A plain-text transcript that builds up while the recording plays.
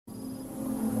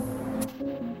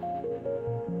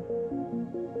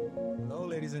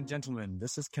ladies and gentlemen.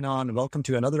 This is Kenan. Welcome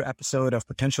to another episode of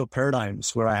Potential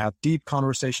Paradigms, where I have deep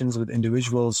conversations with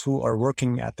individuals who are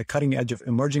working at the cutting edge of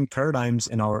emerging paradigms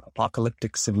in our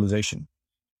apocalyptic civilization.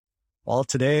 Well,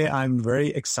 today I'm very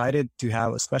excited to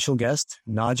have a special guest,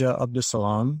 Najah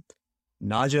Abdusalam.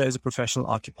 Najah is a professional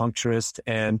acupuncturist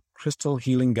and crystal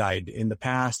healing guide. In the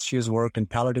past, she has worked in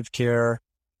palliative care.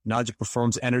 Najah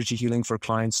performs energy healing for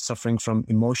clients suffering from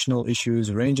emotional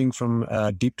issues ranging from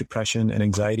deep depression and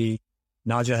anxiety.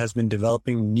 Najah has been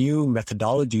developing new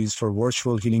methodologies for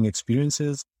virtual healing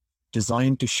experiences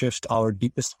designed to shift our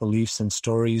deepest beliefs and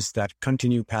stories that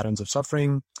continue patterns of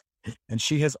suffering. And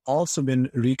she has also been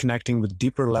reconnecting with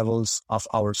deeper levels of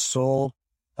our soul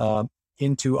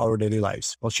into our daily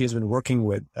lives. Well, she has been working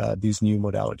with these new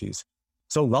modalities.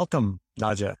 So welcome,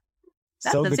 Najah.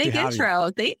 That's a big intro.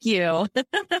 Thank you.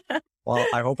 Well,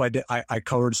 I hope I did. I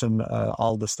covered some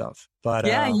all the stuff, but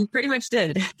yeah, you pretty much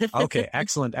did. Okay,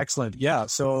 excellent. Yeah.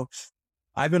 So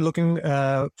I've been looking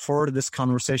forward to this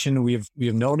conversation. We've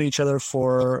known each other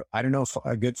for, I don't know, for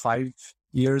a good 5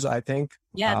 years, I think.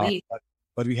 Yeah,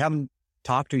 but we haven't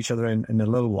talked to each other in a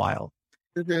little while.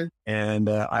 Mm-hmm. And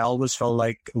I always felt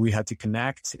like we had to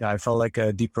connect. I felt like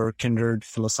a deeper, kindred,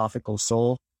 philosophical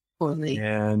soul. Totally.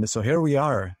 And so here we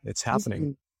are. It's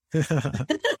happening.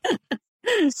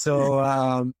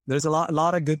 So there's a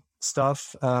lot of good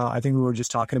stuff. I think we were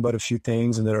just talking about a few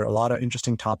things, and there are a lot of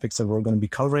interesting topics that we're going to be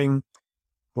covering.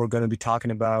 We're going to be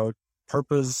talking about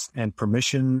purpose and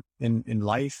permission in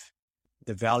life,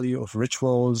 the value of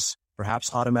rituals,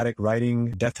 perhaps automatic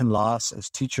writing, death and loss as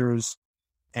teachers,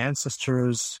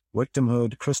 ancestors,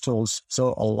 victimhood, crystals.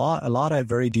 So a lot of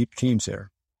very deep themes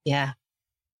here. Yeah.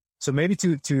 So maybe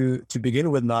to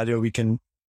begin with, Najah, we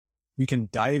can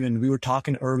dive in. We were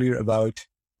talking earlier about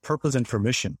purpose and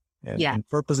permission, and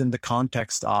purpose in the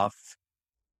context of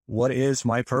what is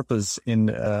my purpose in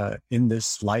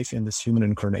this life, in this human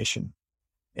incarnation.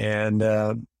 And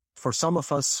for some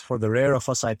of us, for the rare of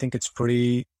us, I think it's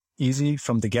pretty easy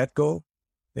from the get-go.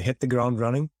 They hit the ground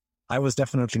running. I was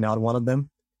definitely not one of them.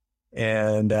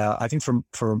 And I think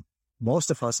for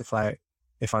most of us,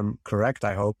 if I'm correct,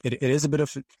 I hope it is a bit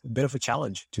of a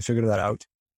challenge to figure that out.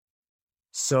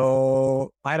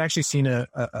 So I had actually seen a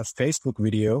Facebook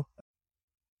video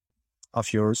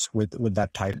of yours with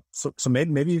that title. So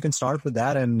maybe you can start with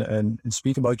that and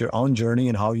speak about your own journey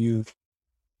and how you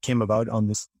came about on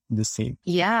this theme.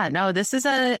 Yeah, no, it's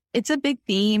a big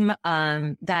theme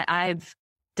that I've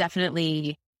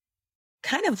definitely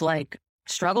kind of like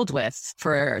struggled with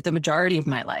for the majority of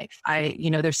my life.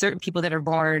 There's certain people that are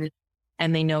born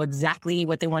and they know exactly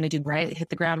what they want to do, right? Hit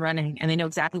the ground running, and they know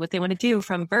exactly what they want to do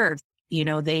from birth. They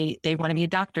want to be a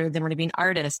doctor, they want to be an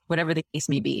artist, whatever the case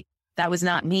may be. That was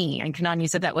not me. And Kenan, you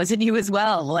said that wasn't you as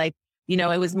well. It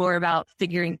was more about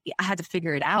I had to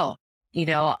figure it out,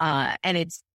 and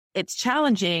it's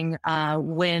challenging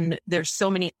when there's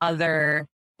so many other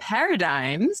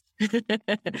paradigms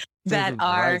that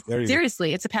are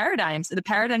seriously, it's a paradigm. So the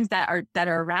paradigms that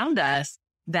are around us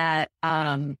that,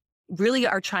 really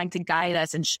are trying to guide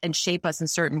us and shape us in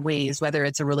certain ways, whether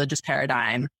it's a religious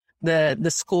paradigm, the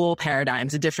school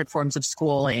paradigms, the different forms of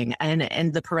schooling,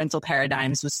 and the parental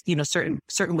paradigms with,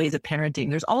 certain ways of parenting.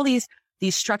 There's all these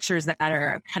structures that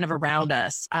are kind of around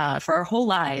us, for our whole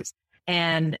lives.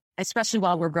 And especially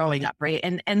while we're growing up, right?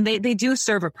 And they do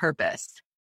serve a purpose,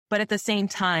 but at the same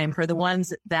time, for the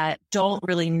ones that don't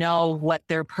really know what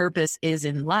their purpose is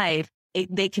in life,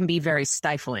 they can be very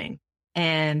stifling.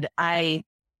 And my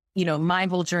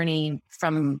whole journey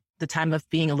from the time of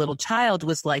being a little child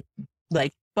was like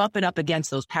bumping up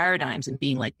against those paradigms and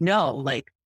being like, no,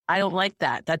 I don't like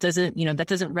that. That doesn't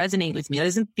resonate with me. That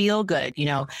doesn't feel good.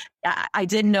 I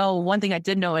did know one thing I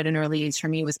did know at an early age for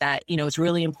me was that, it's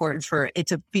really important for it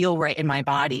to feel right in my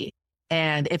body.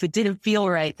 And if it didn't feel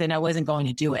right, then I wasn't going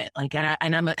to do it.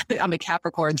 I'm a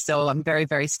Capricorn, so I'm very,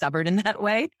 very stubborn in that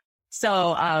way.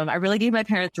 So, I really gave my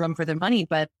parents room for their money,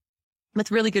 but with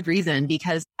really good reason,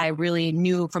 because I really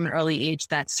knew from an early age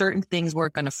that certain things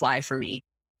weren't going to fly for me.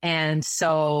 And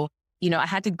so, I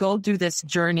had to go through this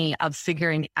journey of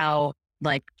figuring out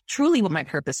truly what my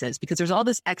purpose is, because there's all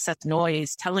this excess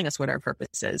noise telling us what our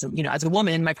purpose is. As a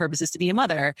woman, my purpose is to be a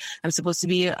mother. I'm supposed to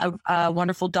be a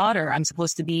wonderful daughter. I'm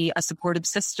supposed to be a supportive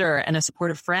sister and a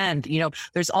supportive friend.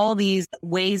 There's all these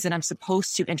ways that I'm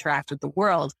supposed to interact with the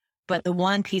world. But the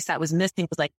one piece that was missing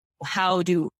was how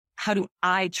do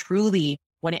I truly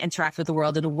want to interact with the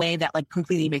world in a way that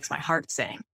completely makes my heart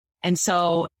sing? And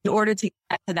so in order to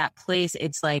get to that place,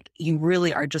 it's you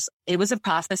really are it was a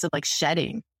process of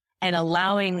shedding and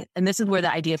allowing, and this is where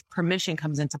the idea of permission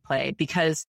comes into play,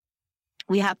 because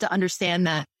we have to understand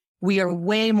that we are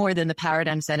way more than the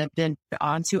paradigms that have been put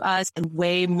onto us, and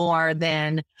way more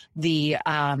than the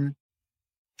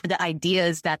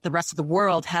ideas that the rest of the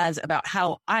world has about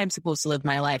how I'm supposed to live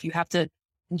my life. You have to,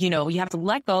 you have to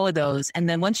let go of those. And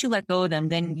then once you let go of them,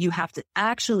 then you have to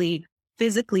actually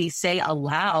physically say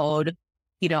aloud,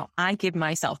 I give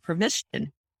myself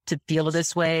permission to feel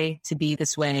this way, to be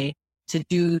this way, to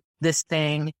do this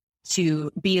thing,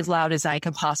 to be as loud as I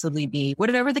can possibly be,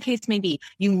 whatever the case may be.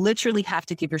 You literally have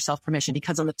to give yourself permission,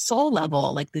 because on the soul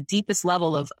level, like the deepest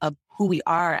level of who we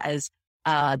are as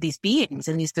these beings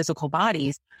in these physical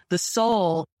bodies, the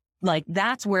soul, like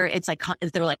that's where it's like,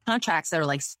 they're like contracts that are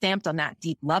like stamped on that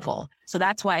deep level. So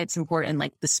that's why it's important,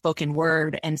 like the spoken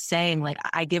word and saying like,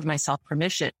 I give myself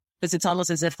permission, because it's almost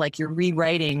as if like you're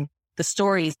rewriting the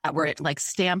stories that were like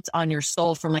stamped on your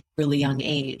soul from like a really young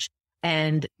age.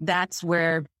 And that's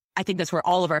where, I think that's where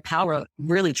all of our power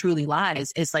really truly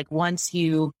lies, is like once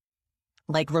you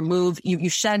like remove, you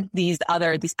shed these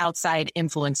outside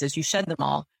influences, you shed them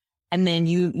all. And then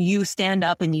you stand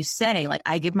up and you say, like,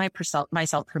 I give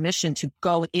myself permission to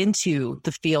go into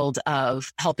the field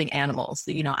of helping animals.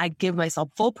 I give myself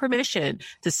full permission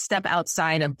to step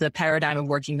outside of the paradigm of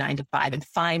working 9 to 5 and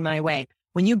find my way.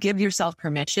 When you give yourself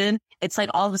permission, it's like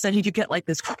all of a sudden you get like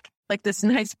this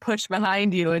nice push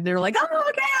behind you, and they're like, oh,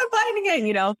 okay, I'm finding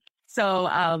it,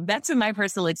 So that's been my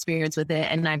personal experience with it.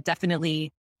 And I've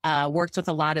definitely worked with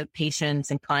a lot of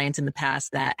patients and clients in the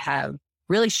past that have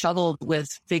really struggled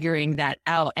with figuring that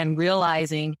out and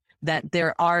realizing that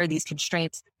there are these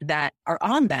constraints that are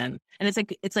on them. And it's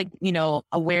like,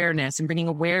 awareness and bringing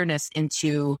awareness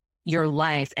into your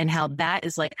life, and how that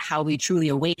is like how we truly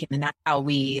awaken. And that's how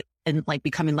we, and like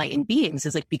become enlightened beings,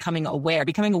 is like becoming aware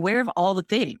of all the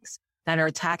things that are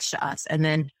attached to us, and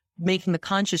then making the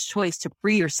conscious choice to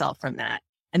free yourself from that.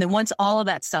 And then once all of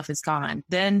that stuff is gone,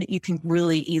 then you can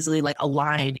really easily like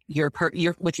align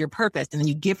with your purpose. And then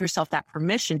you give yourself that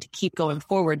permission to keep going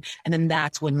forward. And then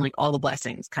that's when like all the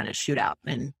blessings kind of shoot out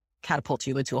and catapult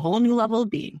you into a whole new level of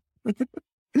being.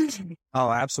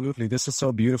 Oh, absolutely. This is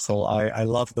so beautiful. I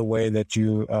love the way that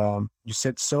you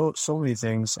said so many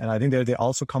things. And I think that they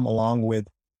also come along with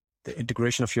the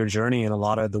integration of your journey and a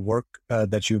lot of the work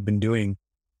that you've been doing.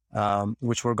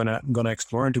 Which we're gonna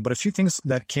explore into. But a few things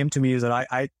that came to me is that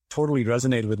I totally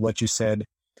resonate with what you said.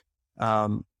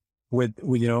 With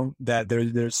that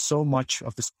there's so much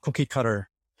of this cookie cutter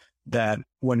that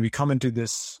when we come into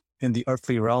this in the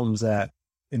earthly realms, that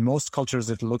in most cultures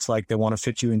it looks like they want to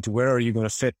fit you into where are you going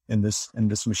to fit in this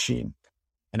machine.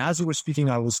 And as we were speaking,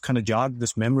 I was kind of jogged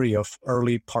this memory of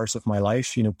early parts of my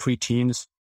life, pre-teens,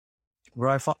 where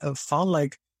I found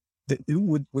like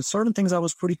with certain things, I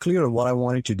was pretty clear of what I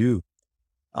wanted to do.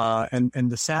 And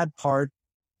the sad part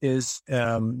is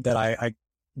that I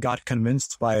got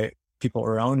convinced by people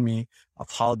around me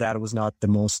of how that was not the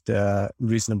most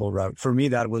reasonable route. For me,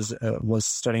 that was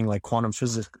studying like quantum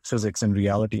physics and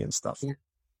reality and stuff. Yeah.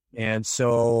 And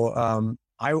so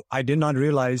I did not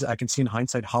realize, I can see in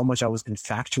hindsight, how much I was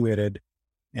infatuated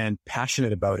and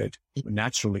passionate about it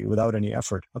naturally, without any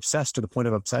effort, obsessed to the point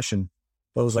of obsession.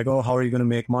 But it was like, oh, how are you going to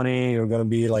make money? You're going to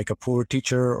be like a poor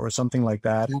teacher or something like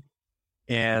that.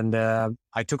 And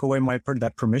I took away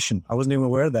that permission. I wasn't even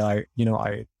aware that I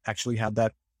actually had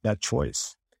that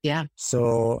choice. Yeah.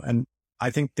 So, and I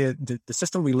think the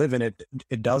system we live in, it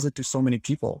does it to so many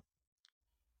people.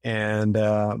 And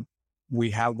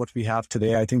we have what we have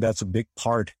today. I think that's a big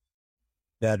part,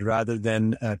 that rather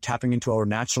than tapping into our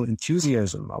natural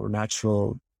enthusiasm, our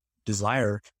natural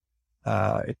desire,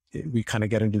 we kind of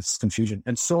get into this confusion.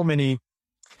 And so many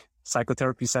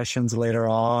psychotherapy sessions later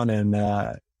on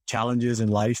and challenges in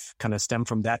life kind of stem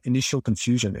from that initial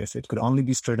confusion. If it could only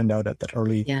be straightened out at that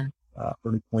early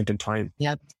point in time.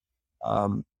 Yep.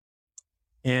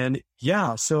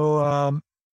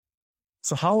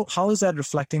 So how is that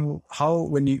reflecting? How,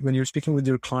 when you're speaking with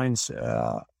your clients,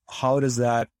 how does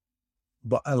that?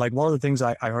 But like one of the things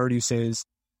I heard you say is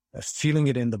feeling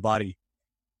it in the body.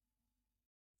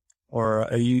 Or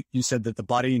you said that the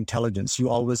body intelligence, you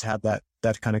always had that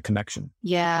kind of connection.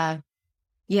 Yeah.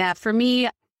 Yeah. For me,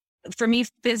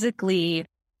 physically,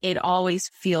 it always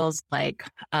feels like,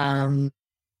 you're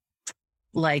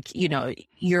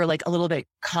like a little bit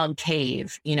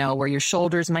concave, where your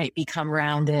shoulders might become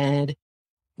rounded.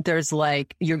 There's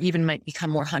like, you even might become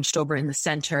more hunched over in the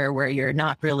center, where you're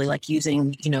not really like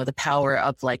using, the power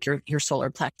of like your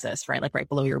solar plexus, right? Like right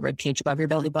below your rib cage, above your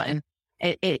belly button.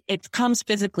 It comes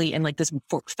physically in like this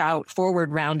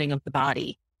forward rounding of the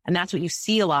body. And that's what you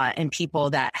see a lot in people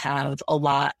that have a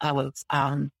lot of,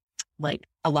 like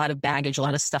a lot of baggage, a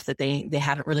lot of stuff that they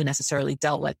haven't really necessarily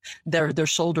dealt with. Their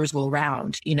shoulders will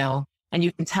round, And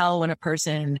you can tell when a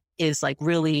person is like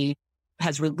really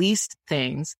has released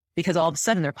things because all of a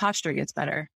sudden their posture gets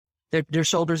better. Their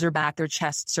shoulders are back, their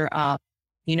chests are up,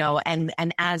 you know, and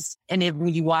if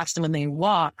when you watch them when they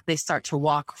walk, they start to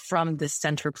walk from this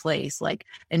center place. Like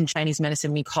in Chinese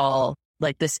medicine, we call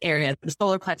like this area, the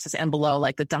solar plexus and below,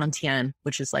 like the dantian,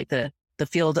 which is like the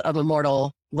field of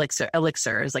immortal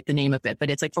elixir is like the name of it,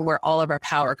 but it's like from where all of our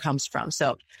power comes from.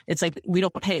 So it's like, we're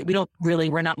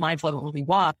not mindful of it when we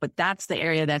walk, but that's the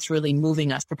area that's really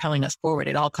moving us, propelling us forward.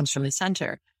 It all comes from the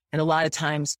center. And a lot of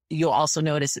times you'll also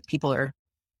notice that people are,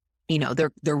 you know,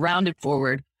 they're rounded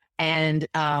forward. And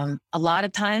a lot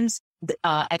of times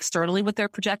externally what they're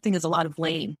projecting is a lot of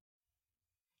blame.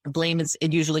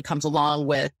 It usually comes along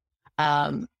with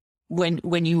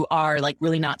when you are like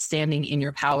really not standing in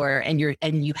your power and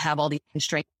you have all these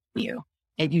constraints on you.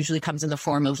 It usually comes in the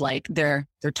form of like they're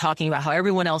talking about how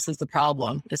everyone else is the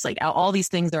problem. It's like all these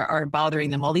things are bothering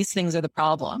them. All these things are the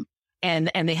problem. And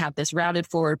they have this rounded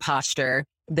forward posture.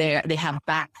 They have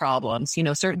back problems, you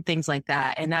know, certain things like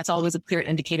that. And that's always a clear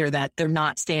indicator that they're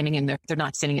not standing in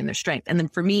their strength. And then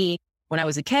for me, when I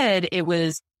was a kid, it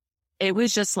was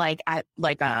just like, it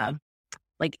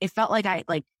felt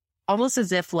like almost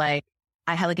as if like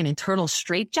I had like an internal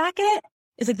straitjacket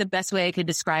is like the best way I could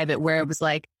describe it, where it was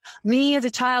like me as a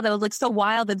child, I was like so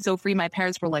wild and so free. My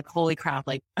parents were like, holy crap,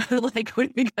 like, like, what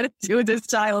are we going to do with this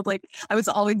child? Like I was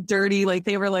always dirty. Like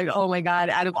they were like, oh my God,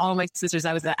 out of all my sisters,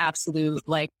 I was the absolute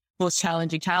like most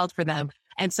challenging child for them.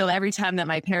 And so every time that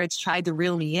my parents tried to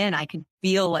reel me in, I could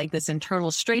feel like this internal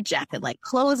straitjacket, like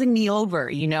closing me over,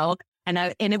 you know? And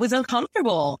it was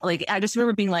uncomfortable. Like, I just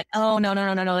remember being like, oh, no,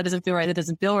 that doesn't feel right. That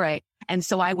doesn't feel right. And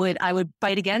so I would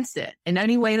fight against it in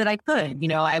any way that I could. You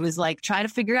know, I was like trying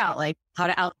to figure out like how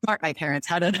to outsmart my parents,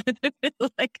 how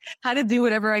to do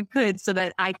whatever I could so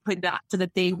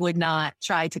that they would not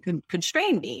try to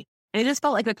constrain me. And it just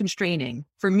felt like a constraining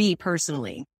for me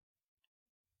personally.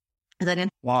 Is that it?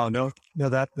 Wow. No,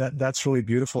 that's really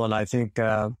beautiful. And I think,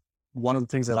 one of the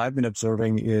things that I've been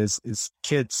observing is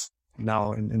kids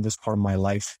now in this part of my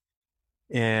life.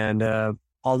 And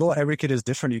although every kid is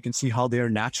different, you can see how they are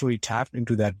naturally tapped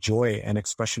into that joy and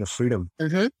expression of freedom.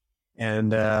 Mm-hmm.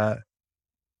 And,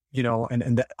 you know,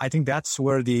 and I think that's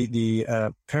where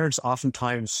the parents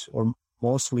oftentimes or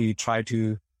mostly try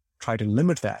to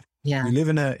limit that. Yeah. We live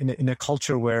in a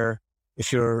culture where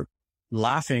if you're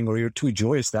laughing or you're too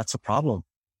joyous, that's a problem.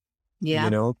 Yeah.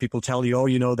 You know, people tell you, oh,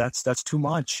 you know, that's too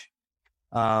much.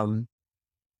 And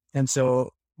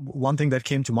so one thing that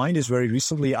came to mind is very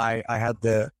recently, I had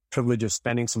the privilege of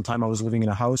spending some time. I was living in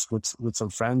a house with some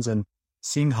friends, and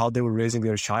seeing how they were raising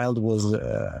their child was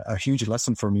a huge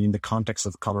lesson for me in the context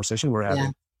of the conversation we're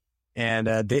having. Yeah.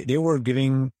 And they were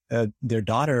giving their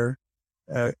daughter,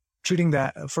 treating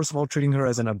her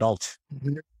as an adult,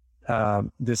 mm-hmm.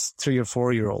 This 3 or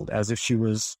 4 year old, as if she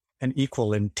was an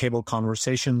equal in table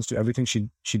conversations to everything she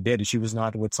did. She was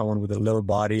not with someone with a little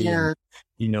body, yeah. And,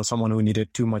 you know, someone who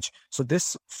needed too much. So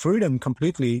this freedom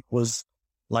completely was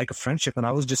like a friendship. And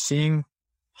I was just seeing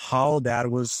how that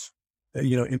was,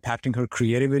 you know, impacting her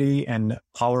creativity and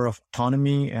power of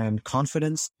autonomy and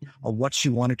confidence of what she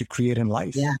wanted to create in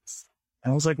life. Yes.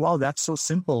 And I was like, wow, that's so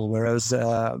simple. Whereas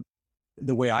the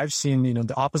way I've seen, you know,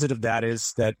 the opposite of that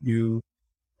is that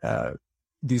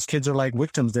these kids are like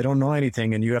victims. They don't know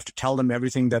anything, and you have to tell them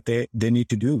everything that they need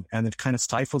to do. And it kind of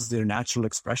stifles their natural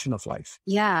expression of life.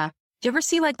 Yeah. Do you ever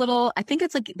see like I think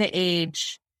it's like the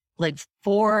age, like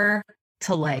 4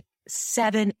 to like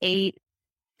 7, 8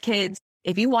 kids.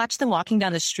 If you watch them walking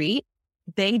down the street,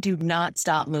 they do not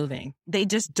stop moving. They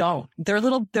just don't. Their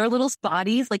little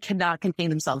bodies like cannot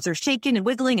contain themselves. They're shaking and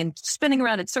wiggling and spinning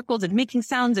around in circles and making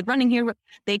sounds and running here.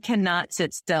 They cannot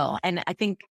sit still. And I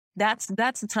think that's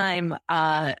the time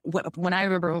when I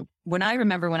remember when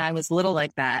I was little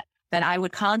like that I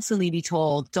would constantly be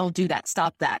told, don't do that,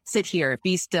 stop that, sit here,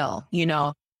 be still, you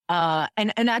know.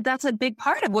 And that's a big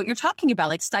part of what you're talking about,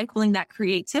 like stifling that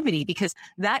creativity, because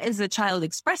that is the child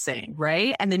expressing,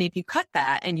 right? And then if you cut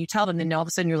that and you tell them, then all of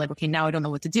a sudden you're like, okay, now I don't know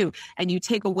what to do. And you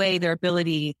take away their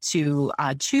ability to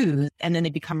choose, and then they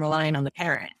become reliant on the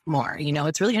parent more, you know.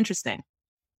 It's really interesting.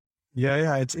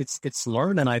 Yeah. It's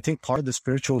learned. And I think part of the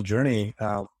spiritual journey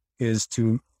is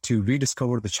to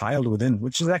rediscover the child within,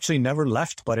 which is actually never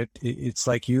left, but it's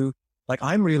like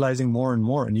I'm realizing more and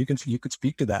more, and you could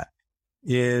speak to that,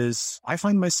 is I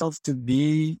find myself to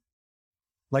be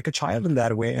like a child in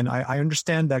that way. And I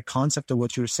understand that concept of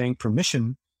what you're saying,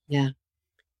 permission. Yeah.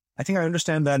 I think I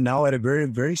understand that now at a very,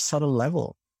 very subtle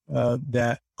level,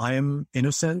 that I am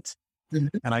innocent, mm-hmm.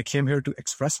 and I came here to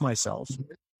express myself.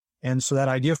 Mm-hmm. And so that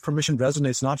idea of permission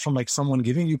resonates not from like someone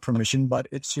giving you permission, but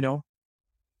it's, you know,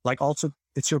 like also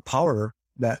it's your power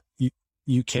that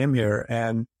you came here.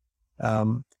 And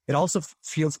it also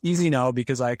feels easy now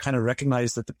because I kind of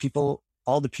recognize that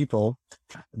all the people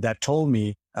that told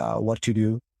me what to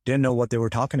do didn't know what they were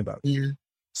talking about. Yeah.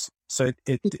 So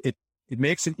it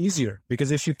makes it easier,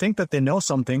 because if you think that they know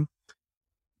something,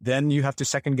 then you have to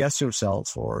second guess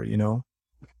yourself, or,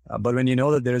 but when you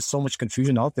know that there's so much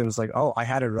confusion out there, it's like, oh, I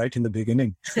had it right in the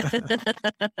beginning.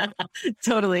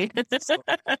 Totally.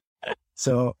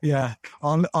 So yeah,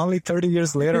 only 30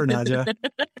 years later, Najah.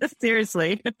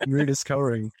 Seriously.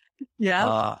 Rediscovering.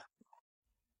 Yeah.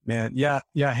 Man, yeah,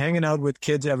 hanging out with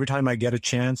kids every time I get a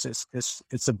chance,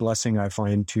 it's a blessing, I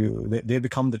find, too. They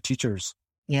become the teachers.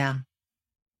 Yeah.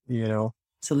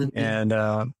 Absolutely.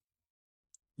 And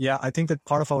yeah, I think that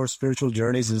part of our spiritual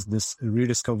journeys is this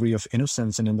rediscovery of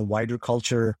innocence. And in the wider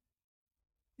culture,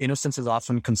 innocence is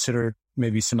often considered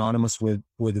maybe synonymous with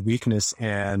weakness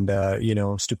and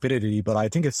stupidity, but I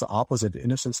think it's the opposite.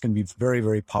 Innocence can be very,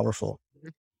 very powerful.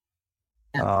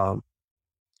 Yeah.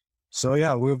 So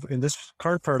yeah, in this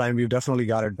current paradigm, we've definitely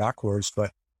got it backwards,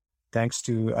 but thanks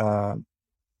to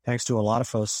a lot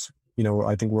of us,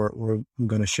 I think we're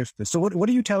going to shift this. So what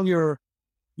do you tell your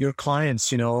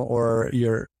clients, or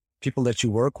your people that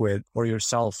you work with, or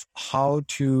yourself, how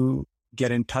to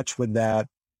get in touch with that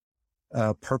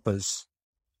purpose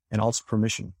and also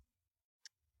permission?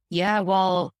 Yeah,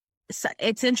 well,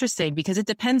 it's interesting because it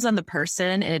depends on the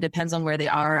person and it depends on where they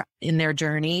are in their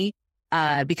journey.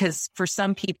 Because for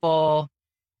some people,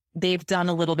 they've done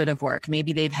a little bit of work.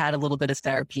 Maybe they've had a little bit of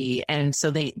therapy. And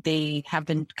so they have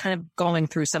been kind of going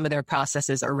through some of their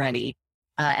processes already.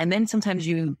 And then sometimes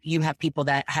you have people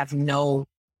that have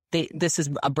this is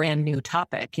a brand new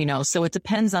topic, so it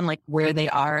depends on like where they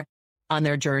are on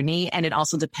their journey. And it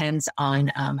also depends on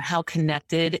how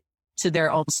connected to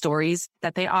their own stories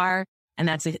that they are. And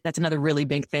that's another really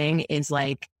big thing is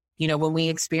like, when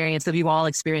we've all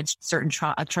experienced certain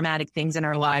traumatic things in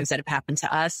our lives that have happened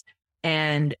to us.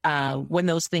 And when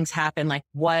those things happen, like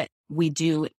what we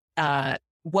do,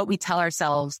 what we tell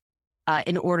ourselves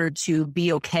in order to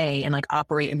be okay and like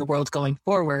operate in the world going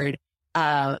forward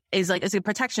is a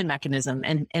protection mechanism.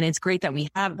 And it's great that we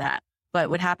have that.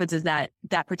 But what happens is that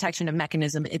protection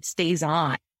mechanism, it stays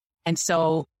on. And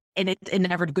so, and it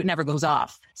never goes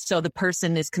off. So the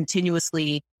person is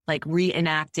continuously like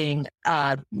reenacting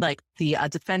like the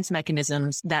defense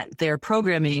mechanisms that their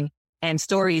programming and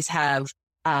stories have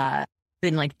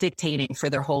been like dictating for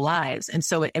their whole lives. And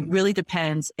so it really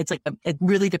depends. It's like it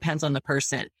really depends on the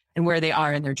person and where they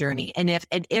are in their journey, and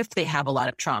if they have a lot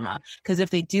of trauma. Because if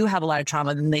they do have a lot of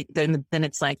trauma, then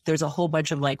it's like there's a whole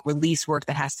bunch of like release work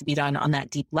that has to be done on that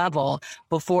deep level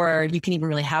before you can even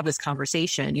really have this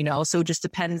conversation. So it just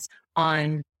depends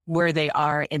on where they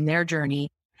are in their journey.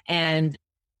 And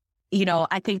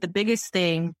I think the biggest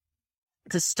thing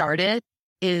to start it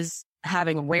is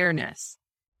having awareness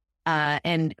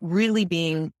and really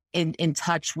being in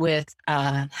touch with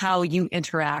how you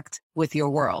interact with your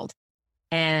world.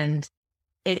 And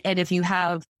if you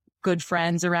have good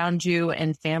friends around you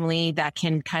and family that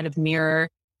can kind of mirror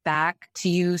back to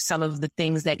you some of the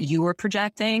things that you were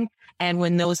projecting, and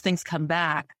when those things come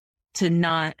back, to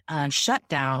not shut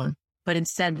down, but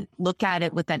instead look at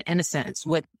it with that innocence,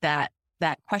 with that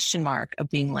question mark of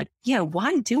being like, yeah,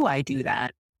 why do I do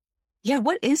that? Yeah,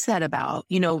 what is that about?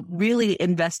 Really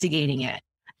investigating it,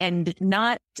 and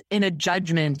not in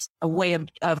a way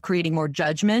of creating more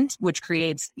judgment, which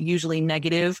creates usually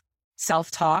negative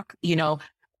self-talk,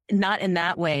 not in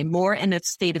that way, more in a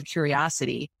state of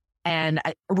curiosity. And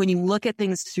when you look at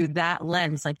things through that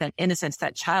lens, like that innocence,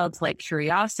 that childlike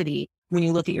curiosity, when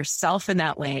you look at yourself in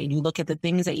that way, and you look at the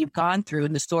things that you've gone through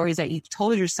and the stories that you've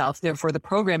told yourself, therefore the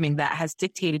programming that has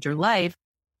dictated your life,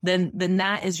 then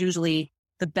that is usually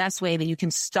the best way that you can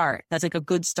start. That's like a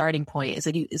good starting point.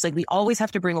 It's like we always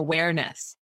have to bring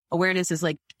awareness. Awareness is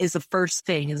the first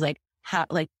thing, is like how,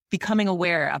 like becoming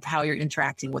aware of how you're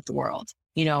interacting with the world,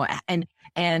 and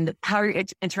how you're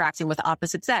interacting with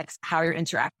opposite sex, how you're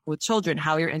interacting with children,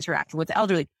 how you're interacting with the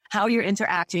elderly, how you're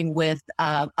interacting with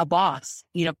a boss,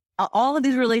 all of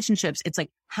these relationships. It's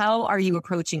like, how are you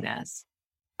approaching this?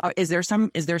 Is there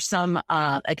some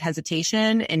like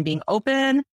hesitation in being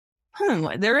open?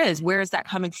 There is. Where is that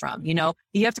coming from? You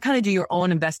have to kind of do your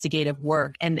own investigative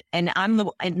work. And in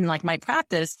like my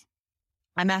practice,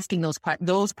 I'm asking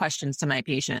those questions to my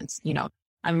patients.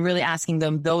 I'm really asking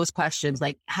them those questions,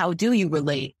 like, how do you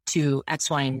relate to X,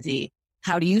 Y, and Z?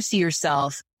 How do you see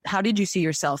yourself? How did you see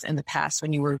yourself in the past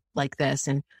when you were like this?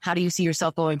 And how do you see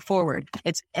yourself going forward?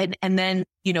 And then,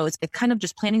 it's kind of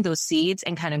just planting those seeds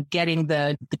and kind of getting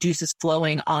the juices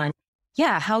flowing on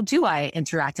yeah, how do I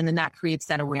interact? And then that creates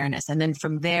that awareness. And then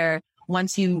from there,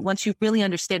 once you really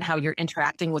understand how you're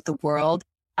interacting with the world,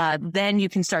 then you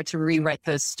can start to rewrite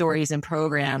those stories and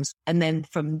programs. And then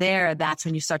from there, that's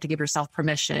when you start to give yourself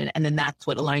permission. And then that's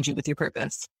what aligns you with your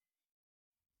purpose.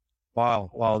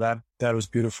 Wow. That was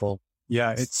beautiful.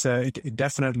 Yeah, it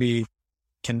definitely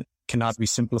cannot be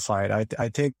simplified. I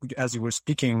think as you were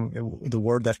speaking, the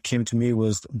word that came to me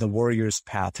was the warrior's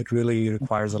path. It really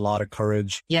requires a lot of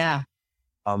courage. Yeah.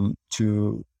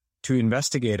 To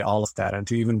investigate all of that and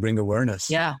to even bring awareness.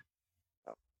 Yeah.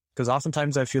 Because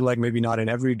oftentimes I feel like maybe not in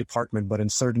every department, but in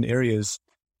certain areas,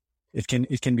 it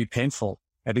can be painful.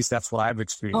 At least that's what I've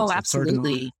experienced. Oh,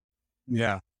 absolutely.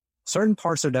 Certain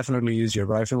parts are definitely easier,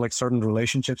 but I feel like certain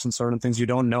relationships and certain things you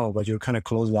don't know, but you're kind of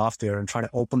closed off there, and trying to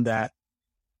open that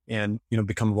and,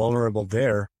 become vulnerable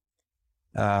there.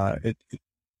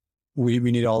 We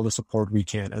need all the support we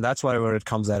can. And that's where it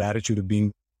comes, that attitude of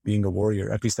being a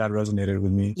warrior. At least that resonated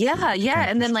with me. Yeah.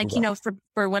 And then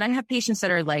for when I have patients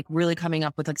that are like really coming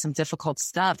up with like some difficult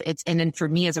stuff, and then for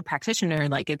me as a practitioner,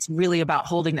 like it's really about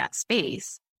holding that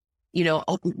space,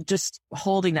 just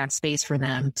holding that space for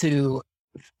them to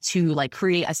like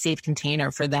create a safe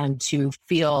container for them to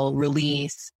feel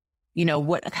release,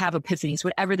 have epiphanies,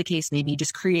 whatever the case may be,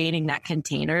 just creating that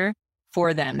container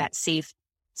for them, that safe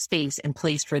space and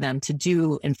place for them to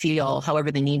do and feel however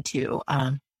they need to,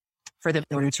 for them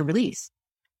in order to release,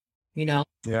 Yeah.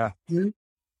 Mm-hmm.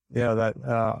 Yeah.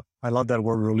 That, I love that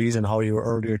word release, and how you were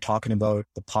earlier talking about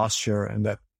the posture, and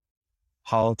that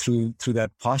how through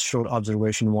that postural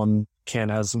observation, one can,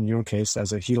 as in your case,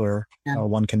 as a healer,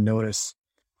 one can notice,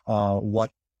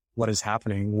 what is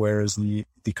happening, where is the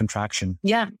contraction.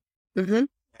 Yeah. Mm-hmm.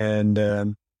 And,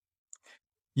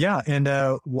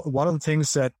 one of the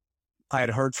things that I had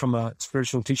heard from a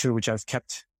spiritual teacher, which I've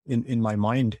kept in my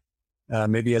mind,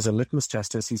 maybe as a litmus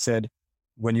test, is he said,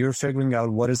 when you're figuring out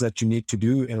what is that you need to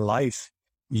do in life,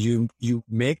 you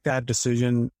make that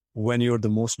decision when you're the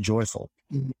most joyful,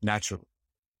 naturally.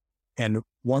 And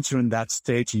once you're in that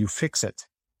state, you fix it.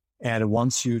 And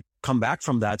once you come back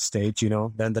from that state,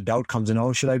 then the doubt comes in,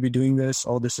 oh, should I be doing this?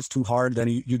 Oh, this is too hard. Then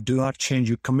you do not change.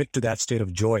 You commit to that state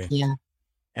of joy. Yeah.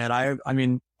 And I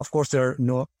mean, of course, there are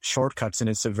no shortcuts, and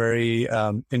it's a very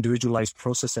individualized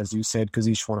process, as you said, because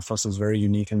each one of us is very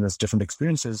unique and has different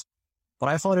experiences. But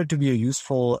I found it to be a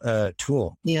useful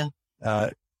tool. Yeah.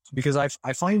 Because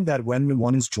I find that when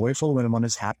one is joyful, when one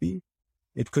is happy,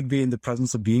 it could be in the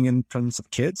presence of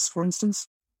kids, for instance.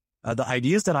 The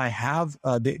ideas that I have,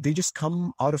 they just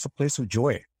come out of a place of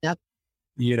joy. Yep.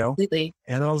 Completely.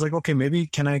 And I was like, okay, maybe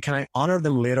can I honor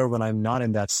them later when I'm not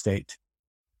in that state?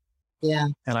 Yeah.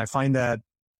 And I find that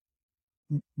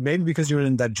maybe because you're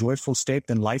in that joyful state,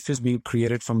 then life is being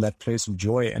created from that place of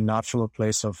joy, and not from a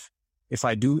place of, if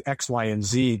I do X, Y, and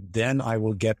Z, then I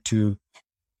will get to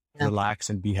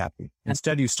relax and be happy.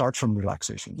 Instead, you start from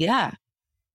relaxation. Yeah.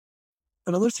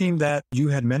 Another theme that you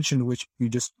had mentioned, which you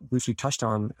just briefly touched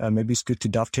on, maybe it's good to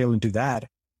dovetail into that,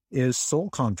 is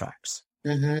soul contracts.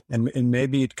 Mm-hmm. And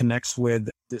maybe it connects with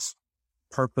this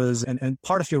purpose. And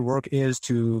part of your work is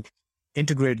to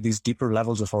integrate these deeper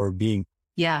levels of our being.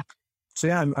 Yeah. So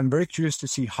I'm very curious to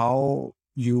see how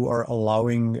you are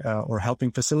allowing or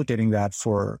helping facilitating that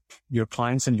for your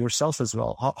clients and yourself as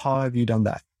well. How have you done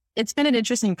that? It's been an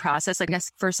interesting process. I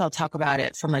guess first I'll talk about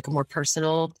it from like a more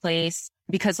personal place,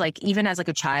 because like even as like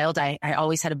a child, I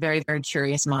always had a very, very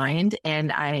curious mind,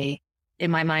 and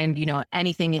in my mind,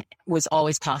 anything was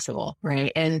always possible.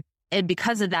 Right. And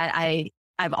because of that,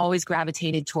 I've always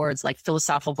gravitated towards like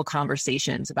philosophical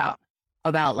conversations about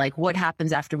like what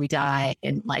happens after we die,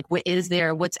 and like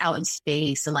what's out in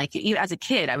space. And like, even as a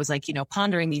kid, I was like,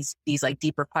 pondering these like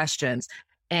deeper questions,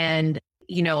 and,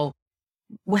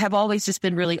 we have always just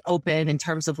been really open in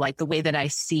terms of like the way that I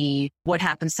see what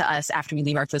happens to us after we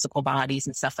leave our physical bodies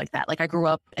and stuff like that. Like I grew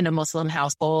up in a Muslim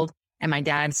household, and my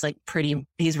dad's like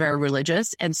he's very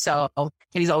religious. And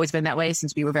he's always been that way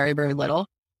since we were very, very little.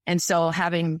 And so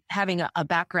having a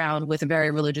background with a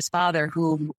very religious father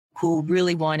who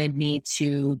really wanted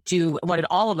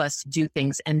all of us to do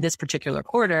things in this particular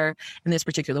order, in this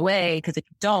particular way, because if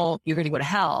you don't, you're going to go to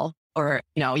hell, or,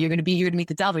 you're going to meet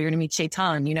the devil, you're going to meet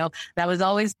Shaitan, that was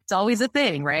always a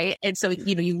thing. Right. And so,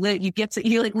 you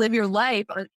live your life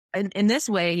in this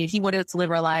way. He wanted us to live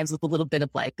our lives with a little bit of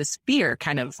like this fear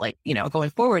kind of like, going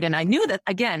forward. And I knew that,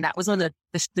 again, that was when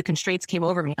the constraints came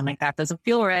over me. I'm like, that doesn't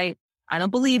feel right. I don't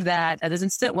believe that. That doesn't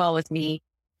sit well with me.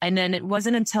 And then it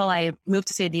wasn't until I moved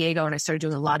to San Diego and I started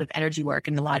doing a lot of energy work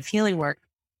and a lot of healing work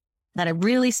that I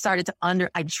really started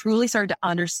I truly started to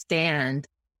understand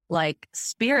like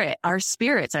our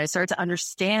spirits. I started to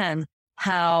understand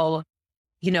how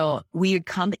we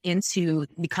come into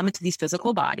these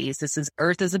physical bodies.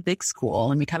 Earth is a big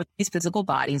school, and we come into these physical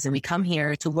bodies, and we come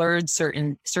here to learn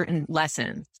certain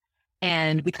lessons.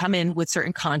 And we come in with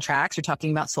certain contracts. You're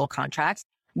talking about soul contracts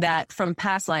that from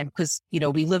past life, because,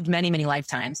 we lived many, many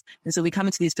lifetimes. And so we come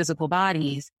into these physical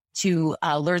bodies to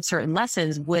learn certain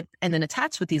lessons and then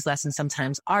attached with these lessons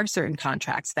sometimes are certain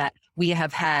contracts that we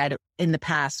have had in the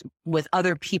past with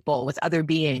other people, with other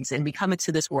beings. And we come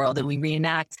into this world and we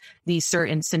reenact these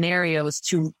certain scenarios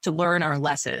to learn our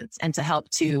lessons and to help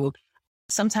to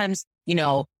sometimes,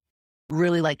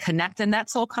 really like connect in that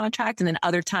soul contract. And then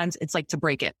other times it's like to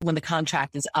break it when the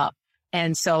contract is up.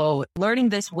 And so learning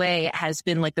this way has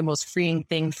been like the most freeing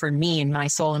thing for me and my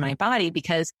soul and my body,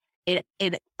 because it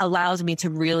allows me to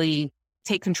really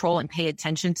take control and pay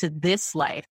attention to this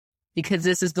life, because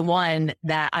this is the one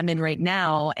that I'm in right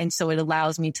now. And so it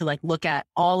allows me to like look at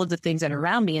all of the things that are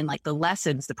around me and like the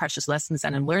lessons, the precious lessons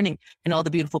that I'm learning, and all the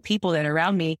beautiful people that are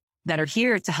around me that are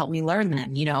here to help me learn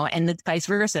them, and the vice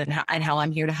versa, and how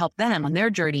I'm here to help them on their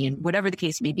journey and whatever the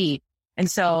case may be. And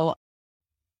so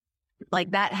like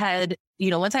that had,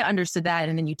 once I understood that,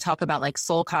 and then you talk about like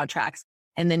soul contracts,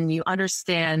 and then you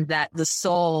understand that the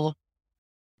soul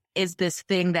is this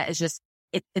thing that is just,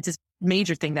 it's this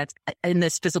major thing that's in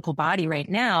this physical body right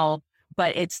now,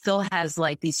 but it still has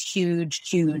like these huge,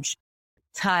 huge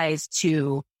ties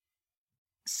to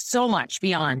so much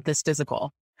beyond this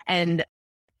physical. And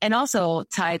also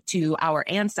tied to our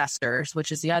ancestors,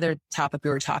 which is the other topic we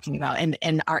were talking about,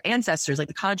 and our ancestors, like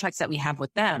the contracts that we have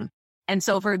with them. And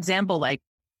so, for example, like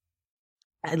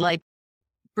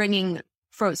bringing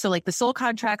so like the soul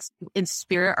contracts in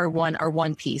spirit are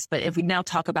one piece. But if we now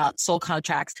talk about soul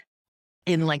contracts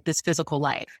in like this physical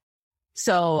life.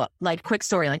 So like quick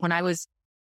story, like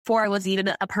before I was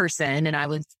even a person and I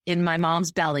was in my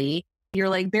mom's belly, you're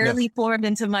like barely formed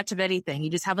into much of anything. You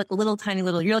just have like a little tiny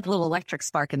little, you're like a little electric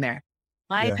spark in there.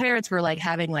 My parents were like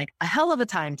having like a hell of a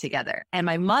time together. And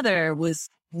my mother was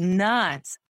not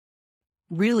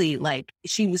really like,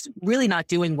 she was really not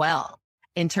doing well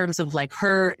in terms of like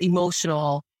her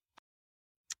emotional,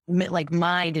 like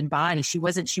mind and body. She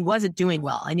wasn't doing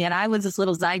well. And yet I was this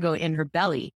little zygote in her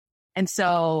belly. And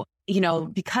so,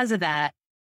 because of that,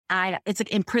 it's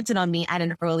like imprinted on me at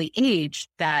an early age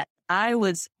that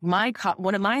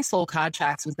one of my soul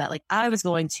contracts was that like, I was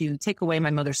going to take away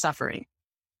my mother's suffering,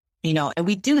 and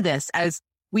we do this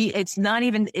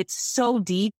it's so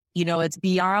deep, it's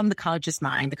beyond the conscious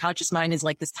mind. The conscious mind is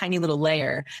like this tiny little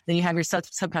layer. Then you have your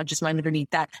subconscious mind underneath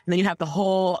that. And then you have the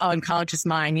whole unconscious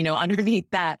mind, underneath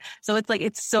that. So it's like,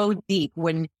 it's so deep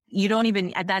when you don't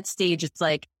even at that stage, it's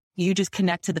like, you just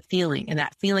connect to the feeling and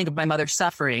that feeling of my mother's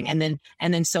suffering. And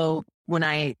then so when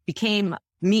I became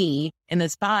me in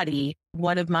this body,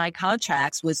 one of my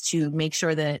contracts was to make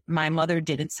sure that my mother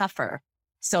didn't suffer.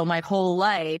 So my whole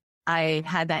life, I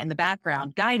had that in the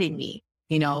background guiding me,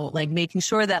 like making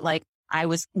sure that like I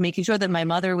was making sure that my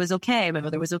mother was okay. My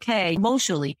mother was okay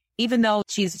emotionally, even though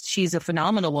she's a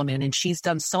phenomenal woman and she's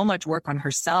done so much work on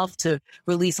herself to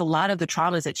release a lot of the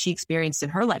traumas that she experienced in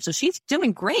her life. So she's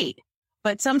doing great.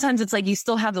 But sometimes it's like you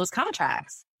still have those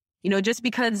contracts. Just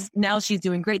because now she's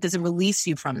doing great doesn't release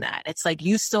you from that. It's like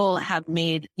you still have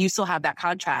that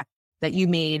contract that you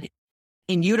made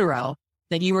in utero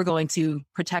that you were going to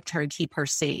protect her and keep her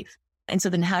safe. And so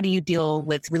then how do you deal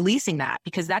with releasing that?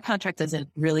 Because that contract doesn't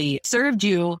really served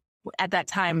you at that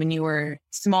time when you were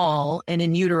small and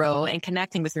in utero and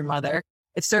connecting with your mother.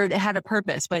 It had a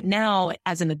purpose. But now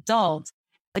as an adult,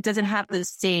 it doesn't have the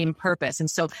same purpose. And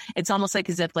so it's almost like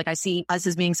as if like I see us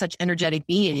as being such energetic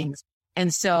beings.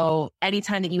 And so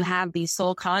anytime that you have these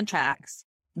soul contracts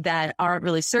that aren't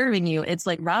really serving you, it's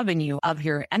like robbing you of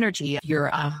your energy.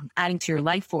 You're adding to your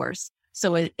life force.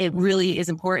 So it really is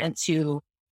important to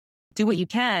do what you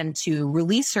can to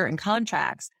release certain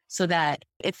contracts so that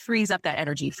it frees up that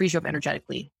energy, frees you up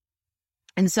energetically.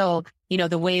 And so,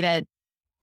 the way that,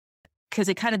 because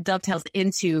it kind of dovetails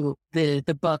into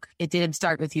the book, It Didn't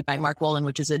Start With You by Mark Wolin,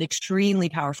 which is an extremely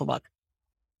powerful book.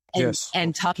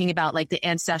 And talking about like the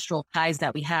ancestral ties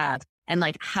that we have and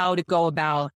like how to go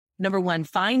about, number one,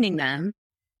 finding them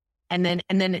and then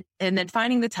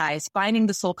finding the ties, finding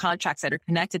the soul contracts that are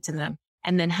connected to them,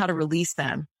 and then how to release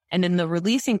them. And in the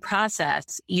releasing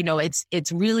process,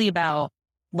 it's really about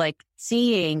like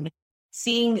seeing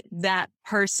that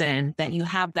person that you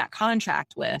have that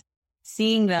contract with,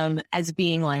 seeing them as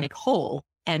being like whole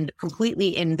and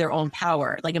completely in their own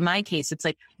power. Like in my case, it's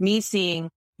like me seeing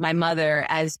my mother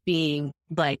as being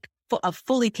like a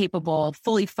fully capable,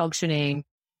 fully functioning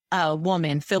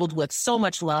woman filled with so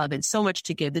much love and so much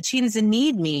to give that she doesn't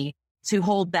need me to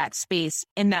hold that space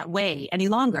in that way any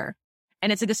longer.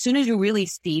 And it's like, as soon as you really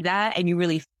see that and you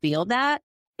really feel that,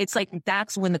 it's like,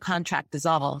 that's when the contract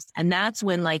dissolves. And that's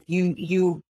when like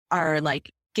you are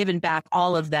like given back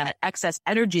all of that excess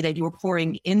energy that you were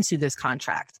pouring into this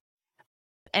contract.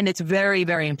 And it's very,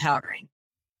 very empowering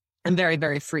and very,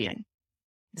 very freeing.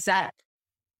 Is that?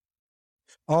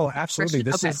 Oh, absolutely.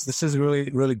 This is really,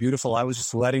 really beautiful. I was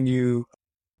just letting you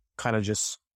kind of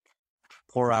just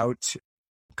pour out,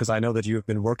 because I know that you've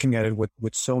been working at it with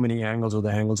so many angles, or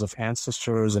the angles of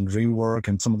ancestors and dream work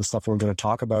and some of the stuff we're going to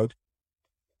talk about.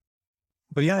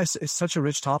 But yeah, it's such a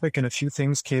rich topic, and a few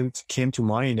things came to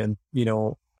mind. And, you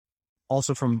know,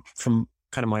 also from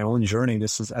kind of my own journey,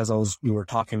 this is, as we were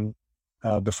talking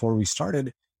before we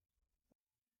started,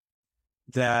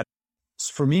 that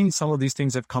for me, some of these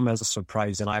things have come as a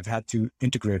surprise, and I've had to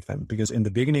integrate them, because in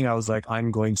the beginning I was like,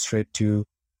 I'm going straight to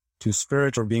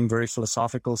spirit, or being very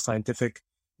philosophical, scientific.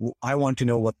 I want to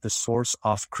know what the source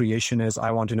of creation is.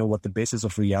 I want to know what the basis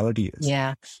of reality is.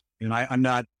 Yeah. And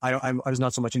I was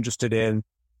not so much interested in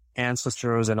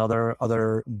ancestors and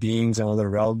other beings and other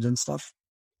realms and stuff,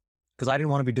 because I didn't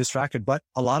want to be distracted. But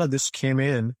a lot of this came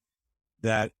in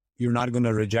that you're not going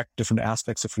to reject different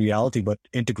aspects of reality, but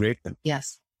integrate them.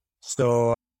 Yes.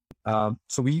 So,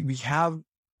 we have,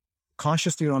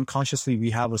 consciously or unconsciously,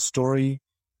 we have a story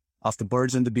of the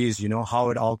birds and the bees, you know, how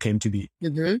it all came to be,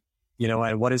 mm-hmm. you know,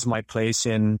 and what is my place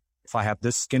in, if I have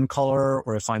this skin color,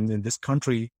 or if I'm in this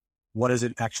country, what does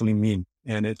it actually mean?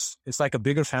 And it's like a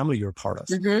bigger family you're part of.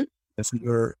 Mm-hmm.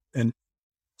 And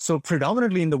so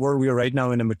predominantly in the world, we are right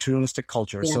now in a materialistic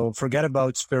culture. Yeah. So forget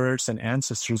about spirits and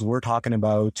ancestors. We're talking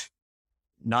about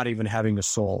not even having a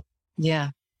soul. Yeah.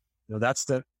 You know, that's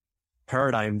the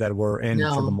paradigm that we're in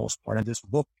for the most part. And this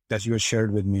book that you had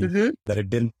shared with me, mm-hmm. that it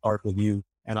didn't start with you.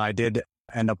 And I did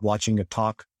end up watching a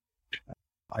talk.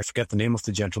 I forget the name of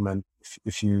the gentleman.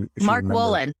 If Mark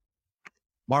Wolin.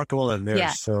 Mark Wolin there.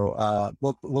 Yeah. So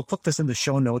we'll put this in the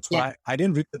show notes. But Yeah. I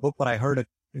didn't read the book, but I heard a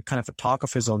kind of a talk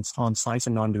of his on science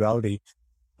and non-duality,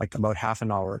 like about half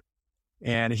an hour.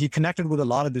 And he connected with a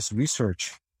lot of this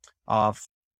research of,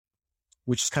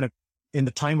 which is kind of in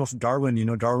the time of Darwin. You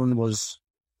know, Darwin was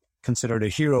considered a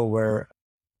hero, where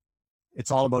it's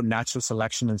all about natural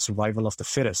selection and survival of the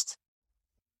fittest.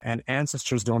 And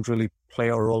ancestors don't really play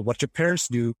a role. What your parents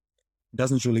do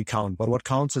doesn't really count. But what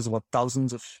counts is what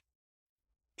thousands of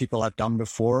people have done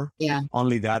before. Yeah.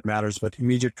 Only that matters, but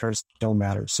immediate parents don't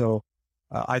matter. So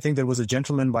I think there was a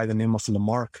gentleman by the name of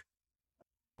Lamarck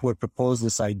who had proposed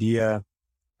this idea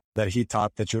that he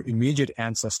thought that your immediate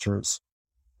ancestors,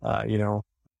 you know,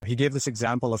 he gave this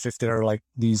example of if there are like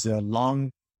these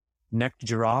long-necked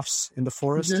giraffes in the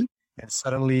forest, mm-hmm. and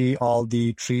suddenly all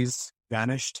the trees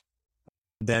vanished,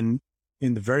 then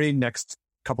in the very next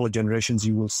couple of generations,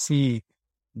 you will see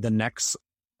the necks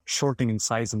shortening in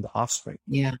size in the offspring.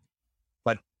 Yeah.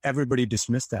 But everybody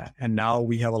dismissed that. And now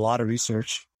we have a lot of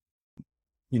research,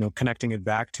 you know, connecting it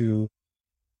back to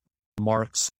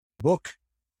Mark's book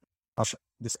of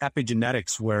this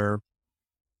epigenetics, where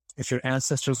if your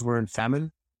ancestors were in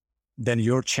famine, then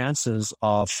your chances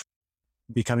of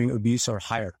becoming obese are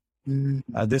higher.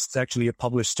 Mm-hmm. This is actually a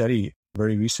published study,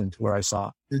 very recent, where I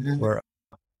saw, mm-hmm. where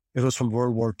it was from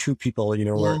World War II people, you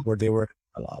know, where they were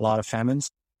a lot of famines,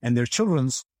 and their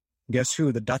children's, guess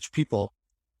who? The Dutch people,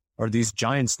 or these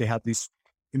giants, they had these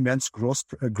immense growth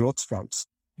sprouts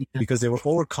because they were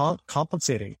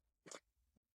overcompensating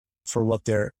for what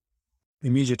their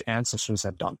immediate ancestors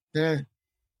had done. So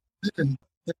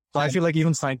I feel like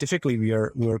even scientifically,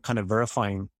 we're kind of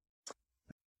verifying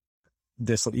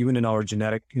this, even in our in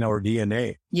our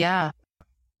DNA. Yeah.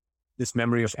 This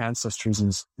memory of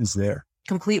ancestors is there.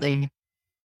 Completely.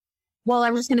 Well, I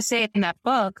was going to say in that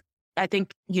book, I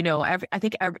think, you know,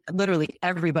 literally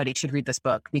everybody should read this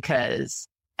book, because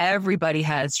everybody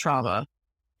has trauma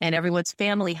and everyone's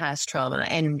family has trauma.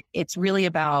 And it's really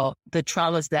about the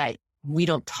traumas that we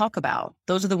don't talk about.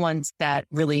 Those are the ones that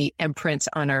really imprint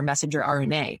on our messenger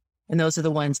RNA. And those are the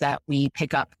ones that we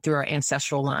pick up through our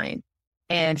ancestral line.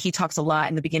 And he talks a lot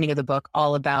in the beginning of the book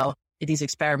all about these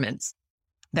experiments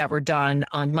that were done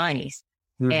on mice,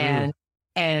 mm-hmm.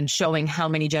 and showing how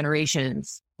many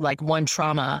generations, like one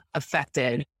trauma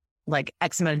affected like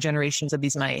X amount of generations of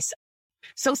these mice.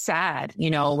 So sad, you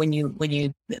know, when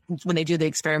they do the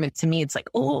experiment, to me, it's like,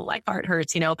 oh, my heart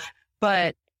hurts, you know,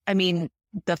 but I mean,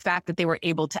 the fact that they were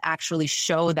able to actually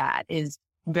show that is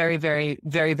very, very,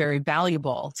 very, very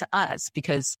valuable to us,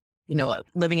 because, you know,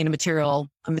 living in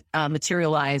a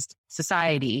materialized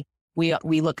society,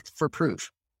 we look for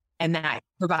proof, and that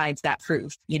provides that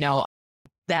proof, you know,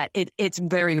 that it's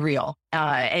very real.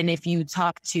 And if you read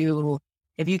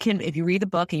the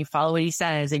book and you follow what he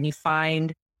says, and you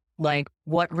find like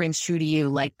what rings true to you,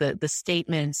 like the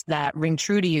statements that ring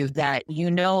true to you that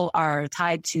are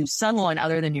tied to someone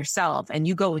other than yourself. And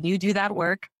you go and you do that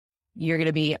work, you're going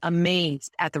to be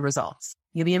amazed at the results.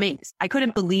 You'll be amazed. I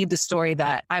couldn't believe the story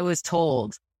that I was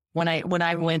told when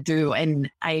I went through and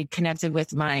I connected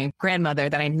with my grandmother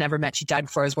that I never met. She died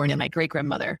before I was born, and my great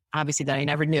grandmother, obviously, that I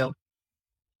never knew.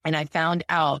 And I found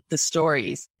out the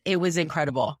stories. It was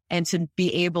incredible. And to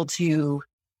be able to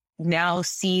now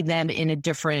see them in a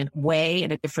different way,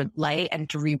 in a different light, and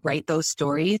to rewrite those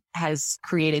stories has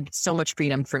created so much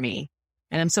freedom for me.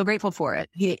 And I'm so grateful for it.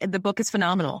 The book is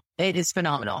phenomenal. It is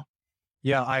phenomenal.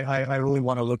 Yeah, I really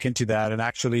want to look into that. And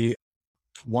actually,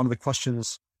 one of the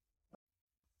questions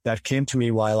that came to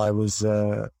me while I was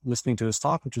listening to his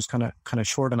talk, which was kind of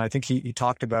short, and I think he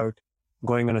talked about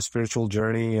going on a spiritual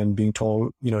journey and being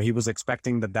told, he was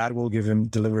expecting that will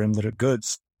deliver him the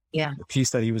goods, the peace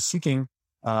that he was seeking.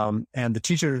 And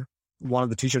one of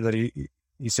the teachers that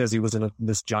he says he was in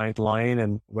this giant line,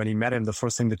 and when he met him, the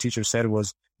first thing the teacher said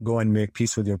was, "Go and make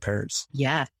peace with your parents."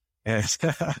 Yeah. And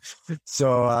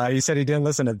so he said he didn't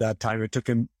listen at that time. It took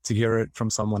him to hear it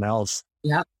from someone else.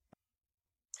 Yeah.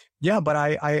 Yeah, but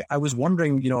I was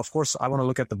wondering, of course, I want to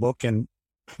look at the book, and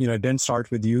it didn't start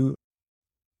with you.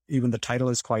 Even the title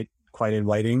is quite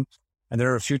inviting, and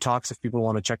there are a few talks if people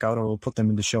want to check out, and we'll put them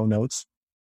in the show notes.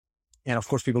 And of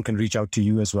course, people can reach out to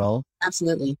you as well.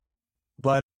 Absolutely.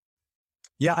 But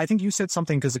yeah, I think you said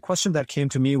something, because the question that came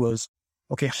to me was,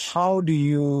 okay, how do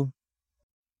you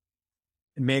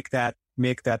make that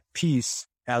peace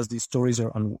as these stories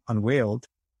are unveiled?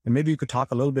 And maybe you could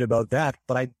talk a little bit about that.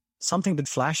 But something did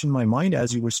flash in my mind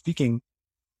as you were speaking.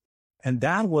 And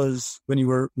that was when you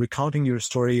were recounting your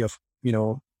story of,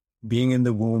 being in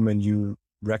the womb, and you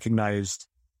recognized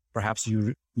perhaps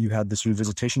you had this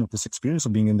revisitation of this experience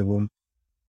of being in the womb,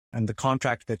 and the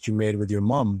contract that you made with your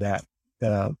mom that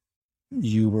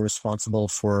you were responsible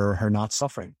for her not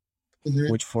suffering,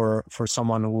 which for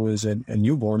someone who is a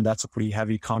newborn, that's a pretty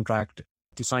heavy contract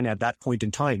to sign at that point in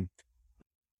time.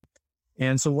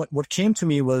 And so what came to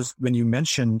me was when you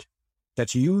mentioned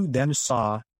that you then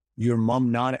saw your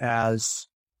mom not as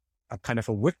a kind of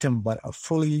a victim, but a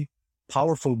fully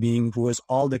powerful being who has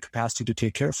all the capacity to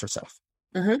take care of herself.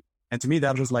 And to me,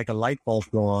 that was like a light bulb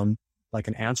go on, like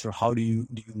an answer. How do you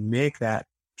make that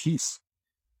peace?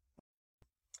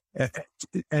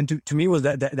 And to me was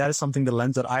that is something, the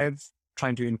lens that I've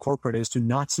trying to incorporate, is to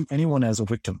not see anyone as a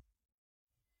victim.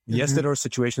 Yes, there are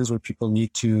situations where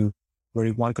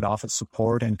where one could offer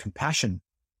support and compassion,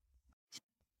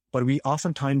 but we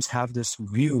oftentimes have this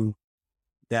view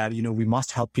that, we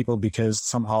must help people because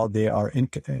somehow they are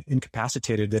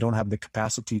incapacitated. They don't have the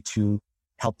capacity to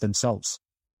help themselves.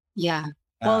 Yeah.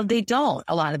 Well, they don't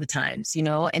a lot of the times,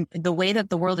 and the way that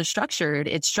the world is structured,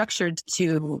 it's structured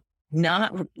to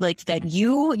not like that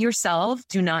you yourself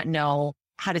do not know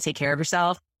how to take care of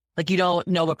yourself. Like you don't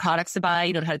know what products to buy.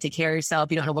 You don't know how to take care of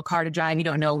yourself. You don't know what car to drive. You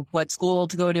don't know what school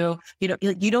to go to.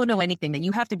 You don't know anything, that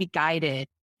you have to be guided.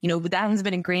 That has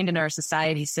been ingrained in our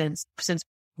society since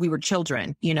we were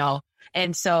children,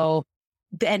 and so,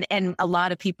 and a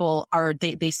lot of people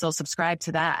they still subscribe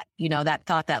to that, that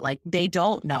thought that like, they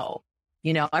don't know,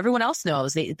 everyone else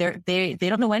knows, they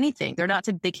don't know anything.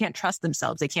 They can't trust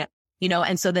themselves. They can't,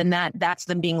 and so then that's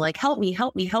them being like, help me.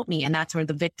 And that's where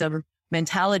the victim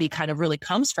mentality kind of really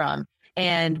comes from.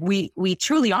 And we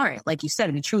truly aren't, like you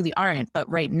said, we truly aren't.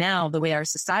 But right now, the way our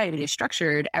society is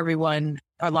structured,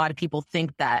 a lot of people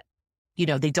think that,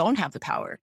 they don't have the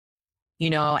power.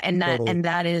 And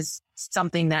that is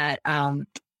something that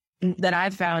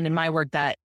I've found in my work,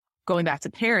 that going back to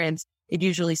parents, it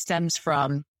usually stems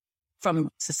from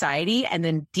society, and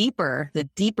then the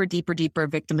deeper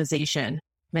victimization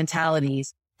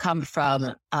mentalities come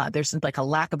from, there's like a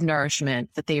lack of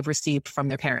nourishment that they've received from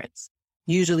their parents,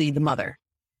 usually the mother,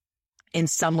 in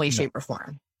some way, shape or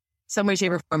form.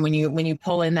 When you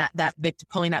pull in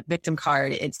pulling that victim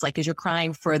card, it's like, as you're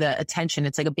crying for the attention,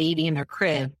 it's like a baby in their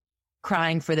crib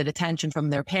crying for the attention from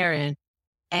their parent,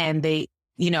 and they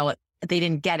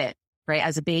didn't get it right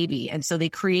as a baby. And so they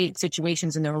create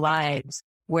situations in their lives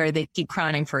where they keep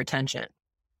crying for attention,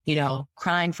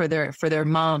 crying for their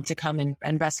mom to come and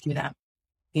rescue them,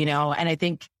 and I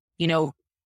think, we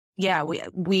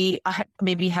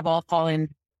maybe have all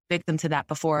fallen victim to that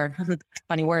before,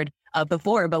 funny word,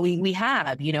 before, but we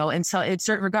have, and so in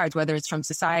certain regards, whether it's from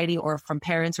society or from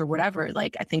parents or whatever,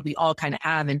 like I think we all kind of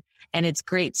have, and it's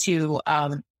great to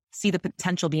see the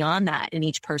potential beyond that in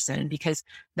each person, because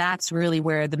that's really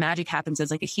where the magic happens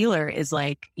as like a healer, is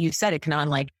like you said it, Kanan,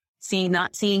 like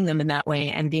not seeing them in that way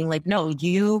and being like, no,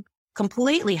 you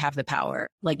completely have the power.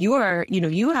 Like you are,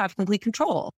 you have complete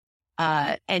control.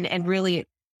 and really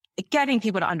getting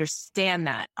people to understand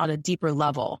that on a deeper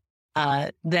level,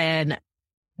 than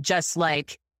just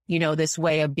like, this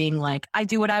way of being like, I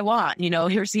do what I want.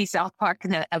 You see South Park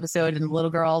in that episode and the little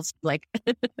girl's like,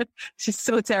 she's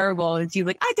so terrible. And she's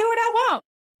like, I do what I want.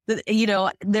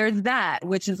 There's that,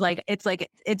 which is like, it's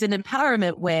an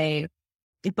empowerment way,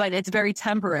 but it's very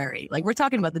temporary. Like we're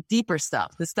talking about the deeper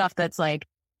stuff, the stuff that's like,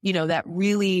 that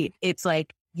really, it's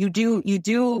like, you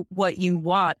do what you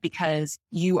want because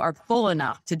you are full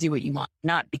enough to do what you want,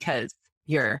 not because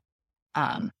you're,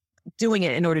 doing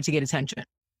it in order to get attention.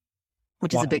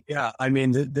 Which is a big... Yeah, I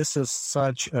mean, this is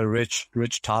such a rich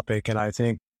topic. And I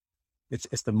think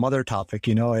it's the mother topic,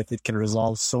 it can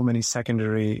resolve so many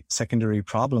secondary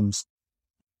problems.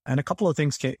 And a couple of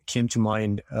things came to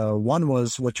mind. One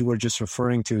was what you were just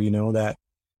referring to, that,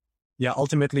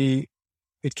 ultimately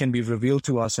it can be revealed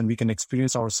to us and we can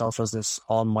experience ourselves as this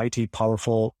almighty,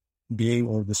 powerful being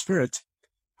or the spirit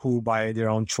who by their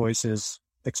own choices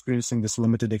experiencing this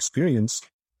limited experience.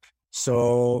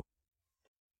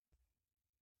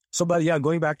 But yeah,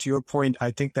 going back to your point,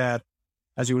 I think that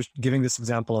as you were giving this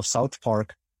example of South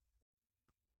Park,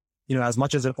 as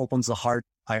much as it opens the heart,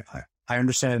 I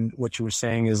understand what you were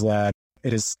saying is that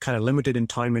it is kind of limited in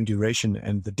time and duration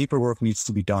and the deeper work needs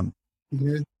to be done.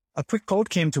 Mm-hmm. A quick quote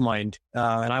came to mind,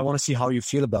 and I want to see how you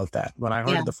feel about that. When I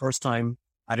heard it the first time,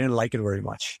 I didn't like it very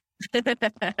much.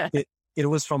 It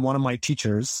was from one of my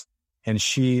teachers, and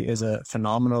she is a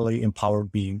phenomenally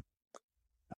empowered being.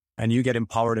 And you get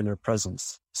empowered in her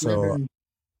presence. So, and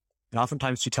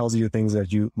oftentimes she tells you things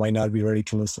that you might not be ready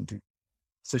to listen to.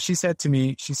 So she said to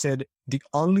me, the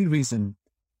only reason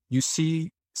you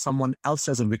see someone else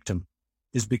as a victim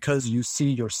is because you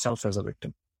see yourself as a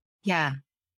victim. Yeah.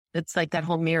 It's like that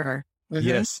whole mirror. Mm-hmm.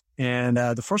 Yes. And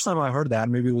the first time I heard that,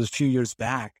 maybe it was a few years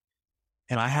back,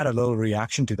 and I had a little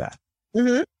reaction to that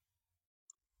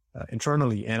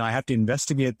internally. And I had to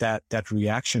investigate that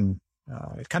reaction.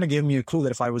 It kind of gave me a clue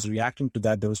that if I was reacting to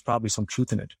that, there was probably some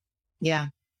truth in it. Yeah.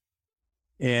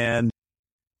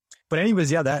 But anyways,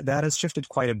 that has shifted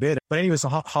quite a bit. But anyways, so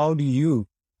how do you,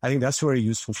 I think that's very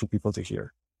useful for people to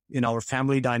hear in our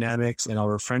family dynamics, in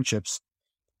our friendships,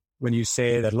 when you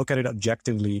say that, look at it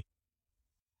objectively.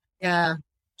 Yeah.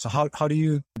 So how do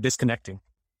you disconnecting?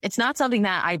 It's not something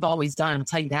that I've always done. I'll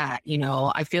tell you that,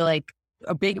 I feel like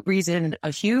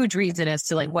a huge reason as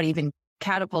to like what even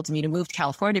catapulted me to move to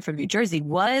California from New Jersey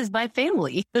was my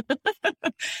family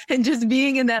and just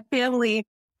being in that family,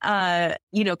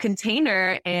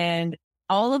 container and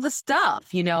all of the stuff,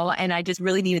 and I just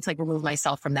really needed to like remove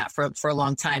myself from that for a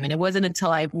long time. And it wasn't until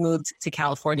I moved to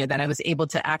California that I was able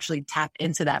to actually tap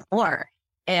into that more.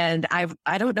 And I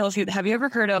don't know if have you ever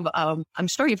heard of, I'm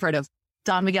sure you've heard of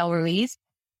Don Miguel Ruiz.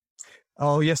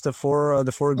 Oh yes, the four agreements.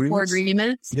 The 4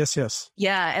 agreements. Yes.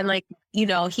 Yeah, and like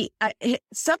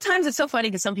sometimes it's so funny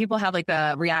because some people have like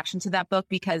a reaction to that book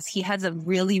because he has a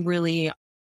really, really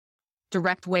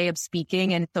direct way of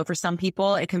speaking, and so for some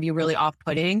people it can be really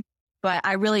off-putting. But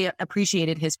I really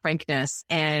appreciated his frankness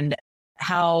and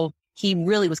how he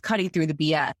really was cutting through the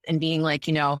BS and being like,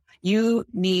 you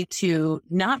need to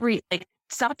not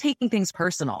stop taking things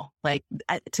personal. Like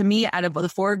to me, out of the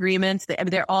 4 agreements,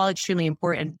 they're all extremely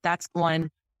important. That's one,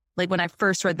 like when I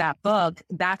first read that book,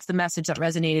 that's the message that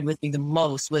resonated with me the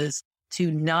most was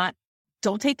to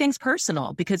don't take things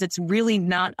personal because it's really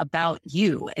not about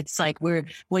you. It's like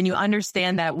when you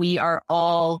understand that we are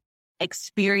all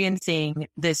experiencing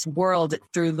this world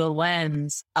through the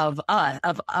lens of us,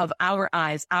 of our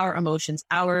eyes, our emotions,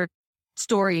 our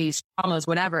stories, traumas,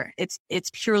 whatever. It's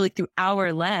purely through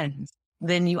our lens.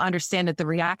 Then you understand that the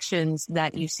reactions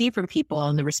that you see from people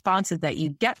and the responses that you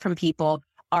get from people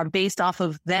are based off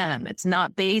of them. It's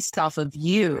not based off of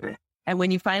you. And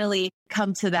when you finally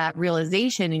come to that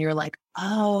realization and you're like,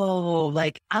 oh,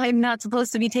 like I'm not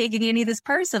supposed to be taking any of this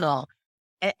personal.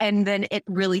 And then it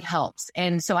really helps.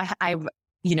 And so I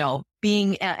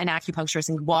being an acupuncturist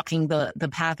and walking the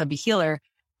path of a healer,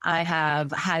 I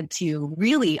have had to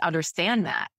really understand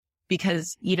that.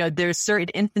 Because, there's certain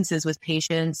instances with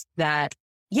patients that,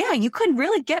 you could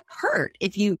really get hurt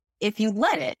if you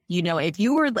let it, if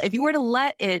you were to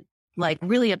let it like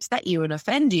really upset you and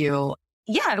offend you,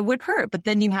 it would hurt. But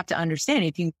then you have to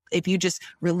understand if you just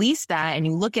release that and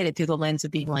you look at it through the lens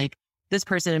of being like, this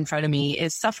person in front of me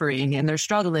is suffering and they're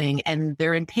struggling and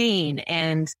they're in pain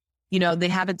and, they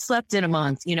haven't slept in a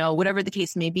month, whatever the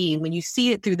case may be. When you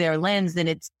see it through their lens, then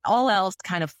it's all else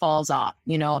kind of falls off,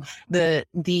 the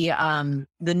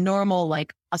normal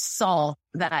like assault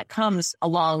that comes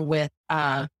along with,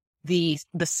 the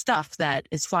stuff that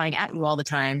is flying at you all the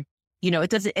time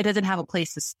it doesn't have a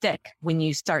place to stick when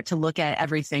you start to look at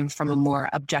everything from a more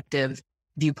objective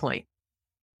viewpoint.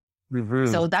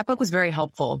 Mm-hmm. So that book was very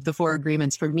helpful, The Four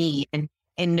Agreements, for me, and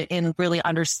in really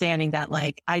understanding that,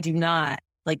 like, I do not,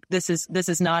 like, this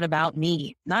is not about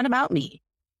me, not about me.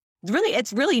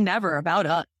 It's really never about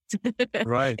us.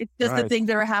 Right. It's just the things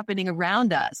that are happening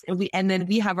around us. And then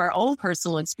we have our own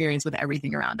personal experience with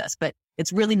everything around us, but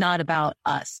it's really not about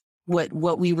us, what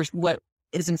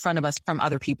is in front of us from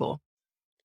other people.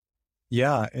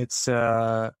 Yeah, it's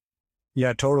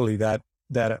totally that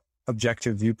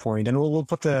objective viewpoint, and we'll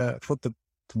put the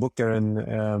book there in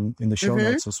the show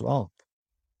notes as well.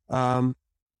 And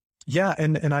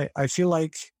I feel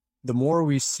like the more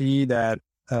we see that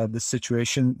the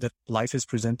situation that life is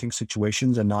presenting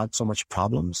situations and not so much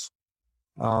problems,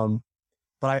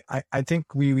 but I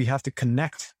think we have to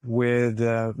connect with.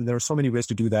 There are so many ways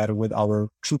to do that with our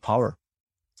true power.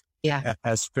 Yeah,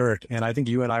 as spirit. And I think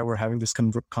you and I were having this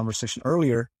conversation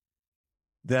earlier,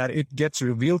 that it gets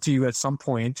revealed to you at some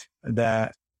point,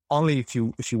 that only if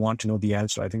you want to know the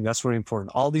answer. I think that's very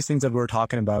important. All these things that we're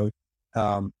talking about,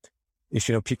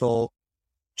 if people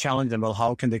challenge them, well,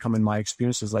 how can they come in my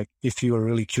experiences? Like, if you are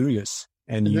really curious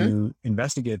and you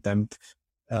investigate them,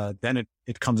 then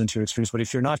it comes into your experience. But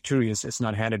if you're not curious, it's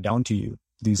not handed down to you,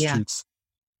 these truths.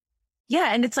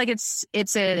 Yeah. And it's like, it's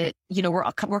a,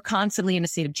 we're constantly in a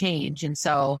state of change. And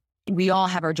so we all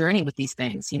have our journey with these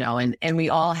things, and we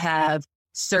all have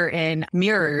certain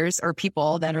mirrors or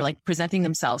people that are like presenting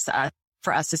themselves to us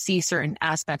for us to see certain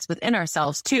aspects within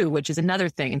ourselves too, which is another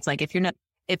thing. It's like, if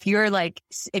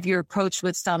you're approached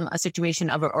with a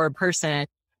situation or a person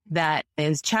that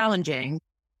is challenging,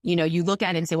 you look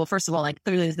at it and say, well, first of all, like,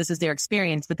 clearly this is their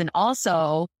experience, but then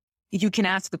also you can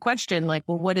ask the question, like,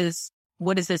 well, what does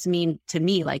this mean to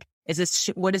me? Like,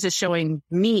 what is this showing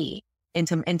me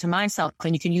into myself?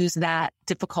 And you can use that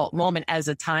difficult moment as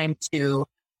a time to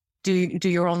do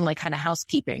your own, like, kind of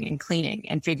housekeeping and cleaning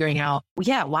and figuring out,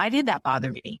 why did that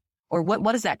bother me? Or what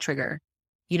does that trigger?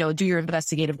 Do your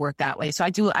investigative work that way. So I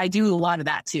do a lot of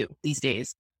that too these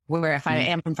days, where if I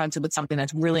am confronted with something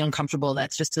that's really uncomfortable,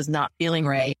 that's just is not feeling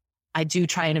right, I do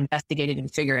try and investigate it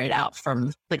and figure it out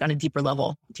from, like, on a deeper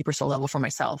soul level for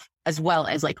myself, as well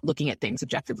as, like, looking at things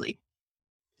objectively.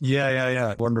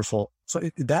 Yeah. Wonderful. So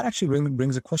that actually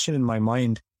brings a question in my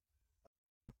mind,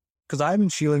 because I've been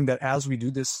feeling that as we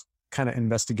do this kind of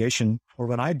investigation, or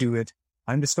when I do it,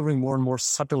 I'm discovering more and more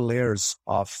subtle layers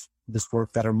of this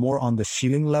work that are more on the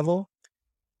feeling level.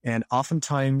 And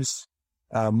oftentimes,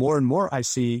 more and more, I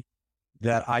see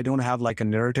that I don't have, like, a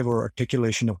narrative or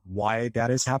articulation of why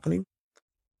that is happening.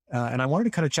 And I wanted to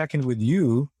kind of check in with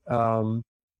you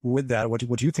with that.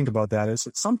 What you think about that is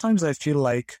that sometimes I feel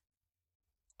like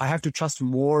I have to trust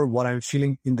more what I'm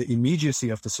feeling in the immediacy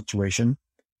of the situation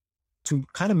to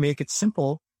kind of make it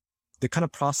simple. The kind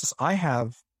of process I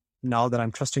have now that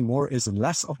I'm trusting more is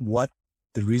less of what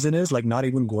the reason is, like, not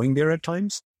even going there at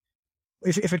times.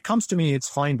 If it comes to me, it's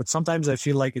fine. But sometimes I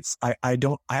feel like I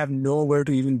have nowhere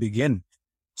to even begin.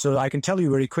 So I can tell you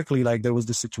very quickly, like, there was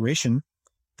this situation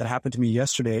that happened to me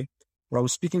yesterday where I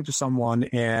was speaking to someone,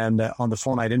 and on the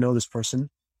phone, I didn't know this person.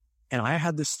 And I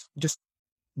had this just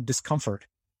discomfort.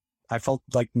 I felt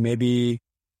like maybe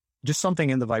just something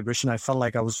in the vibration. I felt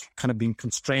like I was kind of being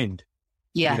constrained.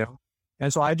 Yeah.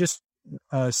 And so I just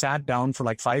sat down for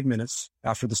like 5 minutes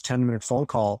after this 10-minute phone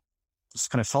call,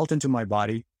 just kind of felt into my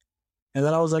body. And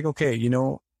then I was like, okay,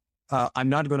 I'm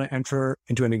not going to enter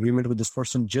into an agreement with this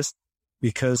person just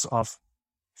because of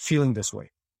feeling this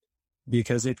way,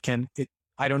 because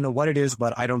I don't know what it is,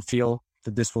 but I don't feel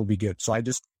that this will be good. So I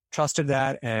just trusted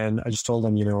that. And I just told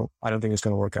them, I don't think it's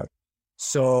going to work out.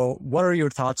 So what are your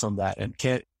thoughts on that? And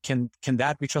can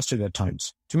that be trusted at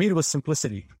times? To me, it was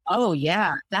simplicity. Oh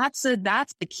yeah. That's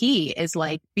the key, is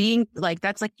like being like,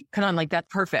 that's like kind of like, that's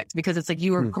perfect, because it's like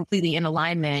you were completely in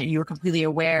alignment, you were completely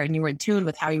aware, and you were in tune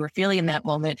with how you were feeling in that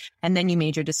moment. And then you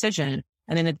made your decision,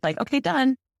 and then it's like, okay,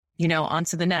 done, on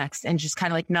to the next, and just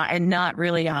kind of like not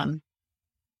really,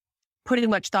 putting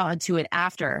much thought into it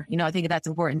after, I think that's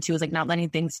important too, is like not letting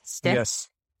things stick. Yes.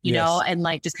 And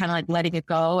like, just kind of like letting it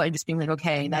go and just being like,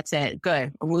 okay, that's it.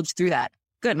 Good. We'll move through that.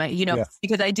 Good.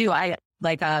 Because I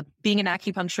like, being an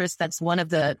acupuncturist, that's one of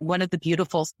the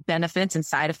beautiful benefits and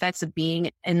side effects of being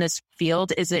in this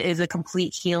field is a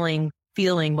complete healing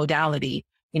feeling modality.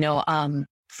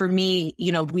 For me,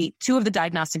 two of the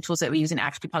diagnostic tools that we use in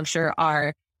acupuncture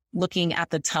are looking at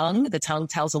the tongue. The tongue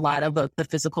tells a lot about the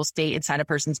physical state inside a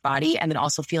person's body, and then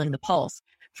also feeling the pulse.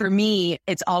 For me,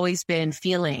 it's always been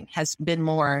feeling has been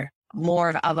more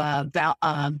of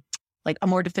a like a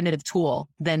more definitive tool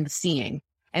than seeing.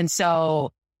 And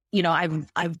so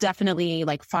I've definitely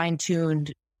like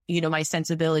fine-tuned, my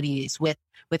sensibilities with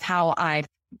how I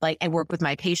work with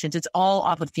my patients. It's all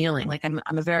off of feeling. Like I'm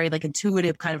a very like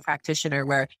intuitive kind of practitioner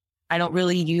where I don't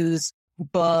really use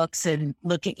books and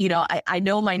looking, I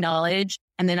know my knowledge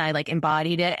and then I like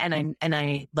embodied it and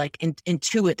I like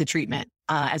intuit the treatment,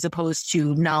 as opposed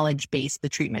to knowledge base the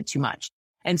treatment too much.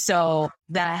 And so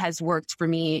that has worked for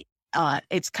me.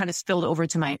 It's kind of spilled over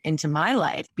into my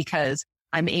life because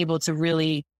I'm able to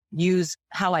really use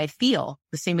how I feel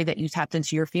the same way that you tapped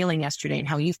into your feeling yesterday and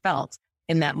how you felt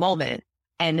in that moment.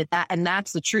 And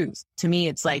that's the truth. To me,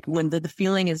 it's like when the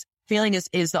feeling is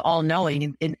the all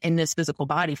knowing in this physical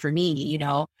body for me,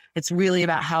 it's really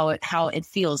about how it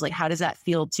feels. Like, how does that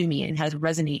feel to me and how does it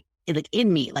resonate like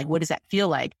in me? Like, what does that feel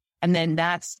like? And then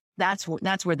that's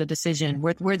where the decision,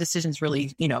 where decisions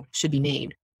really, should be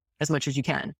made as much as you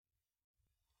can.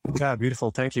 Yeah.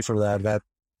 Beautiful. Thank you for that.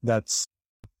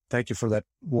 Thank you for that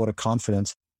vote of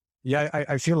confidence. Yeah.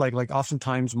 I feel like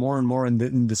oftentimes more and more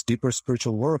in this deeper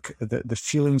spiritual work, the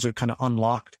feelings are kind of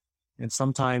unlocked. And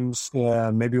sometimes,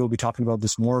 maybe we'll be talking about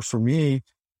this more. For me,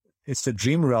 it's the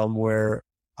dream realm where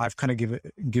I've kind of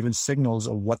given signals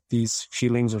of what these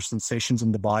feelings or sensations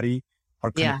in the body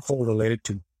are kind of correlated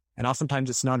to. And oftentimes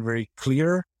it's not very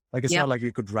clear. Like it's not like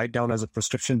you could write down as a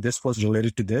prescription, this was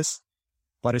related to this,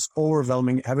 but it's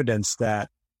overwhelming evidence that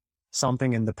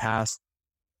something in the past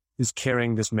is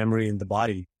carrying this memory in the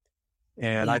body.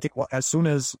 And I think as soon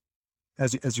as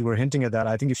you were hinting at that,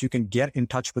 I think if you can get in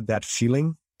touch with that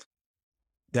feeling,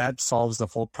 that solves the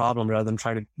whole problem rather than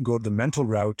trying to go the mental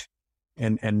route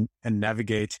and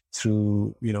navigate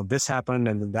through, this happened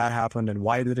and then that happened and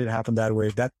why did it happen that way?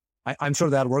 That I'm sure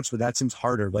that works, but that seems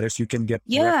harder. But if you can get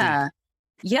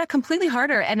completely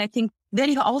harder. And I think then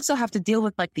you also have to deal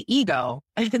with like the ego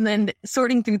and then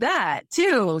sorting through that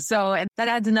too. So and that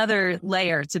adds another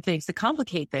layer to things to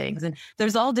complicate things. And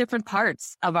there's all different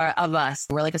parts of us.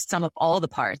 We're like a sum of all the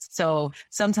parts. So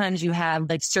sometimes you have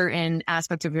like certain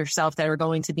aspects of yourself that are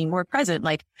going to be more present.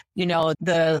 Like,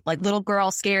 the like little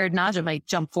girl scared Najah might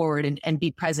jump forward and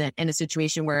be present in a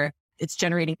situation where it's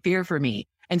generating fear for me.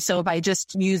 And so if I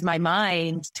just use my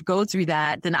mind to go through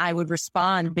that, then I would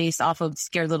respond based off of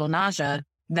scared little Najah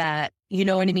that,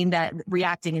 that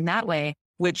reacting in that way,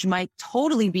 which might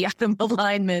totally be out of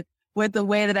alignment with the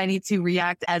way that I need to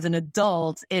react as an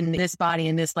adult in this body,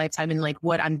 in this lifetime, and like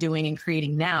what I'm doing and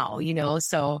creating now,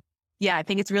 So yeah, I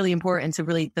think it's really important to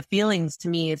really, the feelings to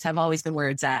me, have always been where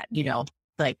it's at,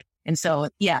 and so,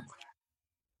 yeah.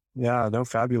 Yeah, no,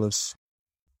 fabulous.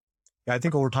 Yeah, I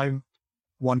think over time,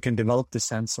 one can develop the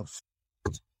sense of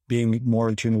being more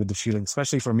in tune with the feeling,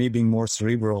 especially for me being more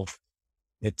cerebral.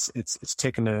 It's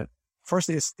taken it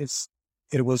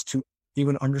was to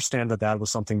even understand that was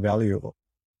something valuable.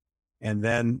 And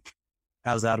then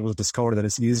as that was discovered that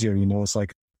it's easier, it's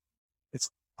like,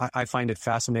 I find it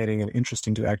fascinating and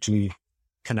interesting to actually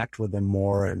connect with them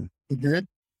more and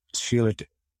feel it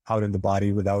out in the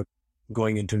body without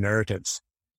going into narratives.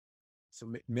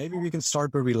 So maybe we can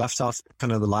start where we left off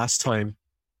kind of the last time.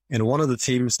 And one of the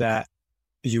themes that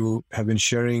you have been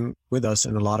sharing with us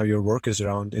and a lot of your work is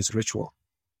around is ritual.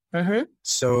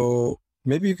 So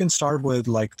maybe you can start with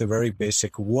like the very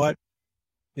basic. What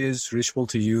is ritual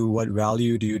to you? What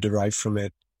value do you derive from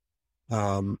it?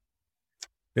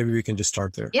 Maybe we can just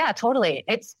start there. Yeah, totally.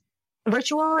 It's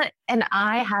ritual. And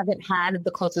I haven't had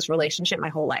the closest relationship my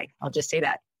whole life. I'll just say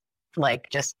that,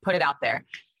 just put it out there.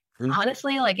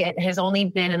 Honestly, it has only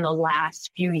been in the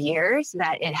last few years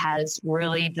that it has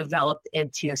really developed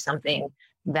into something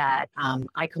that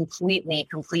I completely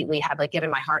have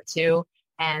given my heart to.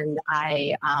 And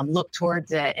I look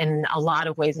towards it in a lot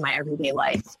of ways in my everyday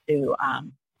life to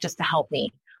just to help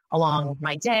me along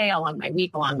my day, along my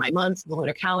week, along my months, the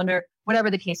lunar calendar, whatever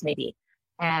the case may be.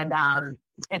 And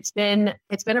it's been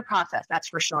a process, that's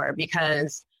for sure,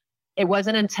 because it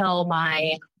wasn't until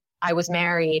I was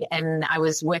married and I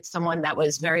was with someone that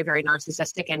was very, very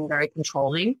narcissistic and very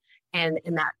controlling. And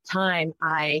in that time,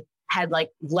 I had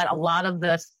let a lot of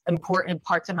the important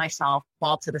parts of myself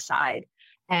fall to the side.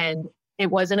 And it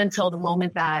wasn't until the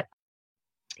moment that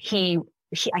I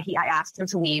asked him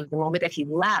to leave, the moment that he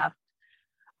left,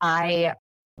 I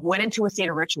went into a state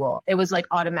of ritual. It was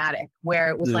automatic, where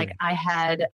it was I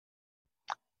had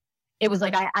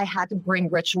to bring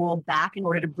ritual back in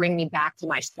order to bring me back to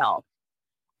myself.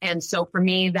 And so for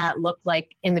me, that looked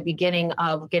like in the beginning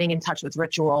of getting in touch with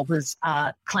ritual was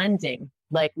cleansing,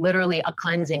 literally a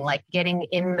cleansing, getting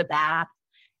in the bath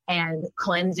and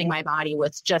cleansing my body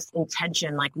with just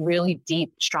intention, really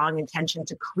deep, strong intention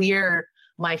to clear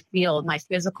my field, my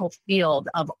physical field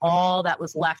of all that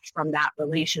was left from that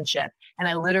relationship. And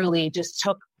I literally just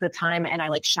took the time and I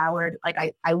like showered,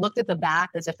 like I looked at the bath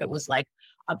as if it was like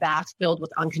a bath filled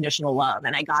with unconditional love.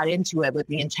 And I got into it with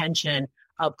the intention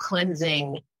of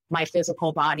cleansing my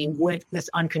physical body with this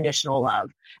unconditional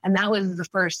love. And that was the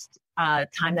first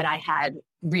time that I had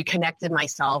reconnected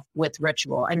myself with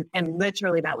ritual. And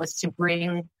literally that was to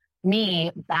bring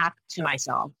me back to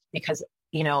myself, because,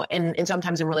 you know, and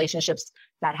sometimes in relationships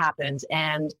that happens.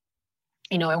 And,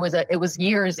 you know, it was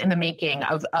years in the making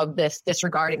of this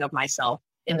disregarding of myself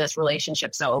in this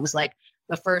relationship. So it was like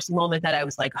the first moment that I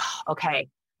was like, oh, okay,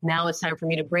 now it's time for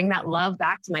me to bring that love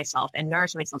back to myself and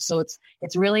nourish myself. So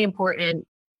it's really important.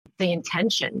 The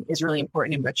intention is really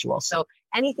important in ritual. So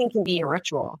anything can be a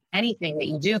ritual. Anything that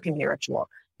you do can be a ritual.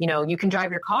 You know, you can drive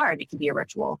your car and it can be a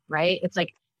ritual, right? It's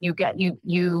like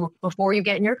you before you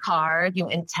get in your car, you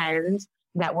intend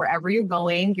that wherever you're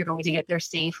going to get there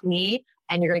safely,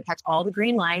 and you're going to catch all the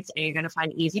green lights and you're going to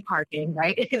find easy parking,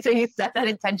 right? So you set that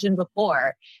intention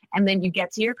before, and then you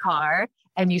get to your car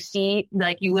and you see,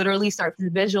 like, you literally start to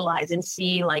visualize and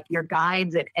see like your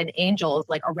guides and angels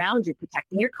like around you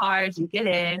protecting your car as you get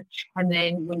in. And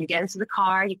then when you get into the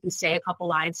car, you can say a couple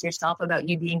lines to yourself about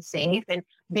you being safe and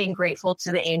being grateful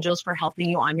to the angels for helping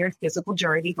you on your physical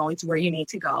journey, going to where you need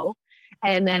to go.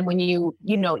 And then when you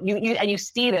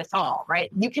see this all,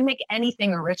 right? You can make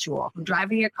anything a ritual, from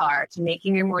driving your car to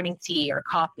making your morning tea or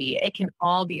coffee. It can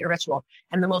all be a ritual.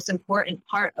 And the most important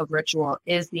part of ritual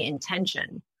is the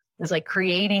intention. It's like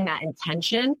creating that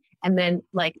intention and then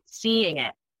like seeing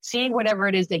whatever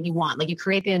it is that you want. Like you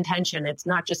create the intention. It's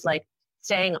not just like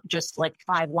saying just like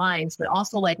 5 lines, but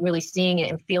also like really seeing it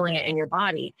and feeling it in your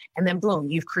body. And then boom,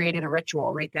 you've created a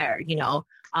ritual right there. You know,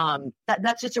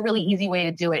 that's just a really easy way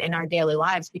to do it in our daily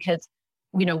lives, because,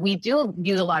 you know, we do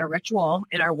use a lot of ritual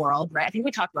in our world, right? I think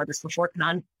we talked about this before,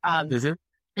 Kanan,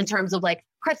 in terms of like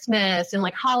Christmas and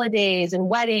like holidays and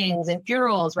weddings and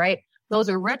funerals, right? Those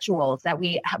are rituals that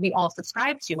we all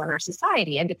subscribe to in our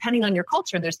society. And depending on your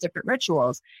culture, there's different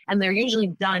rituals, and they're usually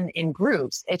done in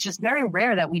groups. It's just very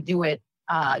rare that we do it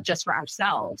just for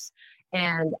ourselves.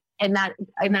 And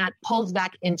that pulls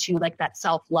back into like that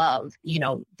self-love, you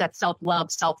know, that self-love,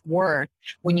 self-worth.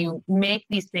 When you make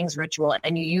these things ritual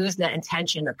and you use the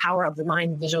intention, the power of the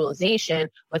mind visualization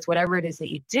with whatever it is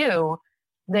that you do,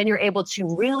 then you're able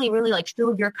to really, really like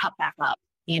fill your cup back up.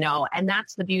 You know, and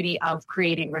that's the beauty of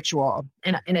creating ritual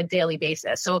in a daily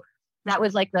basis. So that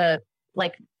was like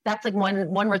that's like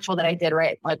one ritual that I did,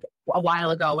 right? Like a while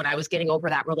ago when I was getting over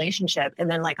that relationship. And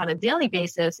then like on a daily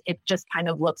basis, it just kind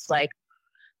of looks like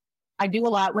I do a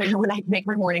lot when I make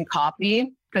my morning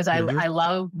coffee, because I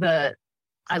love the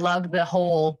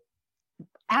whole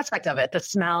aspect of it, the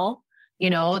smell, you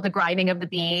know, the grinding of the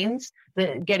beans,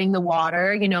 the getting the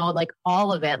water, you know, like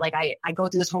all of it. Like I go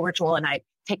through this whole ritual and I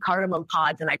take cardamom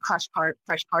pods and I crush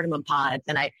fresh cardamom pods.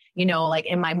 And I, you know, like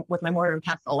with my mortar and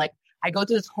pestle, like I go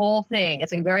through this whole thing.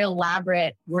 It's a very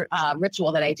elaborate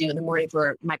ritual that I do in the morning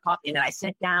for my coffee. And then I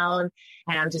sit down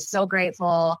and I'm just so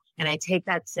grateful. And I take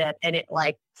that sip and it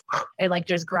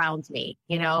just grounds me,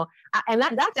 you know, and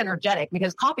that's energetic,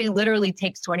 because coffee literally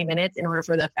takes 20 minutes in order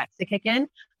for the effects to kick in.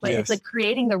 But It's like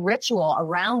creating the ritual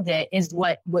around it is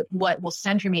what will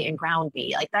center me and ground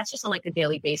me. Like that's just on like a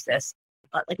daily basis.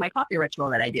 Like my coffee ritual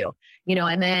that I do, you know,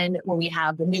 and then when we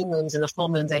have the new moons and the full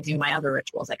moons, I do my other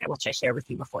rituals, which I shared with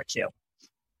you before too.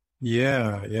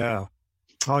 Yeah. Yeah.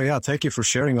 Oh yeah. Thank you for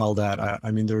sharing all that.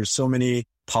 I mean, there's so many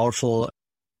powerful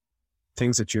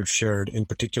things that you've shared. In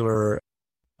particular,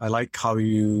 I like how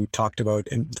you talked about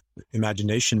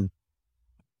imagination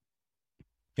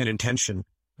and intention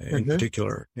in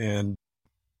particular, and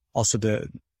also the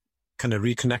kind of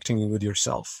reconnecting with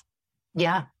yourself.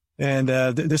 Yeah. And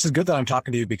this is good that I'm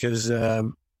talking to you, because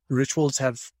rituals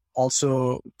have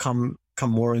also come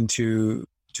more into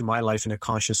my life in a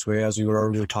conscious way, as we were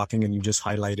earlier talking, and you just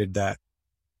highlighted that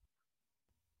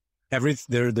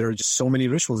there are just so many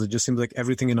rituals. It just seems like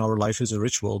everything in our life is a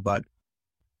ritual, but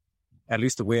at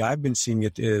least the way I've been seeing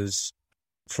it is,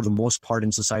 for the most part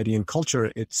in society and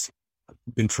culture, it's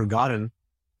been forgotten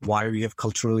why we have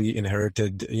culturally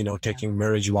inherited, you know, taking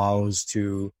marriage vows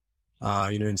to,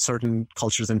 you know, in certain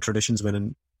cultures and traditions, when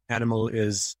an animal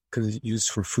is used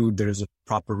for food, there is a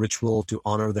proper ritual to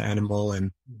honor the animal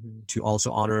and to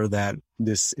also honor that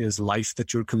this is life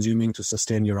that you're consuming to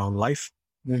sustain your own life.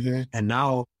 And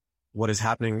now what is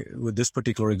happening with this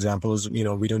particular example is, you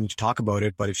know, we don't need to talk about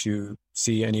it, but if you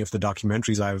see any of the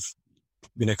documentaries, I've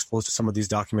been exposed to some of these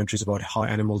documentaries about how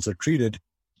animals are treated.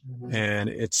 And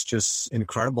it's just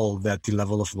incredible that the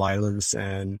level of violence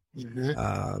and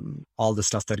all the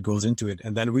stuff that goes into it.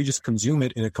 And then we just consume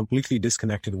it in a completely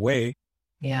disconnected way.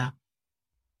 Yeah.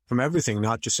 From everything,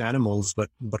 not just animals, but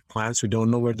plants. We don't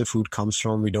know where the food comes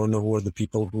from. We don't know who are the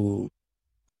people who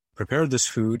prepare this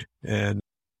food and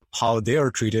how they are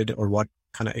treated or what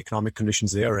kind of economic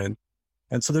conditions they are in.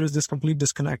 And so there is this complete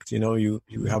disconnect. You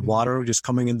have water just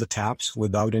coming in the taps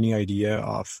without any idea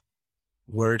of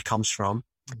where it comes from.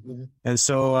 And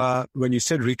so when you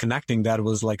said reconnecting, that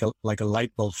was like a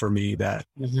light bulb for me that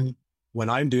when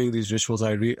I'm doing these rituals,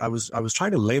 I was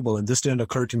trying to label, and this didn't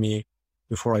occur to me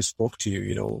before I spoke to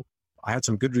you. I had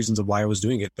some good reasons of why I was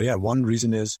doing it. But yeah, one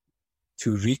reason is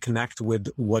to reconnect with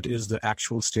what is the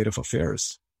actual state of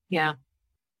affairs. Yeah.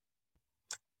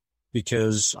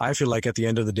 Because I feel like at the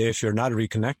end of the day, if you're not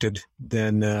reconnected,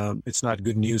 then it's not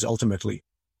good news ultimately.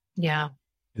 Yeah.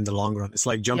 In the long run. It's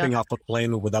like jumping off a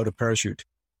plane without a parachute.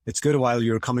 It's good while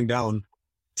you're coming down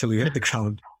till you hit the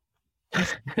ground.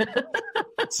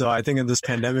 So I think in this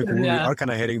pandemic, we are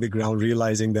kind of hitting the ground,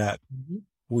 realizing that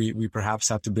we perhaps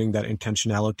have to bring that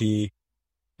intentionality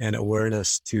and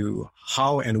awareness to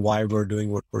how and why we're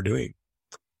doing what we're doing.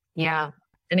 Yeah.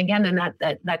 And again, then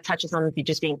that touches on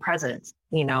just being present,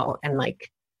 and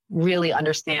like really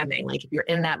understanding, like if you're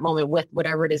in that moment with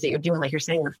whatever it is that you're doing, like you're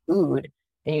saying with food,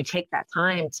 and you take that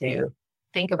time to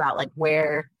think about like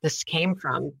where this came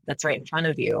from, that's right in front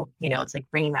of you, it's like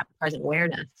bringing that present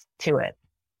awareness to it.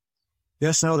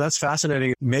 Yes, no, that's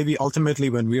fascinating. Maybe ultimately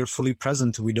when we are fully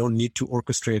present, we don't need to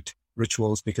orchestrate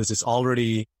rituals because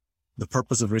the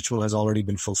purpose of ritual has already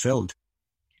been fulfilled.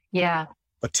 Yeah.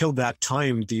 But till that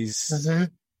time, these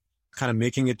kind of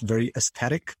making it very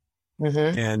aesthetic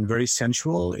and very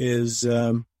sensual is,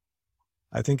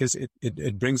 I think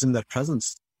it brings in that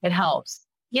presence. It helps.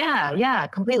 Yeah,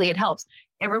 completely. It helps.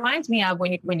 It reminds me of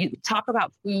when you talk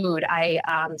about food, I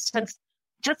spent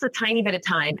just a tiny bit of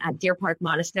time at Deer Park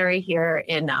Monastery here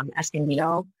in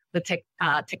Escondido, the Thich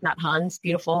Nhat Hanh's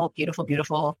beautiful, beautiful,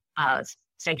 beautiful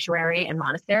sanctuary and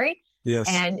monastery. Yes.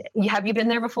 And have you been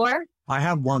there before? I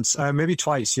have once, maybe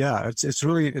twice. Yeah, it's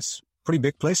a pretty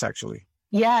big place actually.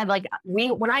 Yeah, like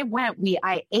when I went,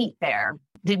 I ate there.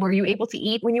 Were you able to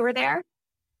eat when you were there?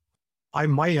 I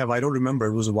might have. I don't remember.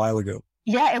 It was a while ago.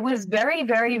 Yeah, it was very,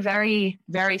 very, very,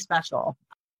 very special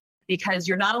because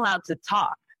you're not allowed to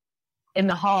talk in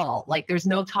the hall. Like there's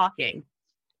no talking.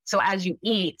 So as you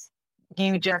eat,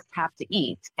 you just have to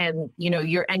eat, and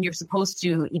you're supposed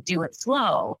to do it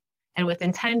slow and with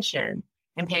intention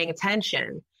and paying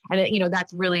attention. And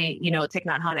that's really, Thich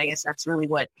Nhat Hanh, I guess that's really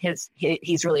what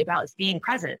he's really about, is being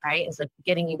present, right? It's like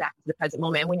getting you back to the present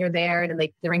moment. And when you're there and then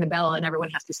they ring the bell and everyone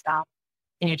has to stop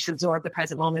and you just absorb the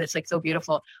present moment. It's like so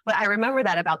beautiful. But I remember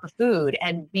that about the food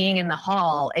and being in the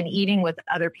hall and eating with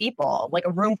other people, like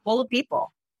a room full of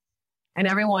people, and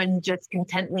everyone just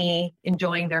contently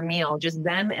enjoying their meal, just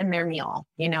them and their meal,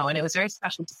 and it was very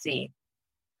special to see.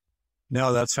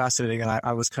 No, that's fascinating. And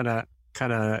I was kind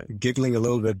of giggling a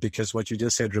little bit because what you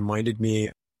just said reminded me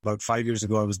about 5 years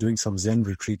ago, I was doing some Zen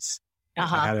retreats.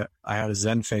 I had a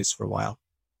Zen phase for a while.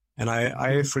 And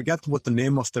I forget what the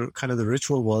name of the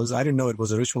ritual was. I didn't know it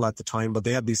was a ritual at the time, but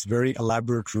they had these very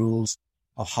elaborate rules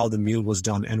of how the meal was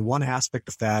done. And one aspect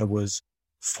of that was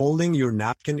folding your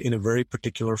napkin in a very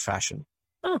particular fashion.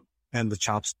 And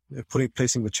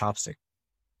placing the chopstick.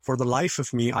 For the life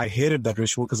of me, I hated that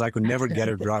ritual because I could never get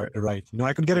it right.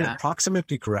 I could get it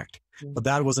approximately correct, but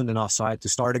that wasn't enough. So I had to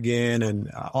start again, and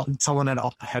someone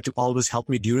had to always help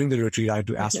me during the retreat. I had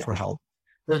to ask for help,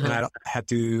 and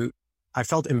I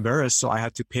felt embarrassed, so I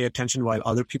had to pay attention while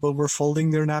other people were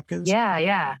folding their napkins.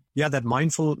 Yeah. That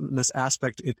mindfulness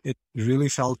aspect, it really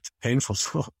felt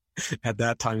painful at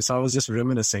that time. So I was just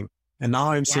reminiscing, and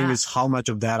now I'm seeing is how much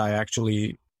of that I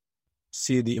actually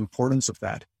see the importance of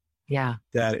that. Yeah.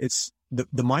 That it's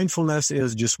the mindfulness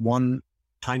is just one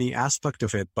tiny aspect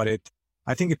of it, but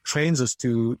I think it trains us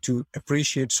to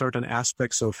appreciate certain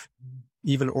aspects of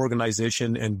even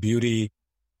organization and beauty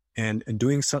and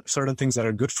doing certain things that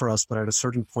are good for us, but at a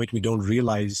certain point we don't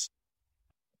realize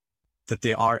that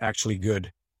they are actually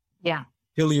good. Yeah.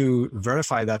 Till you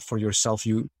verify that for yourself,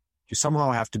 you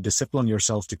somehow have to discipline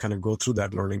yourself to kind of go through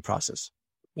that learning process.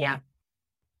 Yeah.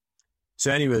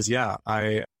 So anyways,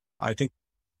 I think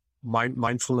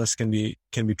mindfulness can be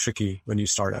tricky when you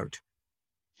start out.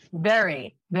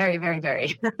 Very, very, very,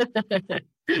 very.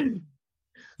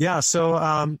 Yeah.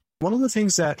 So one of the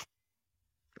things that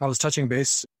I was touching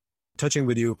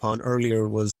with you upon earlier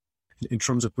was in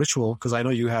terms of ritual, because I know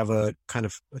you have a kind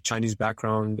of a Chinese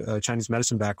background, Chinese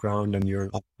medicine background, and you're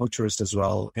an acupuncturist as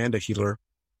well and a healer.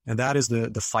 And that is the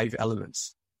 5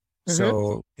 elements.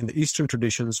 So in the Eastern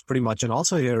traditions, pretty much, and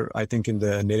also here, I think in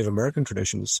the Native American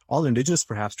traditions, all indigenous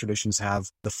perhaps traditions have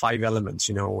the 5 elements,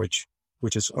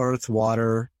 which is earth,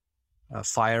 water,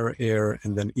 fire, air,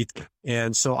 and then ether.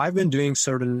 And so I've been doing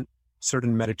certain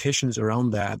meditations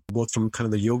around that, both from kind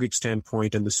of the yogic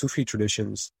standpoint and the Sufi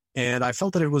traditions. And I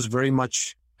felt that it was very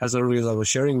much, as early as I was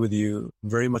sharing with you,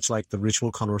 very much like the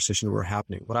ritual conversation were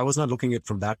happening. But I was not looking at it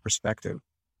from that perspective.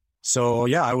 So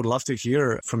yeah, I would love to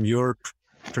hear from your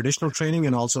traditional training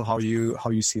and also how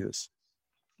you see this.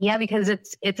 Yeah, because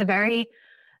it's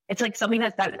like something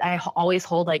that I always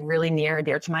hold like really near and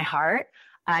dear to my heart.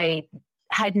 I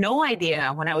had no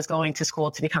idea when I was going to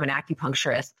school to become an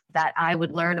acupuncturist that I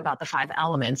would learn about the 5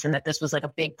 elements and that this was like a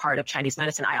big part of Chinese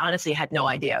medicine. I honestly had no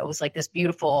idea. It was like this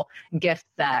beautiful gift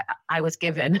that I was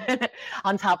given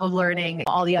on top of learning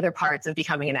all the other parts of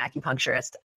becoming an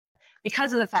acupuncturist,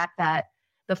 because of the fact that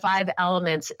the 5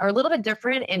 elements are a little bit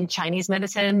different in Chinese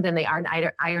medicine than they are in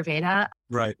Ayurveda.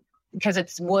 Right. Because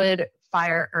it's wood,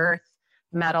 fire, earth,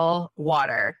 metal,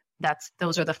 water.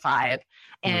 Those are the 5.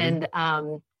 And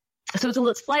so it's a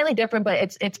little slightly different,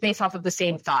 but it's based off of the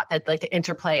same thought, that like the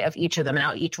interplay of each of them and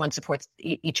how each one supports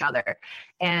each other.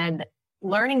 And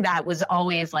learning that was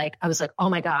always like, I was like, oh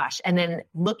my gosh. And then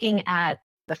looking at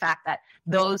the fact that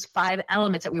those 5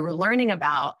 elements that we were learning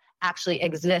about actually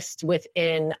exist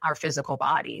within our physical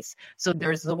bodies. So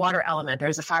there's the water element,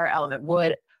 there's the fire element,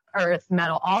 wood, earth,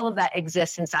 metal, all of that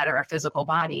exists inside of our physical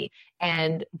body.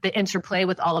 And the interplay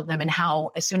with all of them, and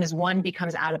how as soon as one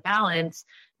becomes out of balance,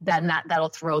 then that'll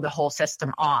throw the whole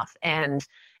system off. And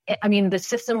the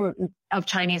system of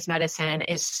Chinese medicine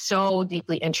is so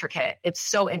deeply intricate. It's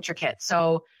so intricate.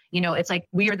 So, it's like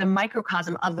we are the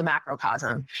microcosm of the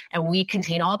macrocosm, and we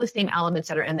contain all the same elements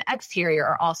that are in the exterior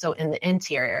are also in the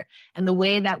interior. And the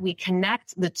way that we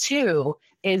connect the two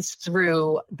is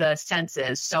through the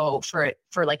senses. So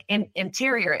for like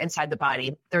interior inside the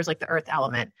body, there's like the earth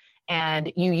element,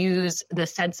 and you use the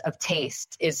sense of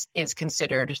taste is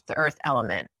considered the earth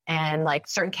element. And like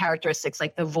certain characteristics,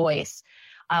 like the voice,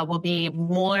 will be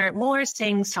more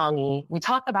sing-songy. We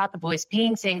talk about the voice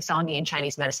being sing-songy in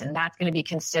Chinese medicine. That's going to be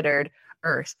considered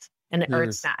earth, an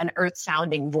earth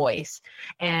sounding voice.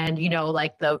 And,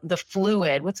 like the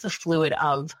fluid, what's the fluid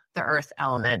of the earth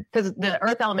element? Because the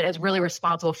earth element is really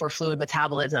responsible for fluid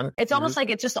metabolism. It's almost like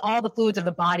it's just all the fluids of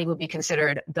the body would be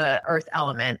considered the earth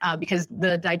element, because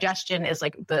the digestion is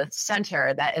like the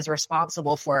center that is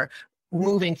responsible for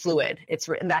moving fluid.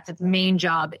 That's its main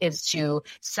job, is to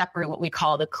separate what we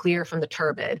call the clear from the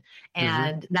turbid.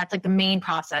 And that's like the main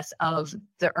process of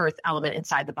the earth element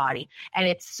inside the body. And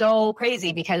it's so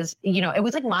crazy because, it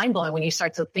was like mind blowing when you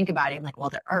start to think about it. I'm like, well,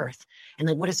 the earth, and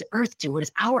like, what does the earth do? What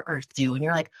does our earth do? And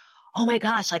you're like, oh my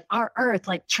gosh, like our earth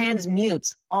like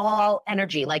transmutes all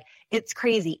energy. Like it's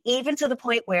crazy, even to the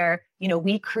point where,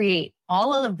 we create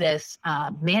all of this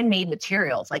man-made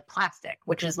materials like plastic,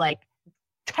 which is like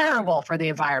terrible for the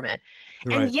environment.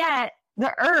 Right. And yet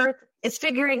the earth is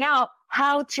figuring out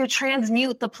how to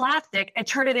transmute the plastic and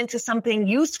turn it into something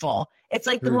useful. It's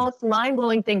like the most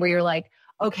mind-blowing thing, where you're like,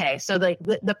 okay, so like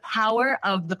the power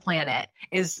of the planet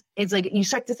is like, you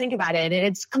start to think about it and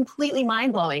it's completely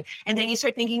mind-blowing. And then you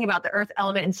start thinking about the earth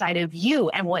element inside of you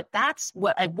and what is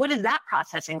that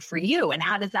processing for you? And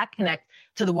how does that connect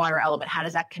to the water element? How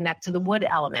does that connect to the wood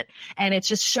element? And it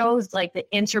just shows like the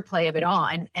interplay of it all.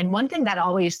 And one thing that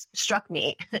always struck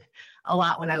me a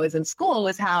lot when I was in school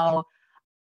was how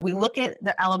we look at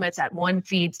the elements that one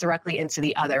feeds directly into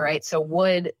the other, right? So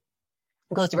wood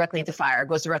goes directly into fire,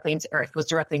 goes directly into earth, goes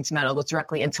directly into metal, goes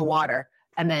directly into water,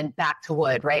 and then back to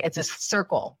wood, right? It's a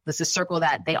circle. This is a circle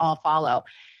that they all follow.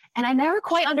 And I never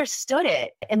quite understood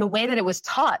it in the way that it was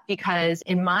taught, because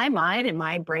in my mind, in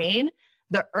my brain,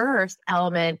 the earth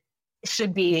element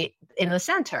should be in the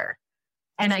center.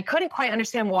 And I couldn't quite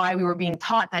understand why we were being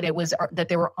taught that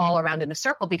they were all around in a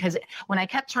circle, because when I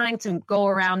kept trying to go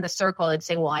around the circle and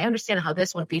saying, well, I understand how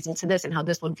this one feeds into this and how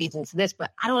this one feeds into this,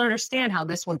 but I don't understand how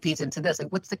this one feeds into this.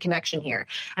 Like, what's the connection here?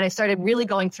 And I started really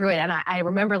going through it. And I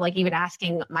remember like even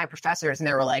asking my professors, and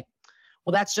they were like,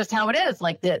 well, that's just how it is.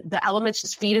 Like the elements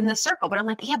just feed in the circle. But I'm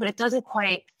like, yeah, but it doesn't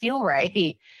quite feel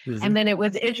right. And then it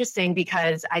was interesting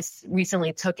because I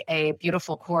recently took a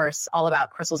beautiful course all about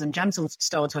crystals and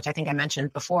gemstones, which I think I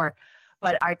mentioned before.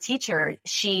 But our teacher,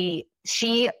 she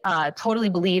totally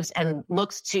believes and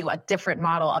looks to a different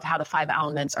model of how the 5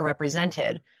 elements are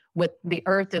represented, with the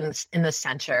earth in the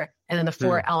center, and then the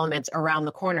 4 elements around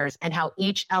the corners, and how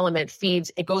each element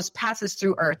passes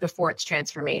through earth before its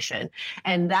transformation.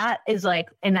 And that is like,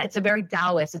 and it's a very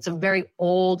Taoist, it's a very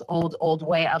old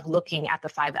way of looking at the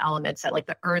 5 elements, that like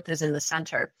the earth is in the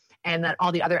center. and that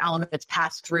all the other elements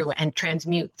pass through and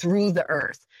transmute through the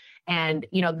earth. And,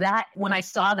 that when I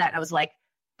saw that, I was like,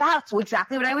 that's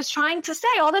exactly what I was trying to say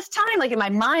all this time. Like in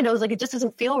my mind, I was like, it just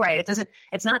doesn't feel right.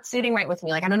 It's not sitting right with me.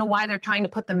 Like, I don't know why they're trying to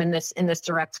put them in this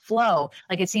direct flow.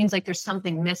 Like, it seems like there's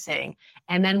something missing.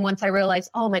 And then once I realized,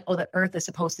 the earth is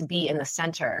supposed to be in the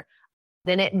center,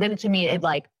 then to me,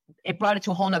 it brought it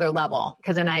to a whole nother level.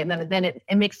 Cause then it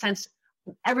makes sense.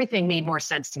 Everything made more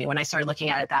sense to me when I started looking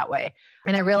at it that way.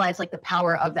 And I realized the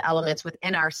power of the elements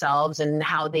within ourselves and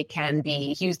how they can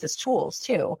be used as tools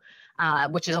too.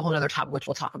 Which is a whole other topic, which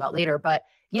we'll talk about later. But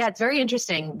yeah, it's very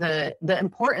interesting. The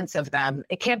importance of them,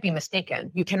 it can't be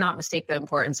mistaken. You cannot mistake the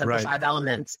importance of the 5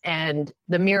 elements. And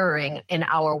the mirroring in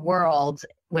our world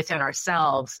within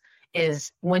ourselves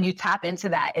is when you tap into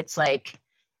that, it's like,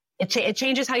 it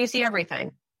changes how you see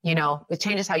everything. It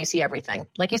changes how you see everything.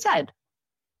 Like you said.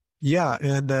 Yeah.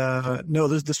 And no,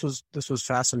 this was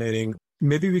fascinating.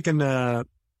 Maybe we can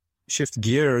shift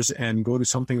gears and go to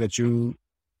something that you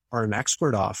are an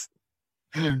expert of.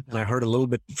 And I heard a little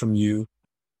bit from you,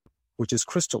 which is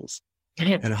crystals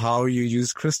and how you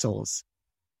use crystals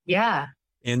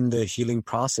in the healing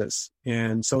process.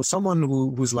 And so someone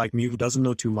who's like me, who doesn't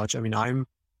know too much, I mean, I'm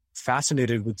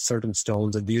fascinated with certain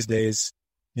stones. And these days,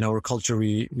 in our culture,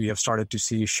 we have started to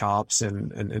see shops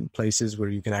and places where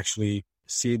you can actually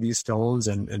see these stones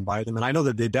and buy them. And I know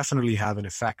that they definitely have an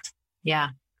effect. Yeah.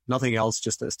 Nothing else,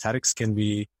 just the aesthetics can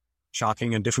be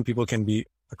shocking and different people can be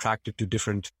attracted to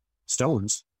different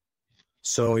stones.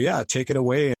 So yeah, take it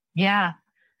away. Yeah,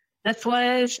 this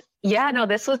was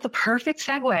the perfect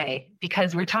segue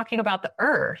because we're talking about the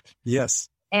earth. Yes.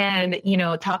 And,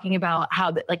 talking about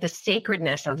how the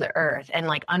sacredness of the earth and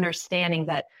understanding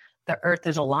that the earth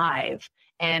is alive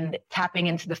and tapping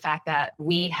into the fact that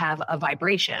we have a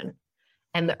vibration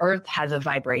and the earth has a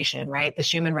vibration, right? The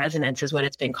Schumann resonance is what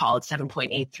it's been called,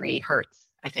 7.83 hertz.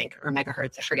 I think, or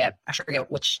megahertz. I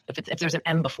forget which, if there's an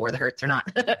M before the hertz or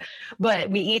not, but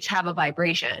we each have a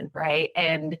vibration, right?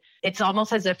 And it's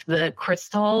almost as if the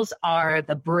crystals are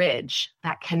the bridge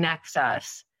that connects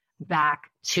us back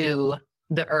to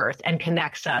the earth and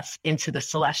connects us into the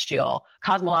celestial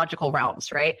cosmological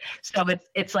realms, right? So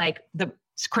it's like the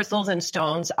crystals and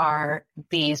stones are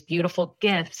these beautiful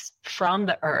gifts from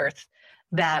the earth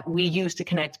that we use to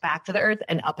connect back to the earth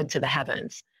and up into the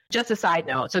heavens. Just a side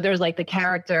note. So there's the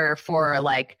character for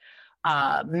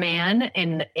man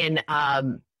in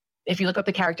if you look up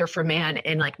the character for man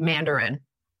in Mandarin,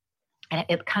 and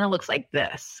it kind of looks like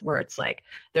this, where it's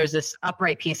there's this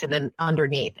upright piece and then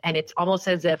underneath. And it's almost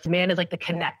as if man is the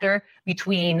connector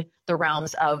between the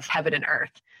realms of heaven and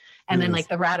earth. And then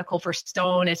the radical for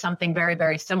stone is something very,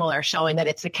 very similar, showing that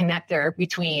it's a connector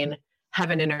between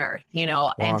heaven and earth,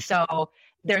 Wow. And so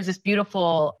there's this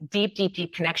beautiful, deep, deep,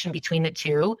 deep connection between the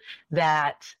two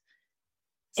that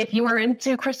if you are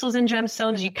into crystals and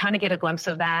gemstones, you kind of get a glimpse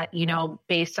of that,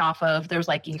 based off of, there's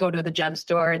you go to the gem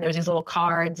store and there's these little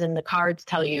cards and the cards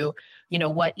tell you,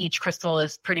 what each crystal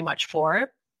is pretty much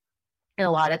for. And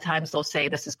a lot of times they'll say,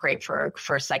 this is great for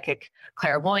psychic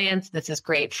clairvoyance. This is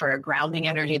great for grounding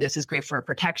energy. This is great for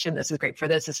protection. This is great for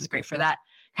this. This is great for that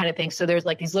kind of thing. So there's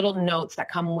these little notes that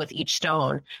come with each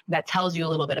stone that tells you a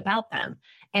little bit about them.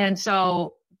 And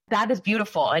so that is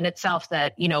beautiful in itself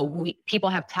that, people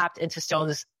have tapped into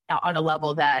stones on a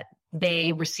level that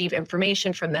they receive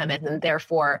information from them. And then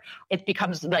therefore it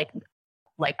becomes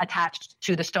attached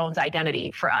to the stone's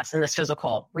identity for us in this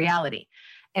physical reality.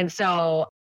 And so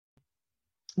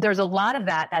there's a lot of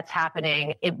that's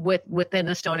happening within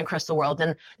the stone and crystal world.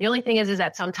 And the only thing is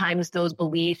that sometimes those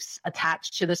beliefs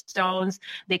attached to the stones,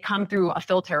 they come through a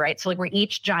filter, right? So we're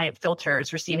each giant filter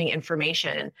is receiving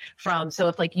information from, so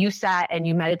if you sat and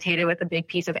you meditated with a big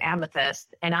piece of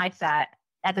amethyst and I sat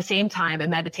at the same time and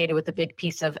meditated with a big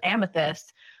piece of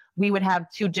amethyst, we would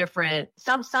have two different,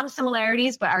 some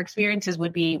similarities, but our experiences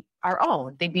would be our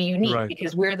own. They'd be unique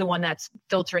because we're the one that's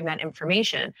filtering that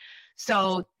information.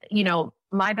 So,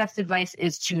 my best advice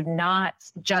is to not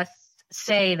just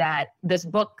say that this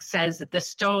book says that the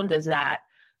stone does that,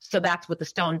 so that's what the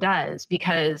stone does,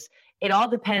 because it all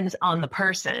depends on the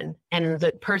person and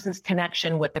the person's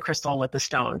connection with the crystal, with the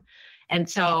stone. And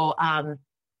so I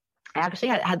actually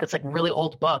had this really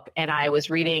old book and I was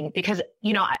reading because,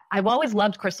 I've always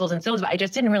loved crystals and stones, but I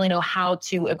just didn't really know how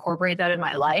to incorporate that in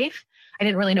my life. I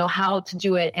didn't really know how to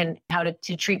do it and how to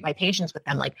treat my patients with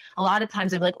them. A lot of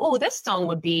times I'd be oh, this stone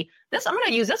would be this. I'm going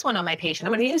to use this one on my patient.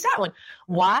 I'm going to use that one.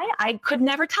 Why? I could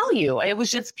never tell you. It was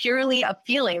just purely a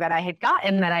feeling that I had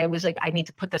gotten that I was I need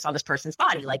to put this on this person's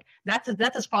body. That's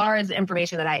as far as the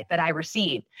information that I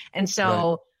received. And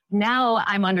so now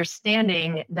I'm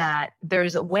understanding that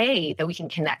there's a way that we can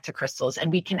connect to crystals,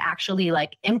 and we can actually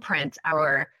like imprint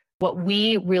what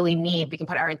we really need. We can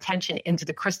put our intention into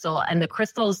the crystal, and the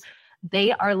crystals,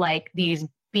 they are like these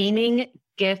beaming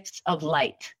gifts of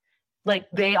light. Like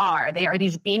they are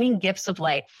these beaming gifts of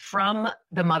light from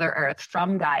the Mother Earth,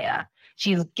 from Gaia.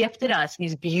 She's gifted us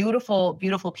these beautiful,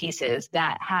 beautiful pieces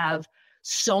that have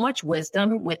so much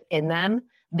wisdom within them.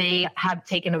 They have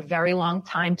taken a very long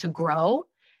time to grow.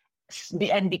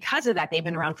 And because of that, they've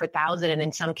been around for thousands, and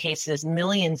in some cases,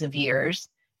 millions of years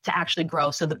to actually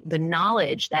grow. So the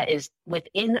knowledge that is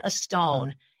within a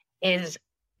stone is,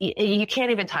 you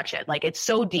can't even touch it. Like, it's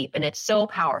so deep and it's so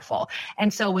powerful.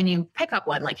 And so when you pick up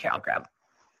one, like here, I'll grab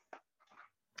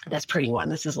this pretty one.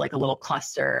 This is like a little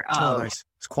cluster of, nice.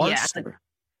 It's quartz?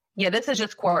 Yeah, this is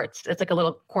just quartz. It's like a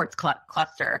little quartz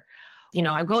cluster. You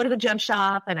know, I go to the gem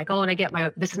shop and I go and I get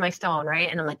this is my stone, right?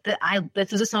 And I'm like,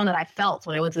 this is a stone that I felt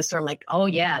when I went to the store. I'm like, oh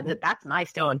yeah, that's my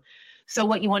stone. So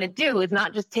what you want to do is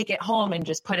not just take it home and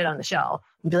just put it on the shelf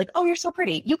and be like, oh, you're so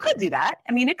pretty. You could do that.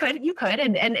 I mean, you could,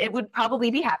 and it would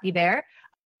probably be happy there.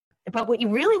 But what you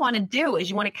really want to do is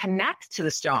you want to connect to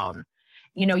the stone.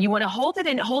 You know, you want to hold it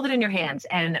in your hands.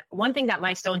 And one thing that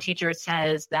my stone teacher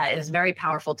says that is very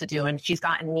powerful to do, and she's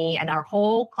gotten me and our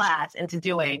whole class into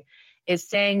doing, is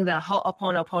saying the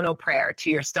Ho'oponopono prayer to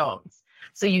your stones.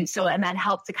 And that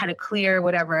helps to kind of clear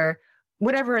whatever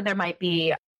there might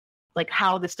be, like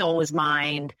how the stone was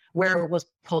mined, where it was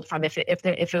pulled from, if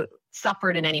it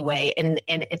suffered in any way in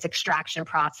its extraction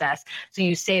process. So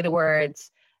you say the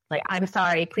words like, I'm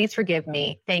sorry, please forgive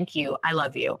me, thank you, I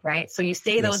love you, right? So you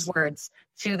say those words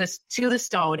to the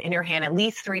stone in your hand at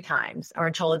least 3 times, or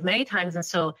until as many times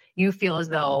until you feel as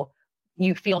though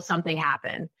you feel something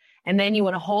happen. And then you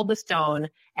want to hold the stone,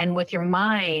 and with your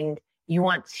mind, you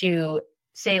want to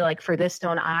say, like, for this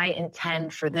stone, I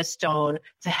intend for this stone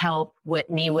to help with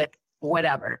me with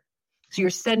whatever. So you're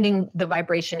sending the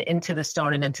vibration into the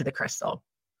stone and into the crystal.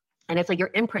 And it's like you're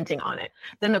imprinting on it.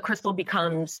 Then the crystal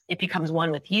becomes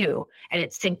one with you, and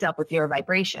it's synced up with your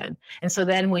vibration. And so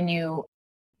then when you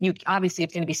obviously,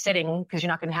 it's going to be sitting because you're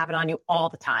not going to have it on you all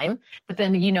the time. But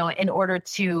then, you know, in order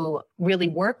to really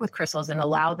work with crystals and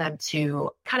allow them to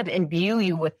kind of imbue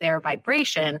you with their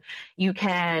vibration, you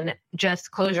can just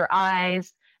close your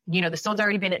eyes. You know, the stone's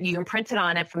already you imprinted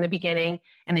on it from the beginning,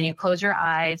 and then you close your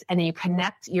eyes and then you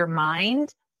connect your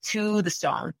mind to the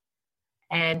stone.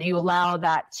 And you allow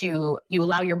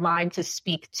your mind to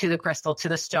speak to the crystal, to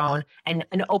the stone, and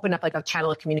open up like a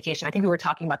channel of communication. I think we were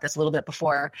talking about this a little bit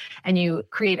before. And you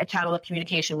create a channel of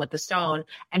communication with the stone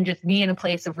and just be in a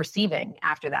place of receiving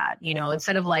after that. You know,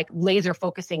 instead of like laser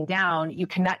focusing down, you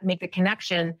make the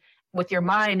connection with your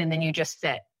mind, and then you just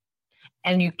sit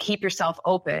and you keep yourself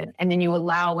open, and then you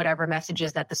allow whatever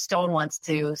messages that the stone wants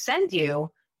to send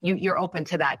you're open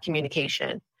to that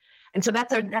communication. And so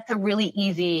that's a really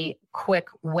easy, quick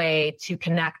way to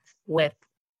connect with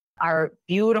our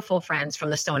beautiful friends from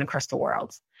the stone and crystal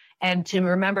worlds. And to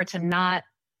remember to not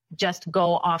just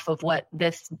go off of what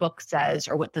this book says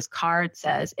or what this card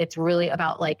says. It's really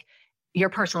about like your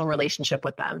personal relationship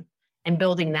with them and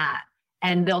building that.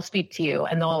 And they'll speak to you,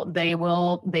 and they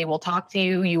will talk to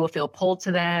you. You will feel pulled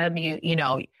to them. You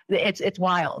know, it's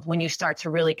wild when you start to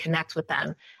really connect with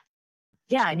them.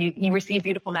 Yeah. And you receive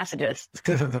beautiful messages.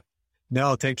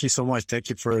 No, thank you so much. Thank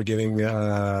you for giving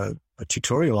a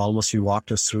tutorial. Almost, you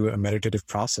walked us through a meditative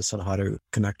process on how to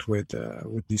connect with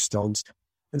these stones.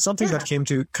 And something that came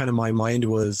to kind of my mind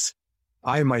was,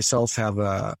 I myself have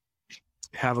a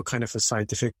kind of a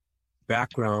scientific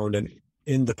background, and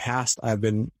in the past I've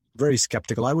been very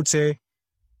skeptical. I would say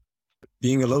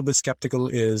being a little bit skeptical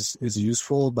is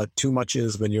useful, but too much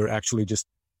is when you're actually just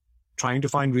trying to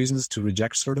find reasons to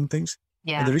reject certain things.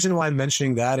 Yeah. And the reason why I'm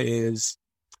mentioning that is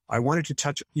I wanted to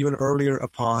touch even earlier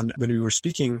upon when we were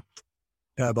speaking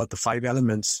about the 5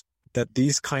 elements, that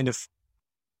these kind of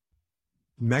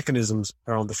mechanisms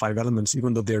around the 5 elements,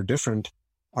 even though they're different,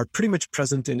 are pretty much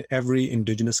present in every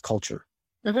indigenous culture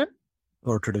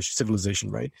or tradition,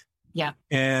 civilization, right? Yeah.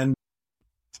 And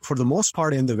for the most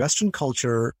part in the Western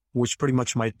culture, which pretty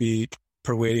much might be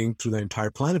pervading through the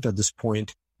entire planet at this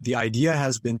point, the idea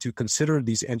has been to consider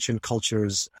these ancient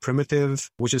cultures primitive,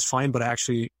 which is fine, but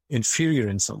actually inferior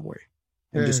in some way,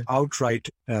 and just outright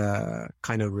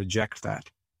kind of reject that.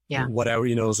 Yeah. Whatever,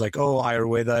 it's like, oh,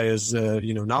 Ayurveda is,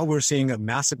 now we're seeing a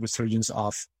massive resurgence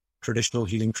of traditional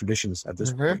healing traditions at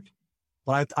this point.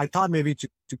 But I thought maybe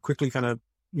to quickly kind of,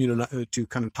 to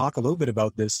kind of talk a little bit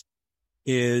about this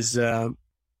is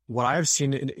what I've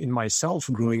seen in myself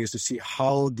growing is to see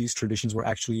how these traditions were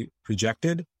actually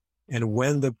rejected. And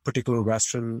when the particular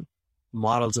Western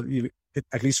models of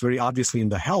at least very obviously in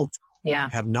the health,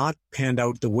 have not panned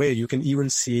out the way. You can even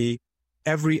see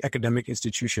every academic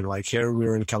institution, like here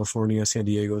we're in California, San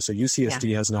Diego. So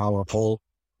UCSD has now a whole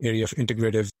area of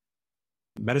integrative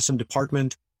medicine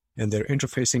department, and they're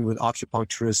interfacing with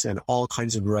acupuncturists and all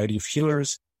kinds of variety of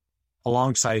healers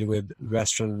alongside with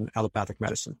Western allopathic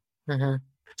medicine. So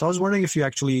I was wondering if you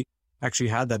actually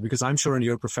had that, because I'm sure in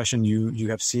your profession, you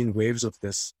have seen waves of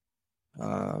this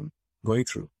going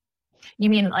through. You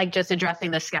mean like just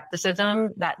addressing the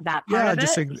skepticism, that part of it? Yeah,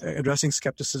 just addressing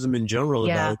skepticism in general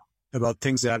about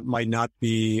things that might not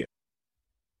be,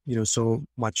 so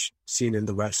much seen in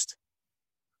the West.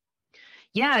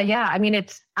 Yeah. I mean,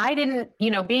 I didn't,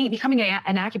 becoming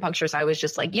an acupuncturist, I was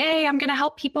just like, yay, I'm going to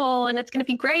help people and it's going to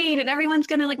be great. And everyone's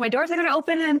going to my doors are going to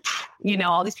open and,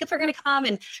 all these people are going to come.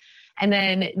 And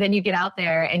then you get out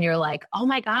there and you're like, oh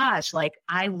my gosh, like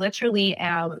I literally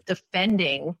am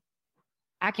defending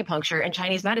acupuncture and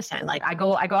Chinese medicine. Like I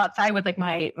go outside with like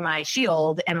my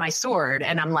shield and my sword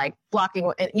and I'm like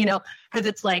blocking, because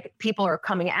it's like people are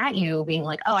coming at you being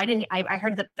like, oh, I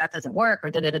heard that doesn't work or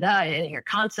and you're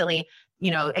constantly,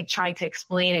 trying to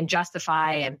explain and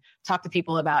justify and talk to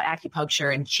people about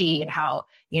acupuncture and qi and how,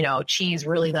 qi is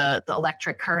really the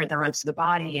electric current that runs through the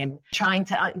body, and trying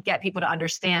to get people to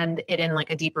understand it in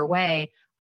like a deeper way.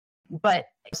 But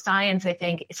science, I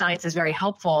think science is very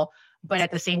helpful. But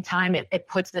at the same time, it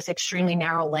puts this extremely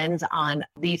narrow lens on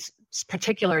these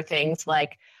particular things,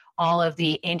 like all of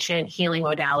the ancient healing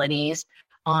modalities,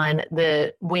 on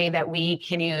the way that we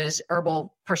can use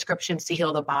herbal prescriptions to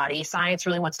heal the body. Science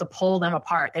really wants to pull them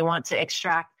apart. They want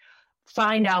to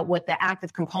find out what the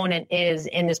active component is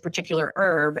in this particular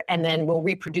herb, and then we'll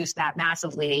reproduce that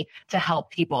massively to help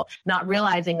people, not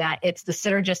realizing that it's the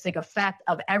synergistic effect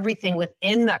of everything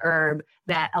within the herb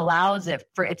that allows it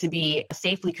for it to be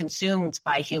safely consumed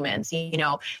by humans,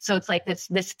 So it's like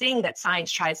this thing that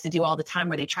science tries to do all the time,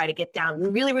 where they try to get down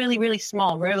really, really, really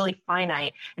small, really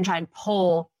finite, and try and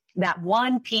pull that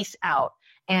one piece out.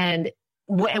 And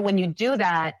when you do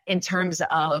that in terms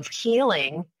of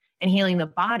healing and healing the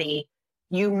body,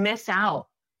 you miss out.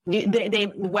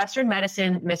 Western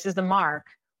medicine misses the mark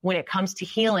when it comes to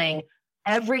healing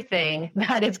everything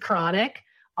that is chronic,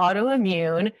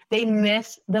 autoimmune. They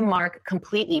miss the mark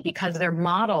completely because their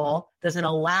model doesn't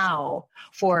allow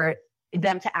for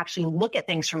them to actually look at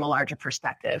things from a larger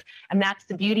perspective. And that's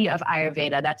the beauty of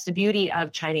Ayurveda. That's the beauty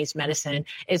of Chinese medicine,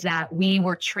 is that we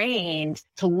were trained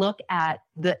to look at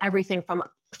everything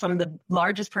from the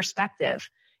largest perspective,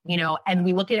 and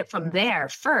we look at it from there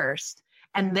first.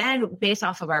 And then based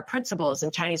off of our principles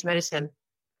in Chinese medicine,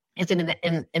 is it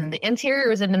in the interior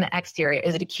or is it in the exterior?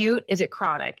 Is it acute? Is it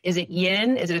chronic? Is it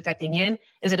yin? Is it affecting yin?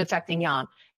 Is it affecting yang?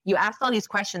 You ask all these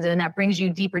questions, and then that brings you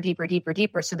deeper,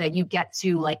 so that you get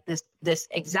to like this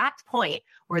exact point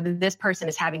where this person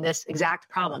is having this exact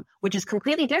problem, which is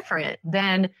completely different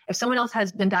than if someone else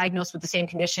has been diagnosed with the same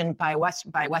condition by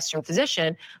Western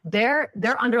physician. Their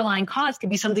underlying cause could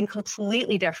be something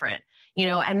completely different,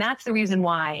 and that's the reason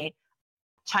why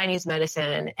Chinese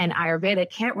medicine and Ayurveda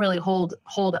can't really hold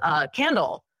a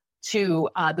candle to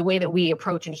the way that we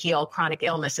approach and heal chronic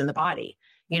illness in the body,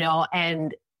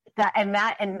 and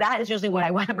that is usually what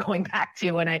I wind up going back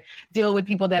to when I deal with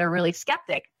people that are really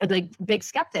like big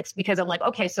skeptics, because I'm like,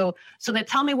 okay, so then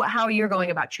tell me how you're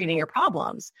going about treating your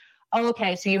problems. Oh,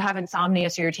 okay, so you have insomnia,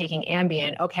 so you're taking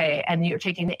Ambien. Okay, and you're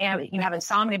taking you have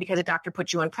insomnia because a doctor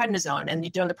put you on prednisone, and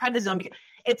you're doing the prednisone.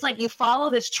 It's like you follow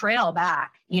this trail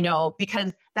back,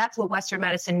 because that's what Western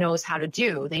medicine knows how to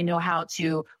do. They know how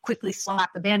to quickly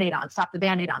slap the Band-Aid on, slap the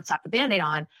Band-Aid on, slap the Band-Aid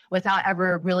on, without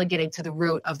ever really getting to the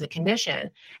root of the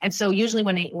condition. And so usually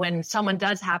when someone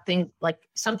does have things like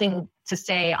something to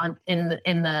say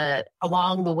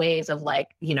along the ways of like,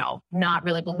 not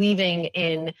really believing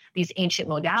in these ancient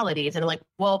modalities, and like,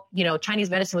 well,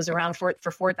 Chinese medicine was around for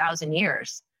 4,000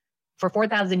 years. For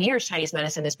 4,000 years, Chinese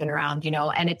medicine has been around,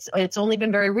 and it's only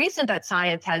been very recent that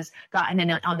science has gotten in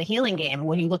on the healing game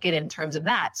when you look at it in terms of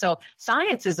that. So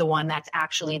science is the one that's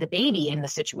actually the baby in the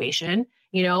situation,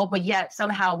 but yet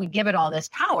somehow we give it all this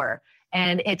power,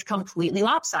 and it's completely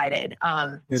lopsided.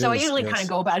 I usually kind of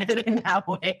go about it in that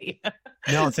way.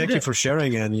 No, thank you for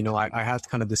sharing. And, I had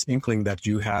kind of this inkling that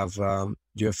you have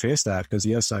faced that, because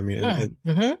yes, I mean,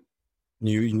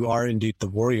 you are indeed the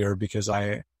warrior, because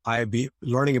I be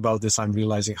learning about this, I'm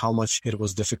realizing how much it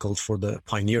was difficult for the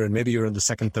pioneer, and maybe you're in the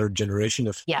second, third generation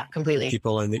of completely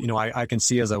people. And, I can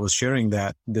see as I was sharing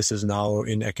that this is now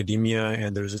in academia,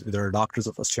 and there are doctors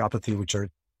of osteopathy, which are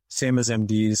same as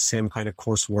MDs, same kind of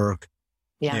coursework.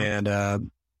 Yeah.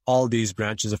 And, all these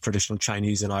branches of traditional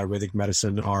Chinese and Ayurvedic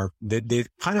medicine they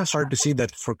kind of started to see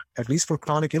that at least for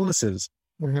chronic illnesses,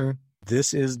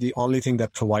 this is the only thing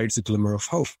that provides a glimmer of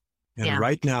hope. And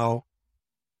right now,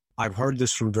 I've heard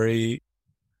this from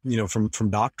from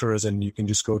doctors, and you can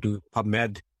just go to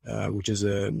PubMed, which is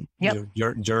a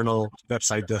journal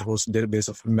website that hosts a database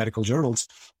of medical journals.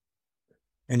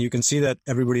 And you can see that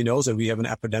everybody knows that we have an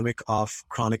epidemic of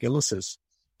chronic illnesses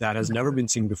that has never been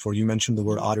seen before. You mentioned the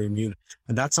word autoimmune,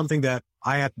 and that's something that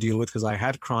I had to deal with because I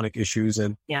had chronic issues,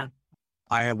 and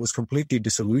I was completely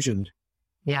disillusioned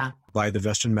by the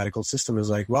Western medical system. Is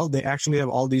like, well, they actually have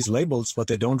all these labels, but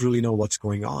they don't really know what's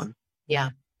going on.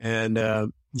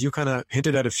 And you kind of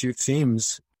hinted at a few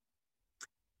themes,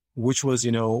 which was,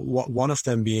 one of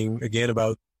them being, again,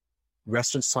 about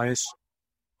Western science,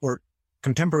 or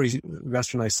contemporary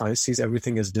Westernized science sees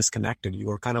everything as disconnected. You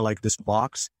are kind of like this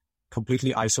box,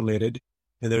 completely isolated,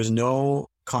 and there's no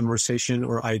conversation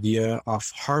or idea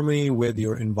of harmony with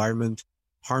your environment,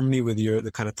 harmony with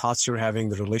the kind of thoughts you're having,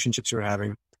 the relationships you're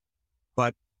having.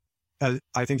 But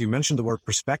I think you mentioned the word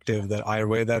perspective, that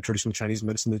Ayurveda, traditional Chinese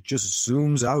medicine, that just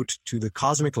zooms out to the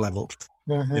cosmic level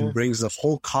and brings the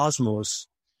whole cosmos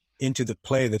into the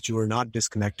play, that you are not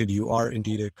disconnected. You are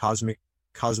indeed a cosmic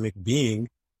being.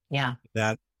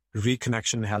 That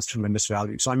reconnection has tremendous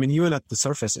value. So, I mean, even at the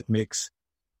surface, it makes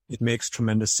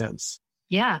tremendous sense.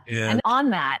 And on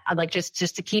that, I'd like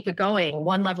just to keep it going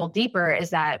one level deeper,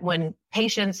 is that when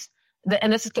patients,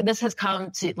 and this has come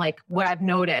to like what I've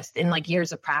noticed in like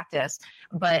years of practice,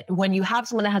 but when you have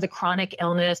someone that has a chronic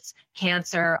illness,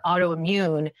 cancer,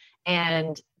 autoimmune,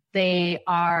 and they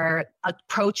are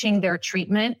approaching their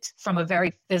treatment from a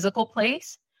very physical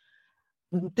place,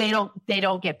 they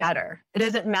don't get better. It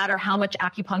doesn't matter how much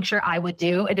acupuncture I would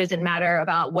do. It doesn't matter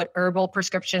about what herbal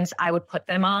prescriptions I would put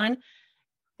them on.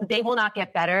 They will not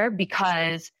get better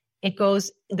because it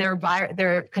goes,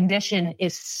 their condition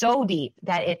is so deep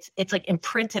that it's like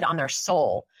imprinted on their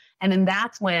soul. And then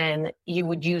that's when you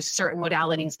would use certain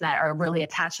modalities that are really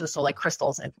attached to the soul, like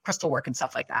crystals and crystal work and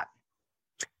stuff like that.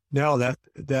 No, that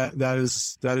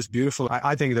is beautiful.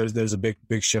 I think there's a big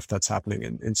shift that's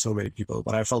happening in so many people,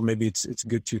 but I felt maybe it's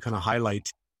good to kind of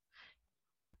highlight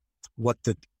what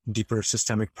the deeper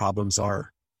systemic problems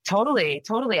are. Totally.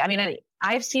 I mean,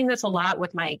 I've seen this a lot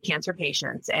with my cancer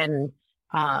patients, and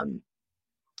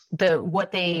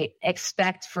what they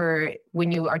expect for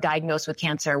when you are diagnosed with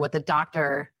cancer, what the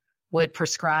doctor would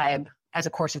prescribe as a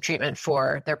course of treatment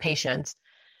for their patients.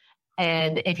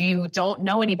 And if you don't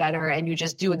know any better and you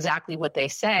just do exactly what they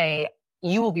say,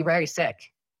 you will be very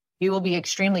sick. You will be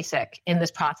extremely sick in this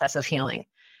process of healing.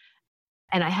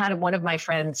 And I had one of my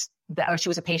friends she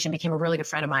was a patient, became a really good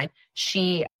friend of mine.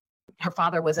 Her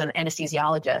father was an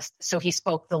anesthesiologist, so he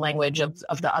spoke the language of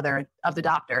the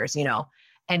doctors,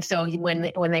 And so when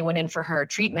they went in for her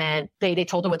treatment, they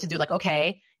told her what to do. Like,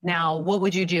 okay, now what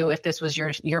would you do if this was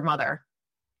your mother?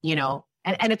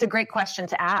 And it's a great question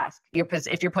to ask.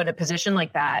 If you're put in a position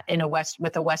like that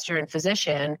with a Western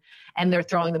physician, and they're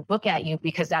throwing the book at you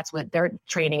because that's what their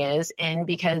training is, and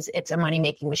because it's a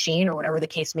money-making machine or whatever the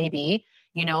case may be,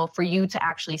 for you to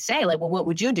actually say, like, well, what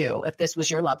would you do if this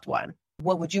was your loved one?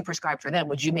 What would you prescribe for them?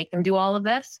 Would you make them do all of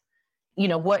this?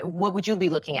 What would you be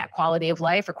looking at? Quality of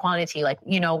life or quantity? Like,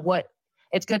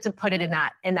 it's good to put it in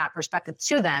that perspective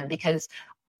to them, because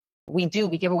we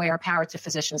give away our power to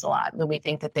physicians a lot when we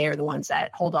think that they are the ones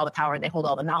that hold all the power and they hold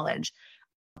all the knowledge,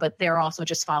 but they're also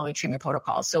just following treatment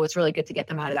protocols. So it's really good to get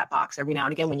them out of that box every now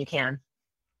and again when you can.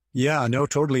 Yeah, no,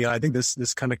 totally. I think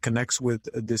this kind of connects with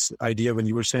this idea when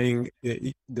you were saying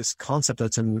this concept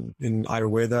that's in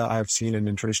Ayurveda, I've seen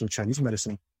in traditional Chinese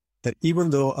medicine, that even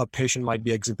though a patient might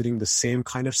be exhibiting the same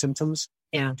kind of symptoms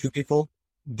to people,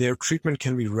 their treatment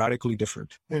can be radically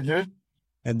different. And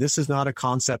this is not a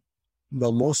concept.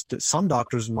 Well, some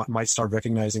doctors might start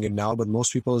recognizing it now, but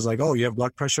most people is like, oh, you have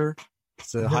blood pressure.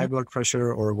 It's a high blood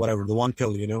pressure or whatever, the one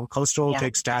pill, cholesterol,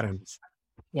 take statins.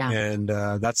 And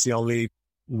that's the only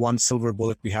one silver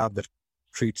bullet we have that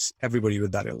treats everybody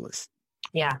with that illness.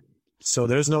 So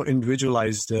there's no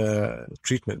individualized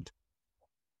treatment.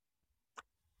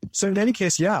 So in any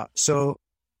case, so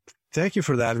thank you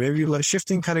for that. Maybe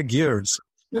shifting kind of gears.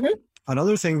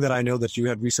 Another thing that I know that you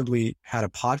had recently had a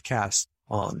podcast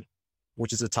on,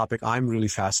 which is a topic I'm really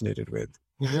fascinated with,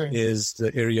 is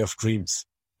the area of dreams.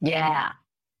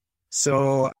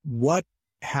 So what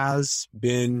has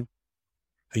been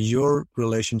your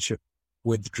relationship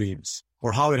with dreams,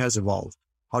 or how it has evolved?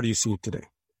 How do you see it today?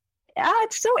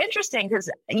 It's so interesting because,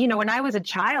 when I was a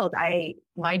child,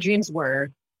 my dreams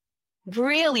were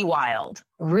really wild.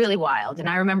 And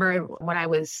I remember when I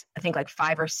was, I think like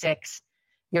 5 or 6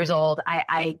 years old,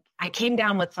 I came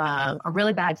down with a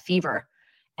really bad fever,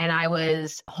 and I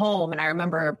was home, and I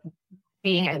remember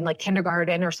being in like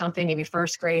kindergarten or something, maybe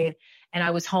first grade. And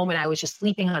I was home and I was just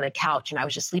sleeping on a couch and I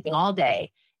was just sleeping all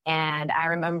day. And I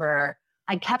remember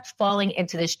I kept falling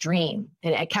into this dream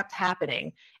and it kept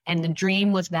happening. And the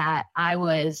dream was that I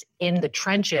was in the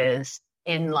trenches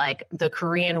in like the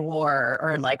Korean War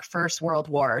or like First World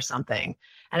War or something.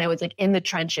 And I was like in the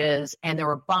trenches and there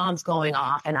were bombs going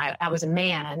off and I was a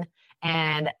man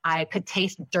and I could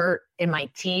taste dirt in my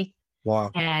teeth.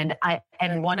 Wow. And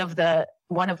one of the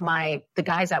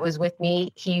guys that was with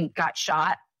me, he got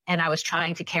shot and I was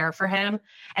trying to care for him.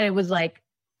 And it was like,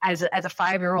 as a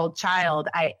 5-year-old child,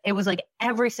 it was like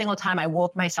every single time I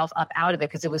woke myself up out of it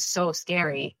because it was so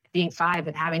scary being 5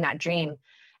 and having that dream.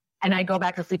 And I'd go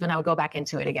back to sleep and I would go back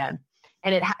into it again.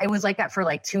 And it was like that for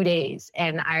like 2 days.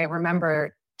 And I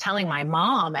remember telling my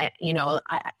mom,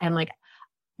 I'm like,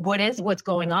 what's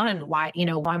going on? Why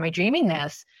am I dreaming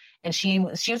this? And she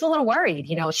was a little worried.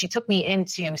 She took me in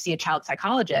to see a child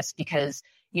psychologist because,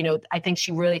 I think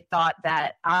she really thought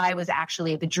that I was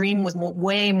actually, the dream was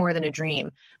way more than a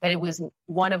dream, but it was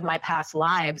one of my past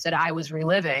lives that I was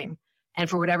reliving. And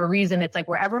for whatever reason, it's like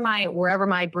wherever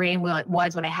my brain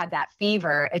was when I had that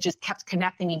fever, it just kept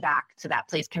connecting me back to that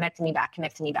place, connecting me back.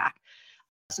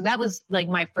 So that was like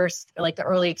my first, like the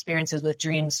early experiences with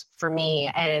dreams for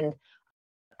me, and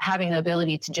having the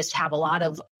ability to just have a lot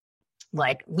of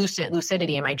like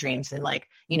lucidity in my dreams, and like,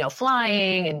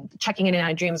 flying and checking in and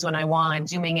out of dreams when I want,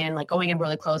 zooming in, like going in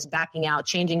really close, backing out,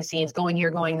 changing scenes, going here,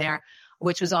 going there,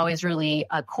 which was always really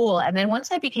cool. And then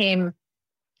once I became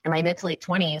in my mid to late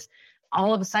 20s,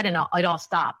 all of a sudden it all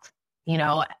stopped.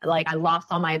 Like I lost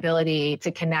all my ability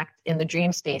to connect in the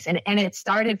dream space. And it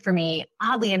started for me,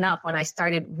 oddly enough, when I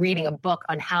started reading a book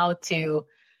on how to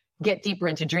get deeper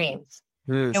into dreams.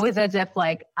 Yes. It was as if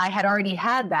like I had already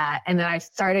had that. And then I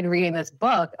started reading this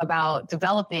book about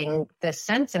developing this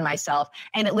sense in myself,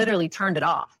 and it literally turned it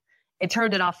off. It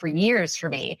turned it off for years for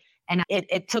me. And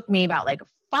it took me about like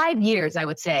 5 years, I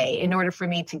would say, in order for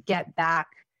me to get back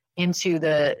into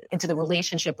the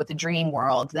relationship with the dream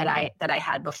world that I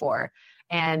had before.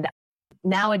 And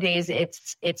nowadays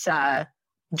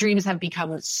dreams have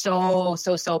become so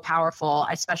powerful,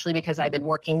 especially because I've been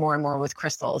working more and more with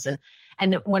crystals.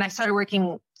 And when I started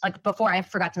working, like before, I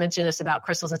forgot to mention this about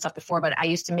crystals and stuff before, but I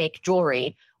used to make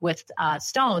jewelry with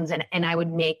stones, and I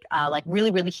would make like really,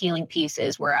 really healing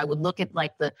pieces where I would look at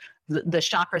like the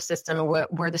chakra system and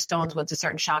where the stones went to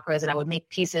certain chakras, and I would make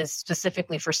pieces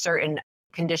specifically for certain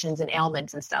conditions and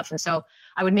ailments and stuff. And so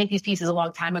I would make these pieces a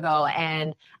long time ago.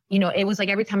 And, it was like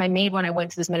every time I made one, I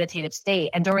went to this meditative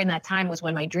state. And during that time was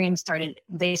when my dreams started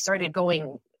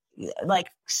going like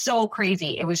so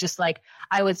crazy. It was just like,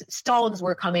 stones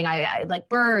were coming. I like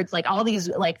birds, like all these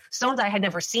like stones I had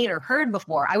never seen or heard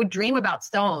before. I would dream about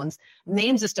stones,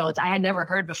 names of stones I had never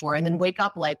heard before, and then wake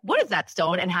up like, what is that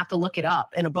stone? And have to look it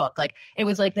up in a book. Like it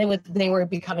was like they were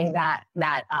becoming that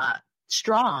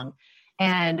strong.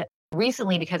 And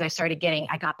recently, because I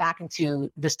got back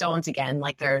into the stones again,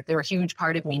 like they're a huge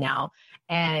part of me now.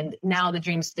 And now the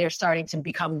dreams, they're starting to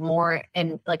become more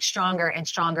and like stronger and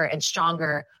stronger and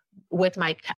stronger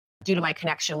due to my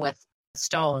connection with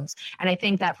stones. And I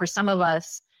think that for some of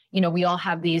us, we all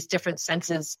have these different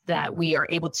senses that we are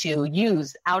able to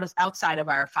use outside of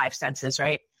our 5 senses,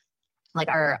 right? Like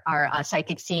our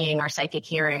psychic seeing, our psychic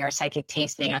hearing, our psychic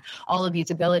tasting, all of these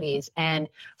abilities. And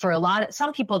for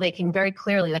some people, they can very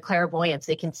clearly, the clairvoyance,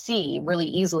 they can see really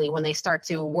easily when they start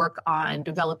to work on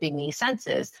developing these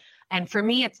senses. And for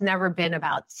me, it's never been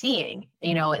about seeing.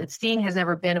 Seeing has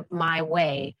never been my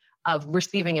way of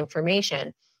receiving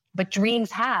information, but dreams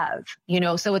have.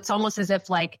 So it's almost as if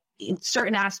like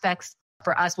certain aspects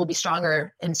for us will be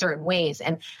stronger in certain ways.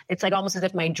 And it's like almost as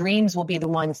if my dreams will be the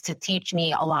ones to teach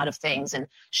me a lot of things and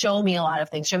show me a lot of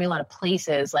things, show me a lot of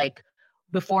places. Like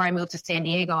before I moved to San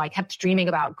Diego, I kept dreaming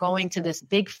about going to this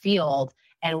big field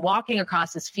and walking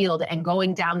across this field and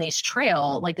going down this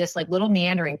trail, like this like little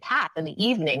meandering path in the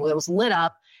evening where it was lit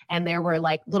up. And there were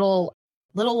like little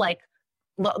like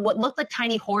what looked like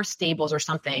tiny horse stables or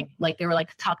something. Like they were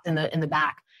like tucked in the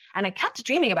back. And I kept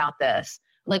dreaming about this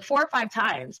like 4 or 5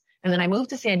 times. And then I moved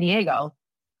to San Diego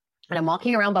and I'm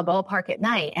walking around Balboa Park at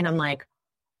night and I'm like,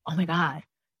 oh my God,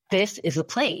 this is the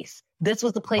place. This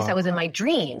was the place I was in my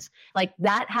dreams. Like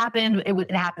that happened.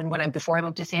 It happened before I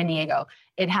moved to San Diego.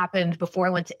 It happened before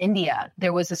I went to India.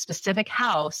 There was a specific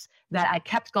house that I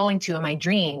kept going to in my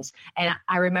dreams. And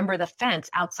I remember the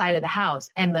fence outside of the house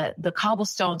and the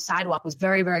cobblestone sidewalk was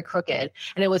very, very crooked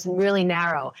and it was really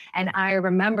narrow. And I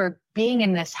remember being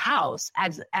in this house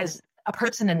as a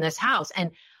person in this house.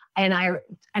 And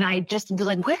I just was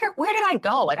like, where did I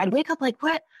go? Like I'd wake up like,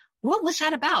 what was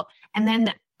that about? And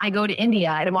then I go to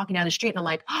India and I'm walking down the street and I'm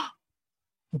like, oh,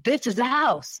 this is the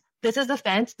house. This is the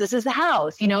fence. This is the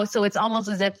house, So it's almost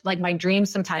as if like my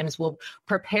dreams sometimes will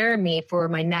prepare me for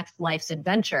my next life's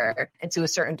adventure and to a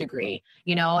certain degree,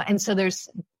 And so there's,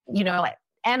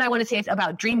 and I want to say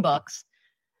about dream books.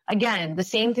 Again, the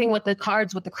same thing with the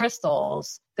cards, with the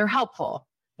crystals, they're helpful,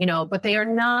 but they are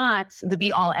not the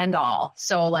be all end all.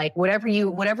 So like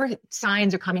whatever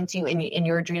signs are coming to you in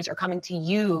your dreams are coming to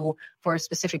you for a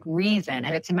specific reason.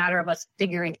 And it's a matter of us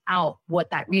figuring out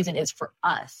what that reason is for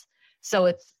us. So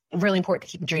it's really important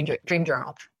to keep a dream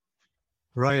journal.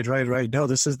 Right. No,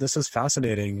 this is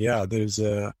fascinating. Yeah, there's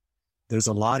a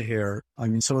lot here. I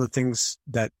mean, some of the things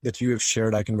that you have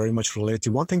shared, I can very much relate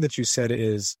to. One thing that you said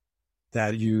is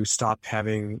that you stopped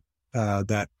having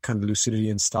that kind of lucidity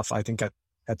and stuff, I think at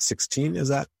 16. Is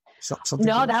that something?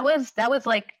 No, that was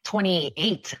like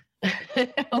 28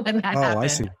 when that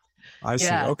happened. I see.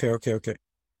 Yeah. Okay.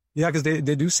 Yeah, because they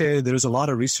do say there's a lot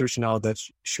of research now that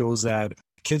shows that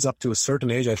kids up to a certain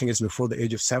age, I think it's before the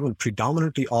age of 7,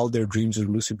 predominantly all their dreams are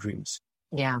lucid dreams.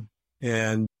 Yeah.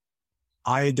 And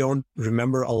I don't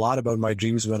remember a lot about my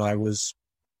dreams when I was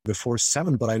before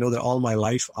 7, but I know that all my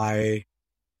life I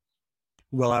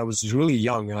was really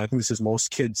young, and I think this is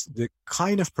most kids, the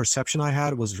kind of perception I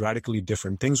had was radically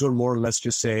different. Things were more, let's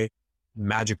just say,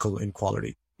 magical in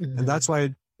quality. Mm-hmm. And that's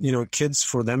why, kids,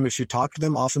 for them, if you talk to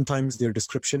them, oftentimes their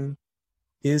description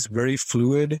is very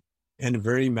fluid and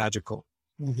very magical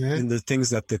in the things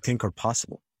that they think are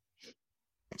possible.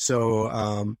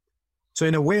 So, so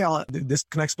in a way, this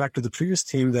connects back to the previous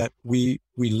theme that we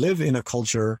live in a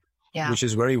culture which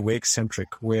is very wake-centric,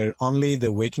 where only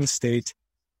the waking state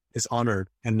is honored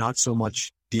and not so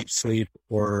much deep sleep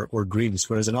or dreams.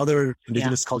 Whereas in other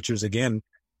indigenous cultures, again,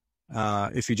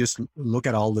 if you just look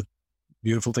at all the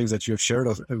beautiful things that you have shared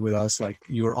with us, like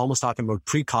you're almost talking about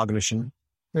precognition,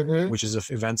 which is of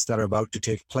events that are about to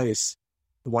take place.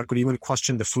 One could even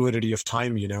question the fluidity of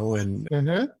time,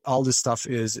 and all this stuff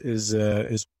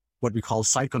is what we call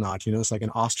psychonaut, it's like an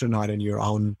astronaut in your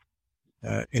own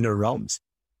inner realms.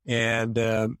 And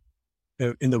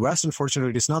in the West,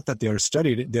 unfortunately, it's not that they are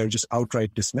studied, they're just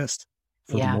outright dismissed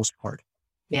for the most part.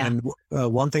 Yeah. And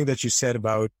one thing that you said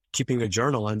about keeping a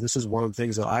journal, and this is one of the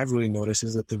things that I've really noticed,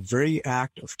 is that the very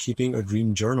act of keeping a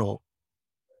dream journal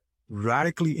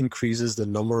radically increases the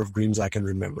number of dreams I can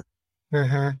remember.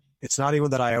 It's not even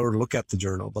that I ever look at the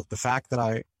journal, but the fact that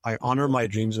I honor my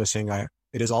dreams by saying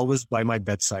it is always by my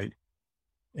bedside.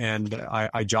 And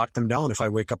I jot them down if I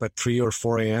wake up at 3 or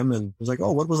 4 a.m. and it's like,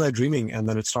 oh, what was I dreaming? And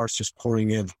then it starts just pouring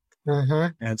in.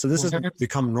 And so this has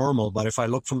become normal. But if I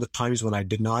look from the times when I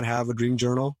did not have a dream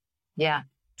journal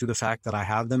to the fact that I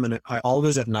have them, and I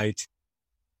always at night,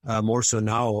 more so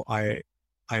now, I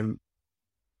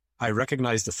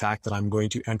recognize the fact that I'm going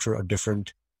to enter a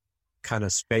different kind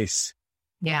of space.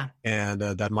 Yeah. And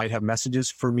that might have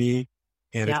messages for me.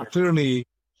 And it clearly,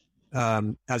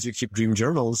 as you keep dream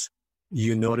journals,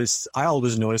 I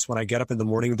always notice when I get up in the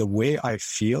morning, the way I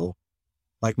feel,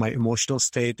 like my emotional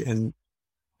state and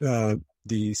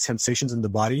the sensations in the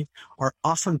body are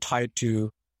often tied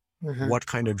to what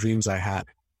kind of dreams I had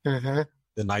the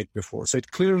night before. So it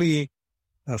clearly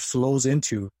flows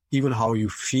into even how you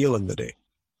feel in the day.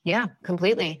 Yeah,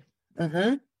 completely.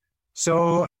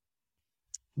 So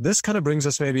this kind of brings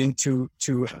us maybe into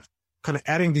kind of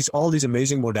adding all these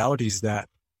amazing modalities that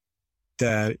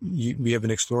we have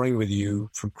been exploring with you,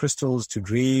 from crystals to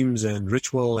dreams and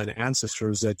ritual and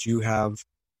ancestors, that you have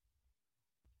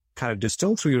kind of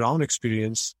distilled through your own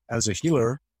experience as a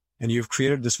healer, and you've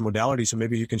created this modality. So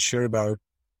maybe you can share about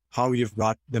how you've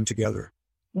brought them together.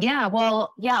 Yeah,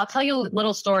 well, I'll tell you a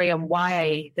little story on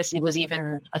why this was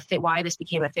even why this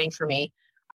became a thing for me.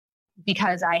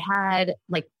 Because I had,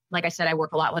 like I said, I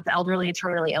work a lot with elderly and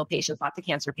terminally ill patients, lots of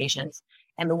cancer patients.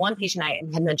 And the one patient I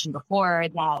had mentioned before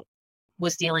that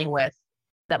was dealing with,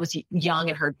 that was young,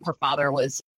 and her father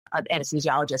was an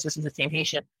anesthesiologist. This is the same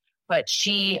patient. But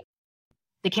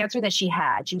the cancer that she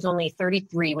had, she was only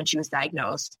 33 when she was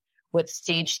diagnosed with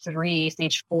stage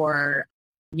 4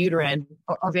 uterine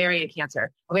or ovarian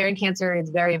cancer. Ovarian cancer is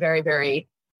very, very, very,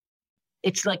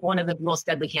 it's like one of the most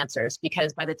deadly cancers,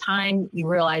 because by the time you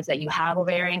realize that you have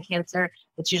ovarian cancer,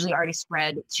 it's usually already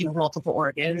spread to multiple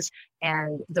organs,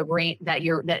 and the rate that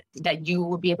that you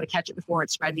will be able to catch it before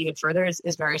it spread even further is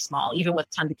very small, even with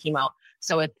tons of chemo.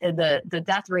 So the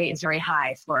death rate is very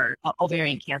high for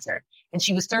ovarian cancer. And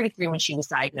she was 33 when she was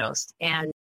diagnosed.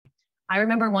 And I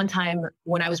remember one time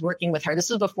when I was working with her, this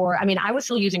was before, I was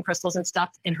still using crystals and stuff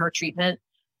in her treatment,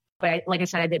 but like I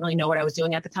said, I didn't really know what I was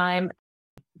doing at the time.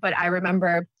 But I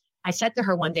remember I said to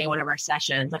her one day in one of our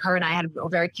sessions, like, her and I had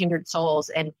very kindred souls,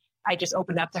 and I just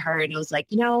opened up to her and I was like,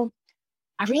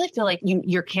 I really feel like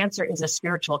your cancer is a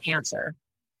spiritual cancer.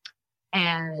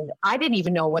 And I didn't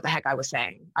even know what the heck I was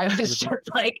saying. I was just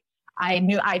like,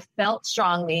 I felt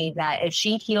strongly that if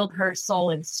she healed her soul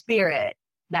and spirit,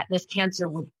 that this cancer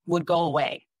would go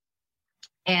away.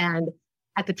 And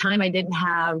at the time I didn't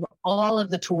have all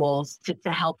of the tools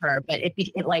to help her, but it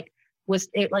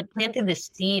planted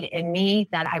this seed in me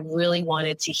that I really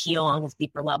wanted to heal on this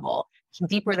deeper level,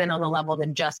 deeper than on the level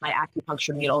than just my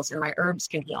acupuncture needles and my herbs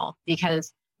can heal.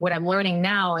 Because what I'm learning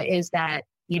now is that,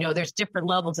 there's different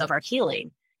levels of our healing.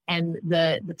 And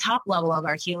the top level of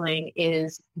our healing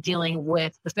is dealing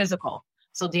with the physical.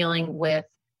 So dealing with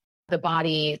the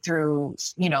body through,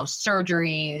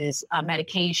 surgeries,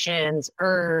 medications,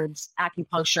 herbs,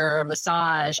 acupuncture,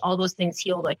 massage, all those things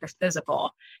heal like the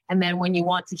physical. And then when you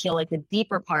want to heal like the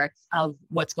deeper parts of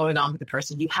what's going on with the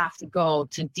person, you have to go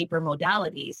to deeper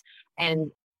modalities.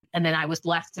 And then I was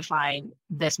blessed to find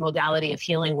this modality of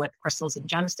healing with crystals and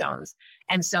gemstones.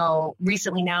 And so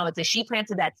recently now, she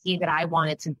planted that seed that I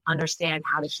wanted to understand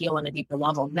how to heal on a deeper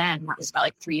level. Then that was about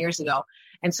like 3 years ago.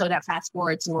 And so that fast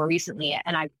forward to more recently,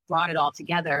 and I brought it all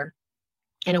together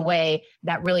in a way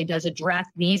that really does address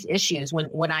these issues.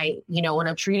 When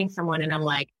I'm treating someone and I'm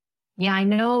like, yeah, I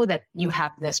know that you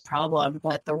have this problem,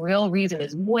 but the real reason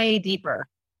is way deeper.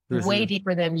 Way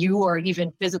deeper than you are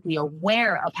even physically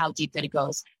aware of how deep that it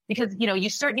goes. Because, you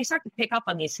start to pick up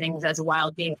on these things as a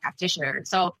wild being practitioner.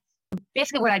 So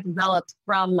basically what I developed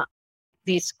from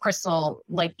these crystal,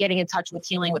 like getting in touch with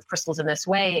healing with crystals in this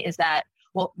way is that,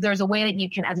 well, there's a way that you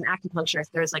can, as an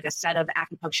acupuncturist, there's like a set of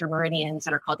acupuncture meridians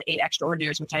that are called the 8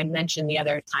 extraordinaries, which I mentioned the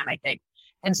other time, I think.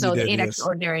 And so the 8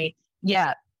 extraordinary,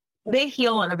 they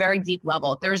heal on a very deep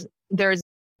level. There's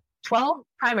 12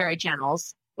 primary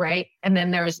channels. Right. And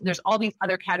then there's all these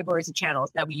other categories of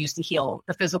channels that we use to heal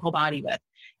the physical body with.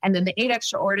 And then the 8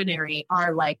 extraordinary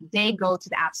are like, they go to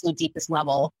the absolute deepest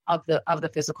level of the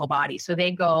physical body. So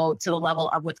they go to the level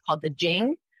of what's called the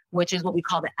Jing, which is what we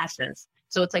call the essence.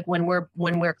 So it's like when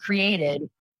we're created,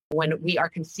 when we are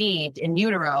conceived in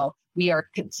utero, we are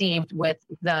conceived with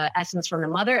the essence from the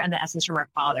mother and the essence from our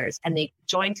fathers, and they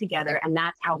join together. And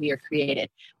that's how we are created.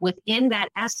 Within that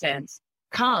essence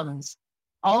comes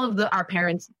all of our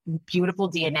parents' beautiful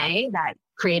DNA that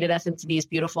created us into these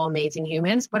beautiful, amazing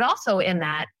humans. But also in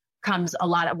that comes a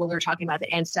lot of what we were talking about,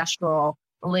 the ancestral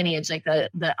lineage, like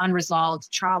the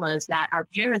unresolved traumas that our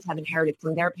parents have inherited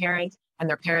from their parents and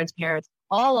their parents' parents.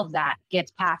 All of that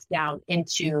gets passed down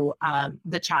into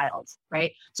the child,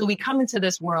 right? So we come into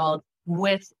this world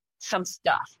with some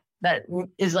stuff that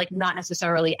is like not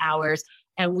necessarily ours,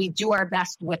 and we do our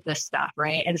best with this stuff,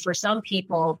 right? And for some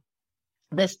people,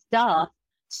 this stuff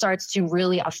starts to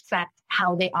really affect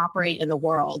how they operate in the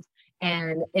world,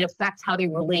 and it affects how they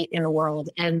relate in the world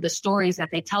and the stories that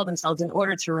they tell themselves in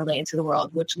order to relate into the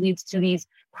world, which leads to these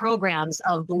programs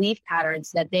of belief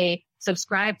patterns that they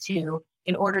subscribe to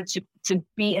in order to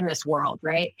be in this world,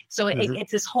 right? So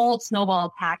it's this whole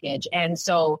snowball package. And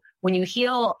so when you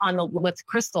heal with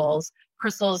crystals,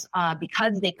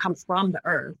 because they come from the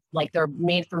earth, like they're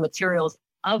made from materials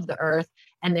of the earth,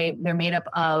 and they're made up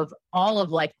of all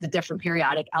of like the different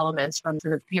periodic elements from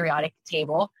the periodic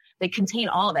table. They contain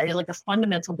all of that. It's like the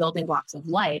fundamental building blocks of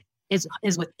life is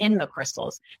within the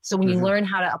crystals. So when you learn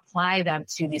how to apply them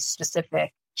to these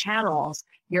specific channels,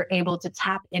 you're able to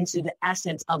tap into the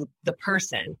essence of the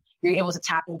person. You're able to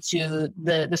tap into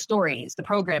the stories, the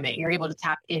programming. You're able to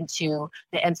tap into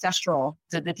the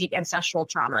deep ancestral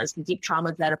traumas, the deep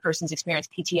traumas that a person's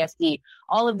experienced, PTSD,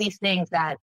 all of these things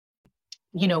that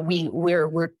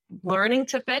we're learning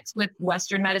to fix with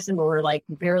Western medicine, but we're like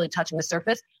barely touching the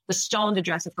surface. The stone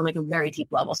address it from like a very deep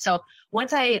level. So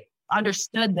once I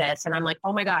understood this, and I'm like,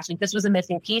 oh my gosh, like this was a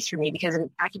missing piece for me, because in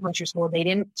acupuncture school, we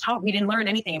didn't learn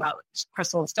anything about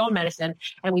crystal and stone medicine,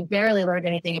 and we barely learned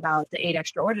anything about the 8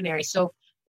 extraordinary. So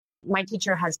my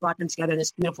teacher has brought them together in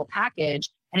this beautiful package.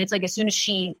 And it's like, as soon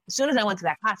as I went to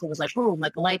that class, it was like, boom,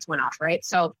 like the lights went off. Right.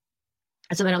 So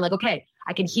then I'm like, okay,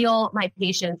 I can heal my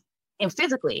patients. And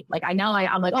physically, like I'm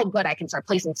like, oh, good, I can start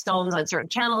placing stones on certain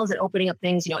channels and opening up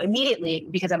things, immediately,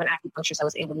 because I'm an acupuncturist, I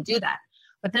was able to do that.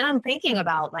 But then I'm thinking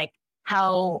about like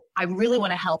how I really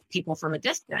want to help people from a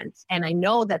distance. And I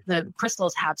know that the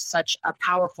crystals have such a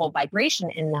powerful vibration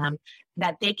in them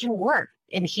that they can work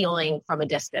in healing from a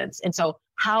distance. And so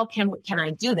how can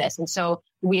I do this? And so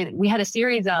we had a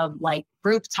series of like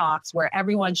group talks where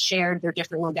everyone shared their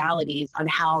different modalities on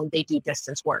how they do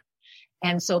distance work.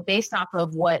 And so based off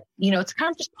of what, it's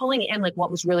kind of just pulling in like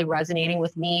what was really resonating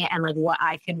with me and like what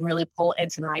I can really pull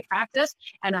into my practice.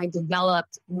 And I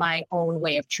developed my own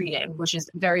way of treating, which is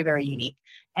very, very unique.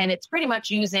 And it's pretty much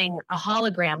using a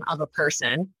hologram of a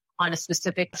person on a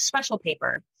specific special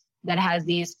paper that has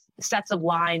these sets of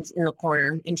lines in the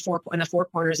corner, in the four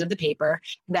corners of the paper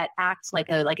that acts like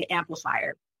an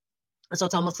amplifier. So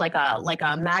it's almost like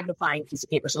a magnifying piece of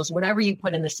paper. So it's whatever you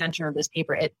put in the center of this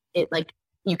paper, it like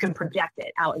you can project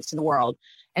it out into the world.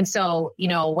 And so,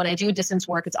 when I do distance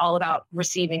work, it's all about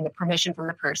receiving the permission from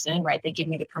the person, right? They give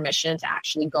me the permission to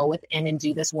actually go within and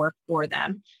do this work for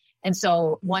them. And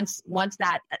so once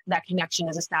that connection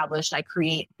is established,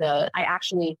 you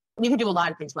can do a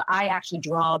lot of things, but I actually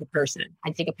draw the person.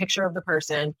 I take a picture of the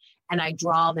person and I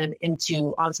draw them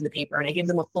onto the paper, and I give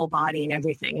them a full body and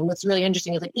everything. And what's really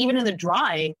interesting is, like, even in the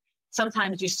drawing,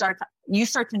 sometimes you start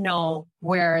to know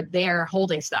where they're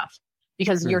holding stuff,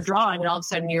 because you're drawing and all of a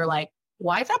sudden you're like,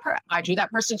 why is I drew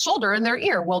that person's shoulder and their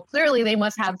ear. Well, clearly they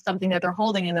must have something that they're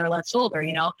holding in their left shoulder,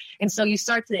 And so you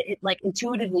start to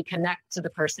intuitively connect to the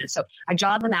person. So I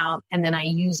draw them out, and then I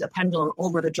use a pendulum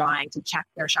over the drawing to check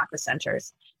their chakra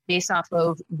centers based off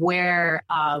of where,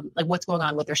 what's going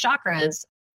on with their chakras,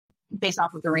 based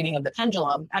off of the reading of the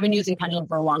pendulum. I've been using pendulum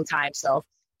for a long time. So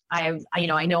I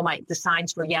know the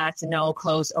signs for yes and no,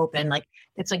 close, open. Like,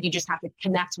 it's like you just have to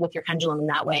connect with your pendulum in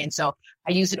that way. And so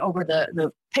I use it over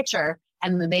the picture,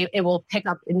 and then it will pick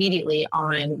up immediately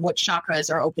on what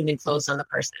chakras are open and closed on the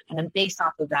person. And then based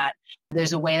off of that,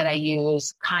 there's a way that I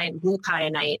use blue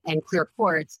kyanite and clear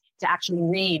quartz to actually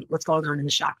read what's going on in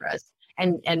the chakras.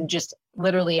 And just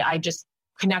literally, I just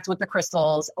connect with the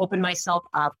crystals, open myself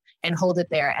up and hold it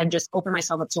there, and just open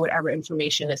myself up to whatever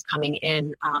information is coming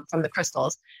in from the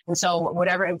crystals. And so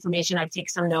whatever information, I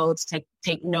take some notes,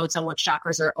 take notes on what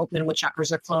chakras are open, what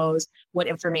chakras are closed, what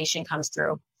information comes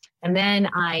through. And then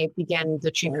I begin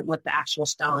the treatment with the actual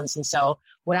stones. And so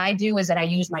what I do is that I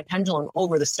use my pendulum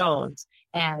over the stones.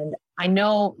 And I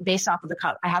know based off of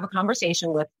I have a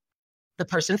conversation with the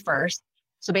person first.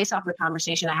 So based off of the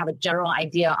conversation, I have a general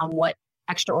idea on what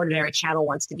extraordinary channel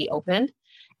wants to be opened.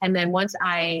 And then once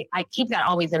I keep that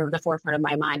always in the forefront of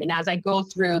my mind. And as I go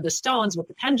through the stones with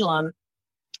the pendulum,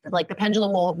 like the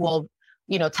pendulum will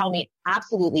tell me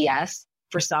absolutely yes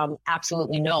for some,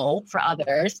 absolutely no for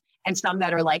others. And some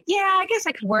that are like, yeah, I guess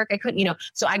I could work. I could,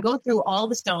 So I go through all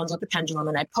the stones with the pendulum,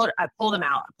 and I pull them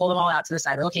out. I pull them all out to the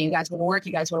side. Okay, you guys want to work?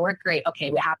 You guys want to work? Great. Okay,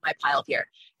 we have my pile here.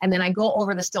 And then I go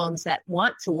over the stones that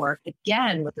want to work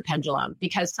again with the pendulum,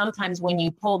 because sometimes when you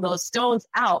pull those stones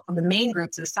out from the main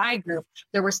group to the side group,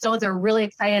 there were stones that are really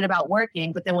excited about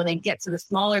working. But then when they get to the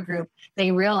smaller group,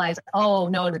 they realize, oh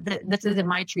no, this isn't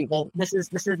my treatment. This is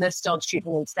this stone's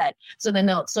treatment instead. So then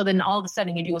all of a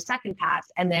sudden you do a second pass,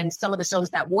 and then some of the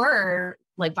stones that were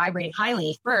like vibrating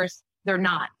highly first, they're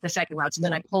not the second round. So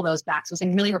then I pull those back. So it's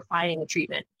like really refining the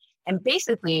treatment. And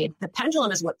basically the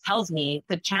pendulum is what tells me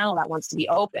the channel that wants to be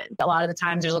opened. A lot of the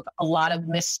times there's a lot of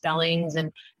misspellings,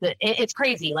 and it's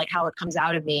crazy like how it comes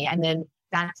out of me. And then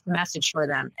that's the message for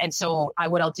them. And so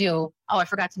what I'll do, I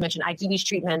forgot to mention, I do these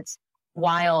treatments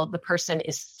while the person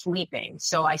is sleeping.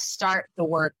 So I start the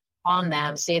work on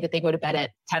them, say that they go to bed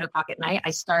at 10 o'clock at night.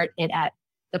 I start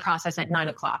the process at 9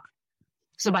 o'clock.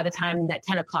 So by the time that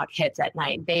 10 o'clock hits at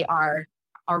night, they are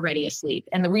already asleep.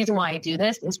 And the reason why I do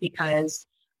this is because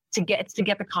to get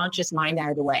the conscious mind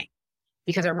out of the way,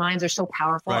 because our minds are so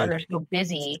powerful and they're so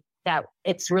busy that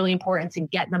it's really important to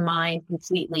get the mind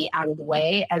completely out of the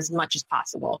way as much as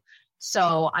possible.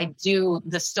 So I do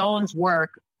the stones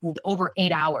work over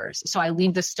 8 hours. So I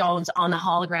leave the stones on the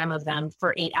hologram of them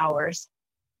for 8 hours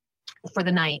for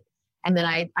the night. And then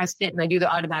I sit and I do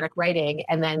the automatic writing.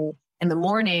 And then in the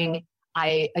morning,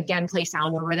 I again play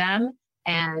sound over them,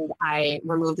 and I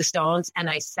remove the stones, and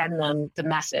I send them the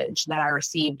message that I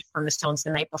received from the stones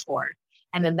the night before.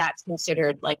 And then that's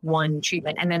considered like one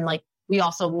treatment. And then we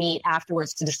also meet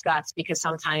afterwards to discuss, because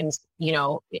sometimes,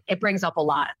 it brings up a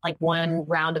lot. Like one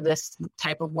round of this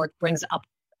type of work brings up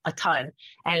a ton,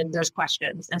 and there's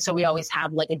questions. And so we always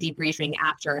have like a debriefing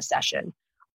after a session.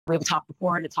 We have a talk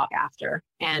before and a talk after.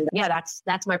 And yeah,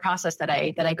 that's my process that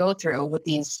I go through with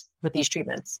these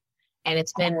treatments. And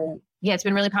it's been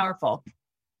really powerful.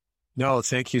 No,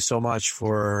 thank you so much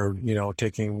for,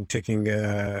 taking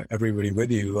everybody with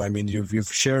you. I mean, you've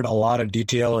shared a lot of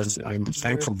detail, and I'm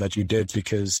thankful that you did,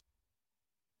 because,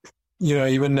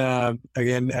 even,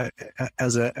 again,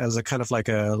 as a kind of like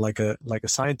a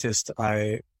scientist,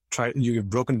 you've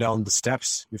broken down the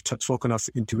steps. You've spoken of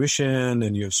intuition,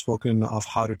 and you've spoken of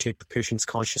how to take the patient's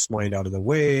conscious mind out of the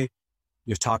way.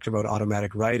 You've talked about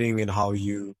automatic writing and how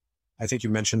I think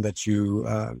you mentioned that you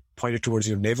pointed towards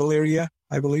your navel area,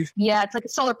 I believe. Yeah, it's like a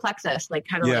solar plexus, like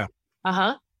kind of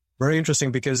like, Very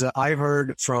interesting, because I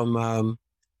heard from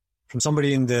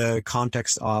somebody in the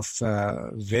context of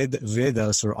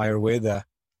Vedas or Ayurveda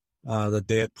that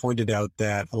they had pointed out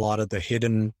that a lot of the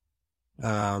hidden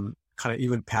kind of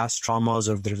even past traumas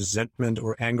or the resentment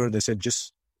or anger. They said,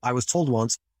 I was told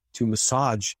once to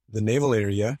massage the navel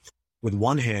area with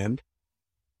one hand,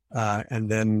 and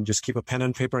then just keep a pen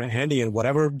and paper handy, and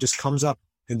whatever just comes up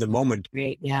in the moment,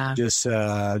 Great. Yeah. just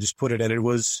put it. And it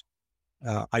was,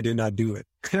 I did not do it.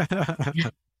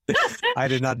 I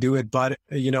did not do it, but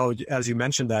as you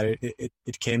mentioned that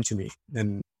it came to me,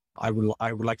 and I would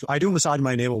like to, I do massage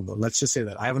my navel though. Let's just say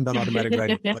that I haven't done automatic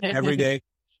writing, but every day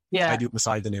I do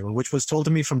massage the navel, which was told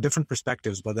to me from different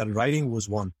perspectives, but that writing was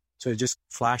one. So it just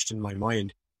flashed in my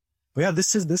mind. But yeah,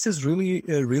 this is really,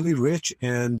 really rich.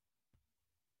 And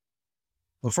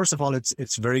well, first of all,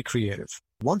 it's very creative.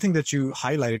 One thing that you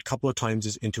highlighted a couple of times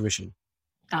is intuition.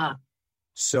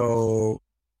 So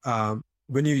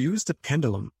when you use the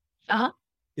pendulum,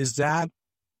 is that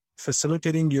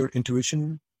facilitating your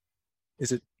intuition?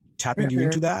 Is it tapping you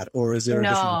into that, or is there a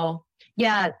different...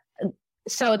 Yeah.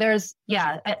 So there's,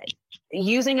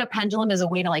 using a pendulum is a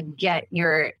way to like get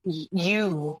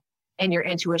you and your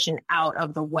intuition out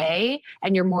of the way.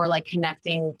 And you're more like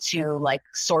connecting to like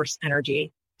source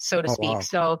energy, so to speak. Wow.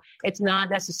 So it's not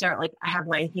necessarily like, I have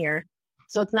mine here.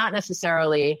 So it's not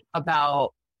necessarily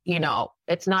about,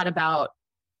 it's not about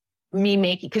me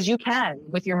making, because you can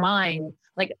with your mind,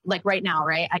 like right now,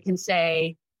 right? I can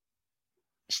say,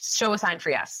 show a sign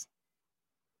for yes.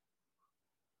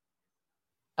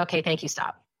 Okay, thank you,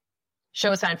 stop.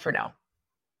 Show a sign for no.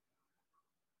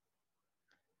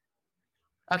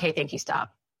 Okay, thank you,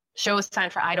 stop. Show a sign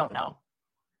for I don't know.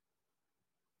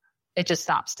 It just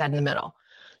stops dead in the middle.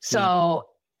 So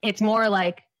it's more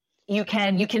like you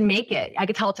can make it. I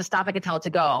could tell it to stop, I could tell it to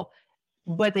go.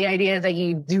 But the idea is that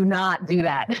you do not do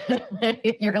that.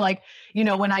 You're like,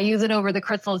 when I use it over the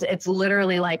crystals, it's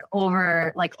literally like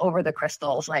over the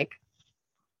crystals. Like,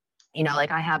 like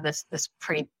I have this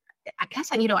pretty, I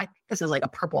guess, I think this is like a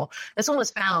purple. This one was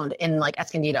found in like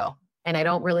Escondido, and I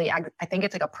don't really, I think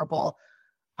it's like a purple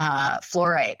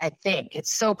fluorite. I think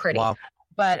it's so pretty. Wow.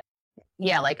 But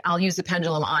yeah, like I'll use the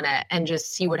pendulum on it and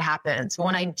just see what happens. But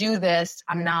when I do this,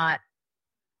 I'm not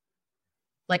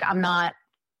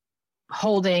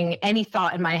holding any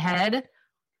thought in my head.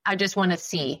 I just want to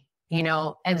see,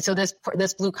 and so this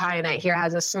blue kyanite here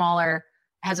has a smaller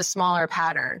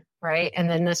pattern, right? And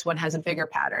then this one has a bigger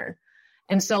pattern.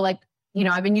 And so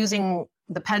I've been using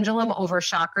the pendulum over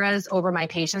chakras over my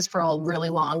patients for a really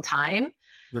long time.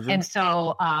 Mm-hmm. And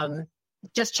so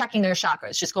just checking their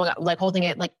chakras, just going up, like holding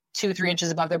it like 2-3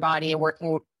 inches above their body and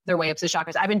working their way up to the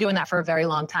chakras. I've been doing that for a very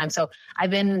long time. So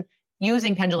I've been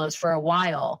using pendulums for a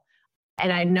while.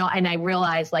 And I know, and I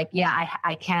realized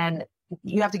I can,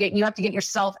 you have to get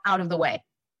yourself out of the way,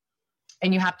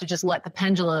 and you have to just let the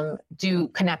pendulum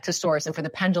connect to source, and for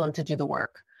the pendulum to do the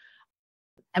work.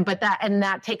 But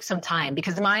that takes some time,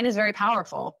 because the mind is very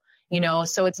powerful,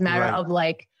 so it's a matter of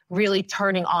like really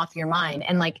turning off your mind.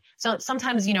 And so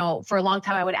sometimes, for a long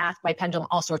time, I would ask my pendulum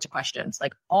all sorts of questions.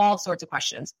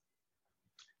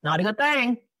 Not a good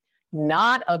thing.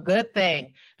 Not a good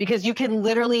thing, because you can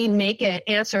literally make it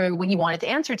answer what you want it to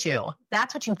answer to.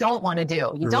 That's what you don't want to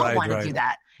do. You don't want to do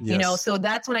that. Yes. So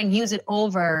that's when I use it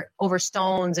over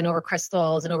stones and over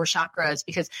crystals and over chakras,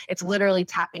 because it's literally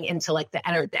tapping into like the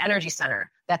energy center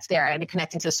that's there and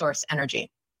connecting to source energy.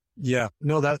 Yeah,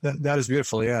 no, that is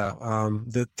beautiful. Yeah.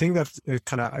 The thing that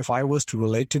if I was to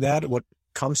relate to that, what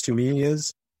comes to me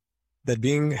is that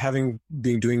being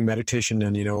doing meditation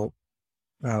and,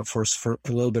 for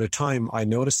a little bit of time, I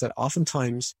noticed that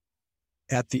oftentimes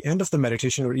at the end of the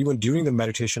meditation, or even during the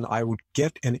meditation, I would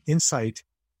get an insight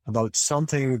about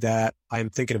something that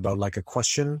I'm thinking about, like a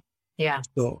question. Yeah.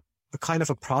 So a kind of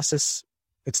a process,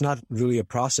 it's not really a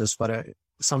process, but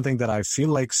something that I feel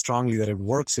like strongly that it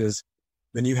works is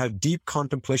when you have deep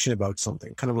contemplation about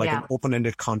something, kind of like an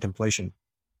open-ended contemplation,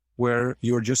 where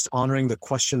you're just honoring the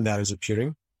question that is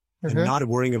appearing and not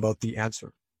worrying about the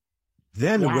answer.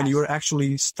 Then when you're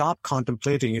actually stop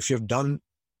contemplating, if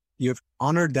you've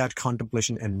honored that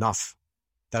contemplation enough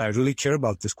that I really care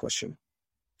about this question,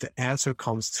 the answer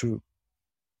comes through.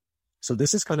 So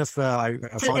this is kind of, I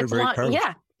found it very powerful.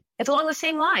 Yeah, it's along the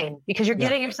same line, because you're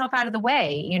getting yourself out of the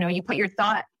way. You put your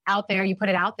thought out there, you put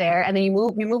it out there, and then you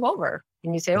move over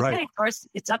and you say, okay, of course,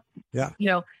 it's up. Yeah.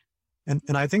 And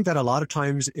I think that a lot of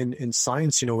times in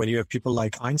science, when you have people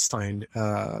like Einstein,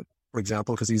 for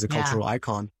example, because he's a cultural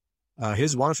icon,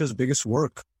 one of his biggest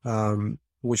work,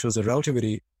 which was the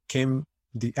relativity,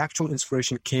 the actual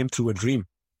inspiration came through a dream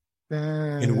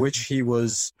in which he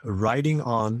was riding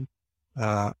on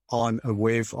a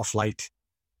wave of light.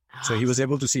 So he was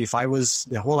able to see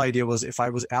the whole idea was, if I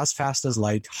was as fast as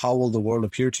light, how will the world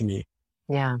appear to me?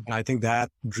 Yeah. And I think that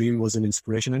dream was an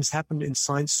inspiration. And it's happened in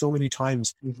science so many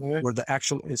times where the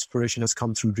actual inspiration has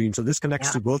come through dreams. So this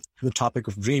connects to both the topic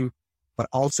of dream, but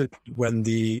also when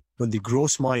the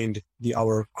gross mind,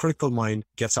 our critical mind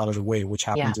gets out of the way, which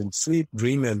happens in sleep,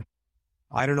 dream. And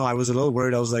I don't know, I was a little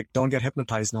worried. I was like, don't get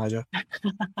hypnotized, Najah.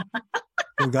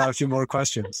 We've got a few more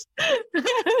questions.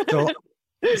 So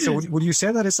would you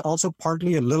say that it's also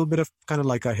partly a little bit of kind of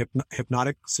like a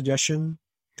hypnotic suggestion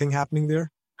thing happening there?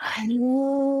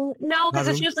 No, because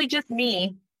it's usually just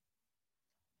me.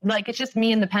 Like, it's just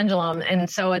me and the pendulum. And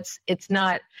so it's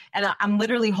not, and I'm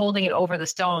literally holding it over the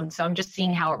stone. So I'm just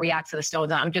seeing how it reacts to the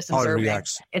stones. I'm just observing.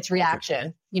 It's reaction.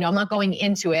 Okay. You know, I'm not going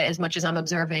into it as much as I'm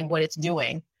observing what it's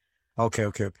doing. Okay.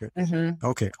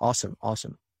 Okay. Awesome.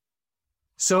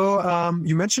 So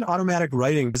you mentioned automatic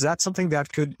writing. Is that something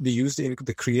that could be used in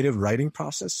the creative writing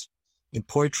process, in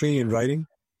poetry and writing?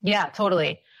 Yeah,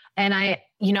 totally. And I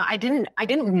didn't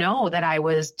know that I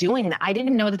was doing that. I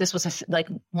didn't know that this was like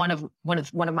one of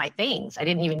my things. I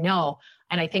didn't even know.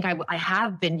 And I think I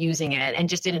have been using it and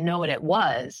just didn't know what it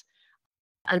was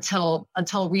until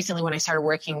recently, when I started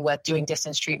working with doing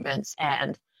distance treatments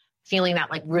and feeling that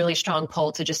like really strong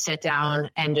pull to just sit down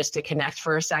and just to connect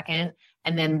for a second.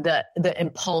 And then the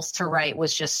impulse to write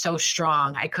was just so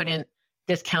strong. I couldn't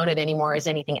discount it anymore as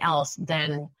anything else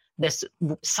than this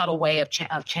subtle way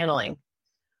of channeling.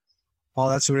 Oh,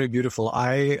 that's very beautiful.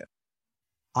 I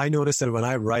noticed that when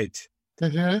I write,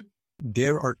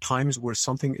 there are times where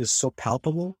something is so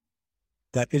palpable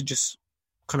that it just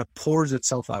kind of pours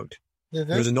itself out.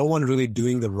 There's no one really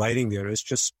doing the writing there. It's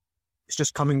just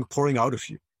pouring out of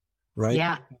you, right?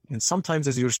 Yeah. And sometimes,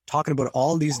 as you're talking about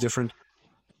all these different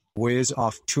ways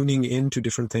of tuning into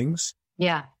different things,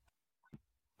 I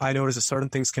notice that certain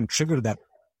things can trigger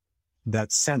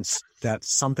that sense that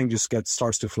something just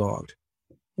starts to flow out.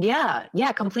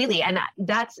 Yeah, completely. And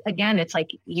that's, again, it's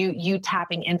like you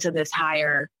tapping into this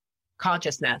higher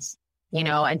consciousness, you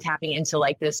know, and tapping into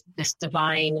like this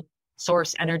divine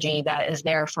source energy that is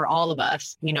there for all of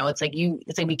us. You know, it's like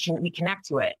we connect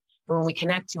to it. But when we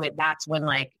connect to it, that's when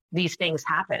like these things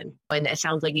happen. And it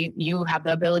sounds like you have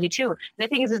the ability too. And the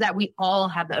thing is that we all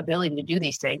have the ability to do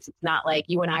these things. It's not like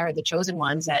you and I are the chosen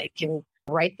ones that can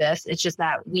write this. It's just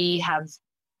that we have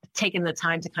taken the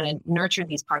time to kind of nurture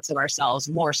these parts of ourselves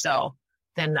more so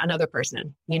than another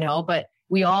person, you know, but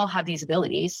we all have these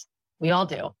abilities. We all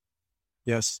do.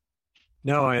 Yes.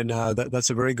 No, and that's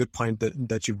a very good point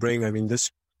that you bring. I mean,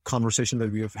 this conversation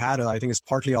that we have had, I think, is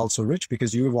partly also rich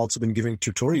because you have also been giving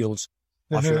tutorials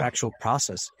of your actual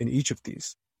process in each of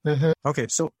these. Okay.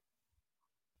 So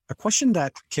a question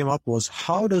that came up was,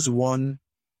 how does one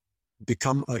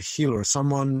become a healer?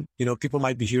 Someone, you know, people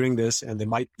might be hearing this and they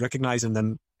might recognize in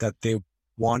them that they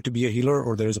want to be a healer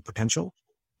or there's a potential.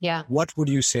 Yeah. What would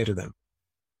you say to them?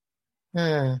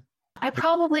 I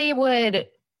probably would,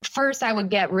 first I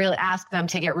would ask them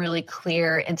to get really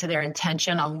clear into their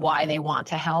intention on why they want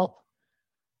to help.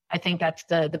 I think that's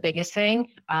the biggest thing.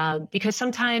 Because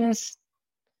sometimes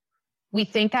we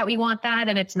think that we want that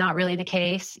and it's not really the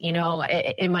case. You know,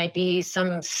 it might be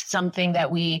something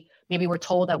that maybe we're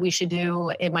told that we should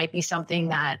do. It might be something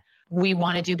that we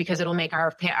want to do because it'll make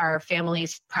our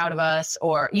families proud of us,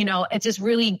 or, you know, it's just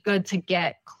really good to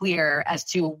get clear as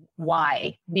to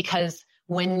why, because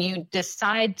when you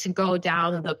decide to go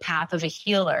down the path of a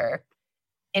healer,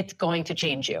 it's going to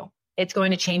change you. It's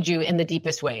going to change you in the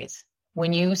deepest ways.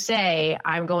 When you say,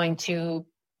 I'm going to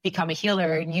become a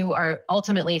healer, you are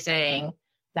ultimately saying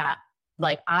that,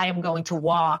 like, I am going to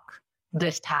walk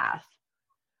this path.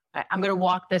 I'm going to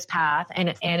walk this path and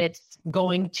it's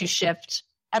going to shift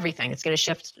everything. It's going to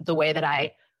shift the way that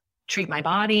I treat my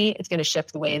body. It's going to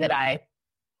shift the way that I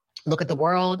look at the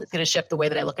world. It's going to shift the way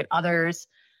that I look at others,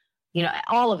 you know,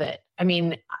 all of it. I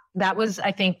mean, that was,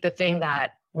 I think, the thing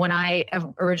that when I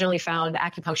originally found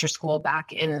acupuncture school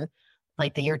back in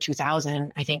like the year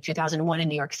 2000, I think 2001 in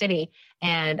New York City.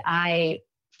 And I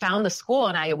found the school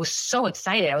and I was so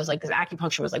excited. I was like, this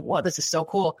acupuncture was like, whoa, this is so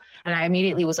cool. And I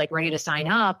immediately was like ready to sign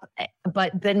up.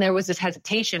 But then there was this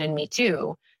hesitation in me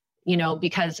too, you know,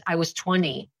 because I was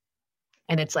 20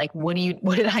 and it's like, what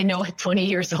did I know at 20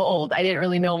 years old? I didn't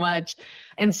really know much.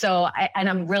 And so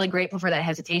I'm really grateful for that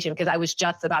hesitation because I was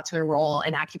just about to enroll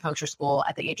in acupuncture school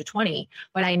at the age of 20.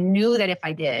 But I knew that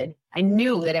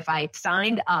if I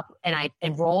signed up and I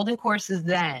enrolled in courses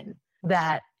then,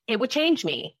 that it would change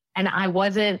me. And I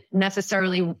wasn't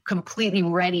necessarily completely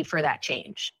ready for that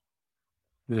change.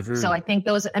 So I think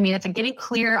it's getting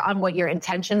clear on what your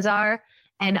intentions are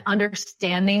and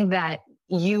understanding that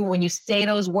when you say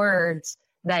those words,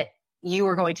 that you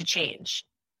are going to change.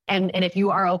 And if you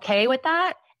are okay with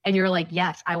that, and you're like,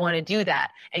 yes, I want to do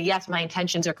that. And yes, my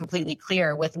intentions are completely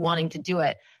clear with wanting to do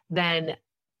it, then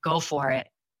go for it,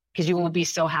 because you will be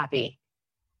so happy.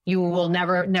 You will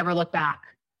never look back.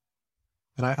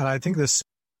 And I think this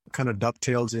kind of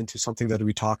dovetails into something that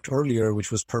we talked earlier,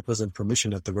 which was purpose and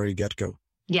permission at the very get-go.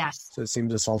 Yes. So it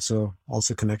seems it's also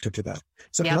connected to that.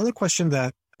 So Yep. Another question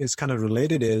that is kind of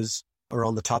related is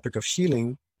around the topic of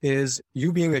healing is,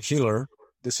 you being a healer,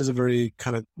 this is a very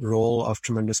kind of role of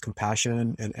tremendous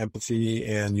compassion and empathy,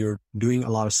 and you're doing a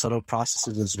lot of subtle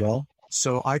processes as well.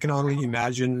 So I can only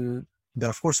imagine that,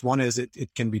 of course, one is it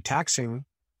can be taxing,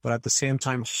 but at the same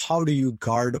time, how do you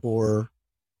guard or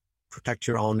protect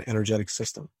your own energetic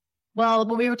system? Well,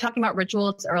 when we were talking about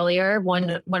rituals earlier,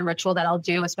 one ritual that I'll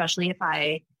do, especially if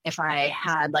I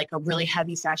had like a really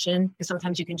heavy session, because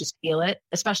sometimes you can just feel it,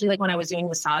 especially like when I was doing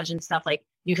massage and stuff, like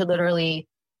you could literally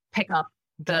pick up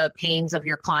the pains of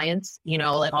your clients,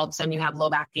 like all of a sudden you have low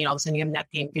back pain, all of a sudden you have neck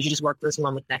pain because you just worked with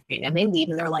someone with neck pain, and they leave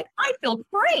and they're like, I feel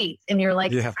great. And you're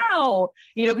like, ow,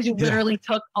 because you literally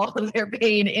took all of their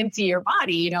pain into your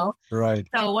body, Right.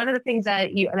 So one of the things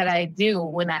that I do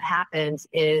when that happens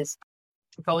is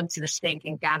go into the sink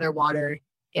and gather water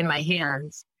in my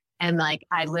hands. And like,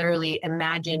 I literally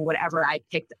imagine whatever I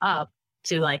picked up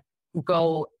to like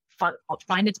go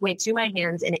find its way to my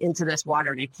hands and into this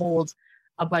water. And I hold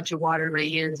a bunch of water in my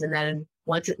hands. And then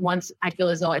once I feel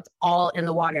as though it's all in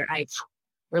the water, I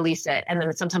release it. And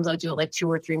then sometimes I'll do it like 2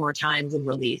 or 3 more times and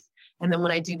release. And then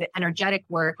when I do the energetic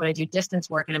work, when I do distance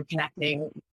work and I'm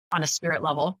connecting on a spirit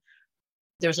level,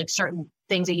 there's like certain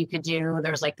things that you could do.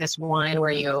 There's like this one where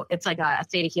it's like a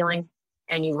state of healing,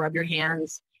 and you rub your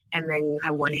hands and then you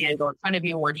have one hand go in front of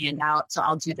you, one hand out. So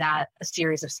I'll do that a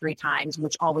series of 3 times,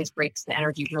 which always breaks the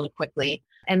energy really quickly.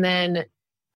 And then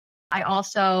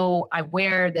I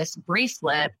wear this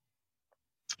bracelet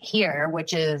here,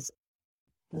 which is,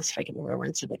 let's see if I can move over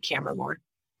into the camera more.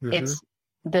 Mm-hmm. It's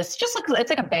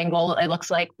like a bangle, it looks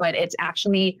like, but it's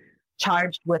actually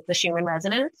charged with the Schumann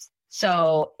resonance.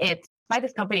 So it's by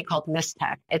this company called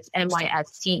Mystech. It's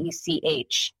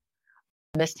MYSTECH,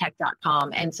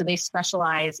 mystech.com. And so they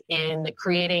specialize in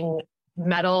creating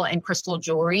metal and crystal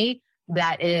jewelry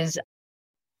that is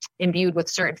imbued with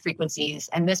certain frequencies.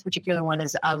 And this particular one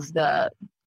is of the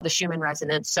Schumann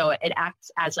resonance. So it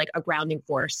acts as like a grounding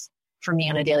force for me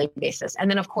on a daily basis. And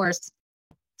then of course,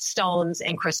 stones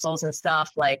and crystals and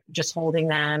stuff, like just holding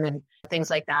them and things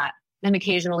like that. And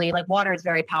occasionally, like water is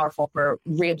very powerful for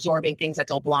reabsorbing things that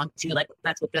don't belong to you. Like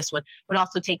that's with this one, but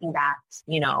also taking baths,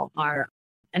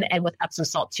 and with Epsom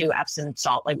salt too. Epsom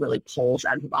salt like really pulls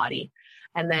out of the body.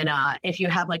 And then if you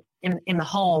have like in the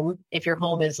home, if your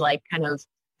home is like kind of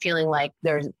feeling like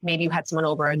maybe you had someone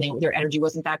over and their energy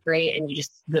wasn't that great, and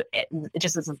it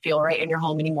just doesn't feel right in your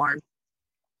home anymore,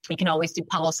 you can always do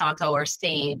Palo Santo or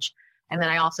sage. And then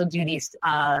I also do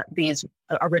a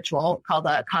ritual called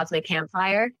a cosmic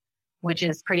campfire, which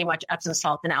is pretty much Epsom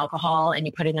salt and alcohol, and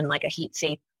you put it in like a heat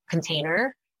safe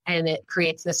container, and it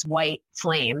creates this white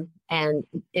flame, and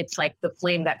it's like the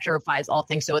flame that purifies all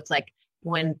things. So it's like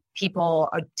when people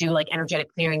do like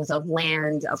energetic clearings of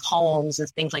land, of homes and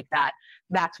things like that,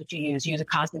 that's what you use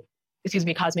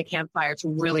a cosmic campfire to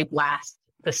really blast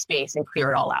the space and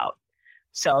clear it all out.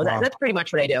 So that's pretty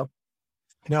much what I do.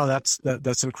 No,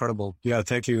 that's incredible. Yeah.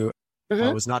 Thank you. Mm-hmm.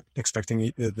 I was not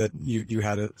expecting that you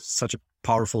had such a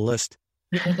powerful list.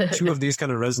 2 of these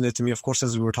kind of resonate to me. Of course,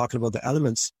 as we were talking about the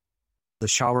elements, the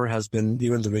shower has been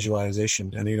even the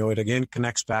visualization. And, it again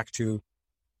connects back to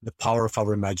the power of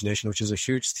our imagination, which is a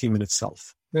huge theme in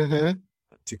itself. Mm-hmm.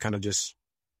 To kind of just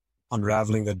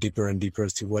unraveling that deeper and deeper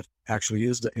as to what actually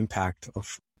is the impact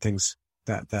of things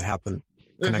that happen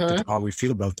connected to how we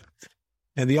feel about them.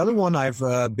 And the other one, I've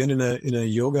been in a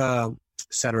yoga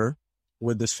center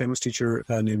with this famous teacher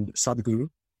named Sadhguru.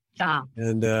 Yeah.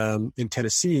 And in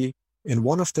Tennessee, and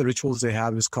one of the rituals they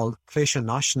have is called Klesha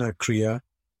Nashna Kriya,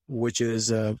 which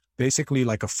is basically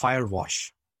like a fire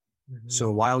wash. Mm-hmm.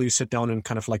 So while you sit down and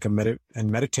kind of like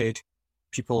meditate,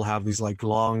 people have these like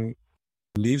long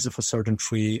leaves of a certain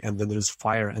tree, and then there's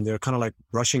fire, and they're kind of like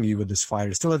brushing you with this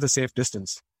fire, still at a safe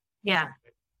distance. Yeah.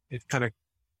 It kind of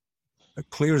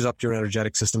clears up your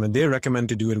energetic system, and they recommend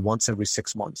to do it once every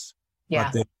 6 months.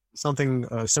 Yeah. But something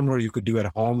similar you could do at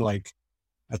home, like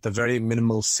at the very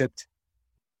minimal sit,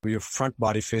 with your front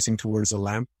body facing towards a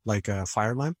lamp, like a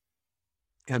fire lamp,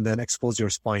 and then expose your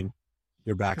spine,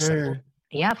 your backside.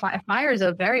 Yeah, fire is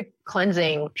a very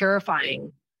cleansing,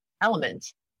 purifying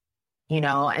element,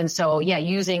 and so, yeah,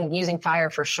 using fire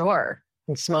for sure,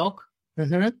 and smoke.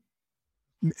 Mm-hmm.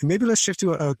 Maybe let's shift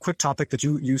to a quick topic that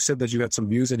you said that you had some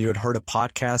views, and you had heard a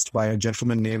podcast by a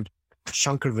gentleman named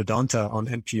Shankar Vedanta on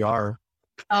NPR.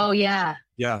 Oh, yeah.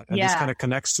 Yeah. And this kind of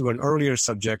connects to an earlier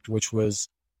subject, which was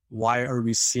why are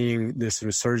we seeing this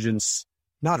resurgence,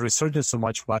 not resurgence so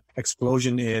much, but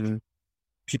explosion in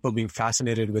people being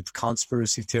fascinated with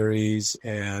conspiracy theories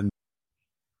and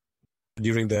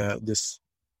during this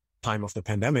time of the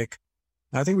pandemic.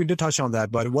 I think we did touch on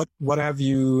that, but what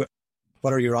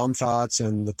are your own thoughts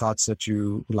and the thoughts that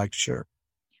you would like to share?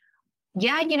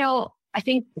 Yeah, I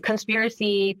think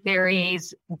conspiracy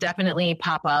theories definitely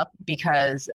pop up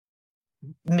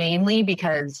mainly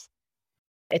because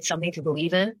it's something to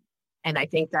believe in. And I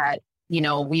think that,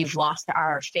 we've lost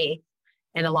our faith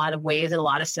in a lot of ways, in a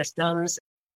lot of systems.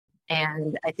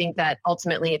 And I think that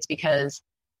ultimately it's because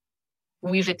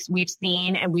we've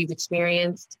seen and we've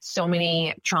experienced so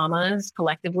many traumas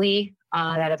collectively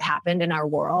that have happened in our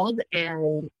world.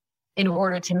 And in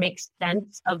order to make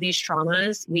sense of these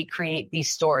traumas, we create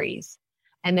these stories.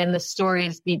 And then the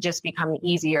stories just become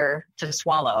easier to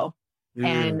swallow.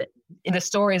 And the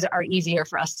stories are easier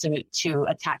for us to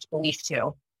attach belief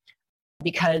to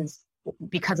because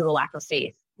of the lack of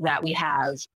faith that we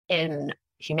have in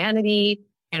humanity,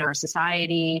 in our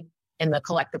society, in the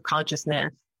collective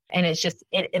consciousness. And it's just,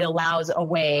 it allows a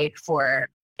way for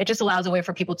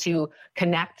people to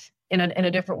connect in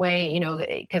a different way,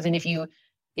 because then if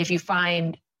you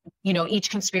find, each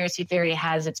conspiracy theory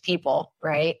has its people,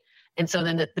 right? And so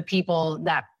then the people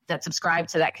that subscribe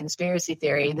to that conspiracy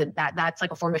theory, that's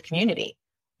like a form of community,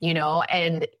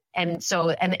 and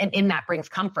in that brings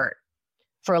comfort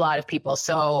for a lot of people.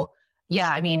 So yeah,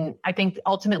 I mean, I think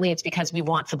ultimately it's because we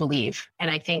want to believe. And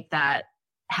I think that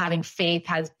having faith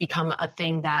has become a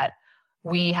thing that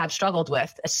we have struggled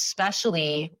with,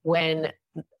 especially when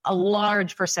a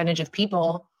large percentage of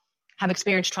people have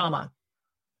experienced trauma.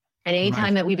 And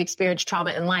anytime that we've experienced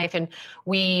trauma in life, and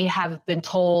we have been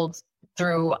told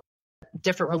through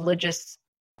different religious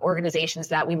organizations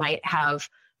that we might have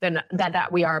been,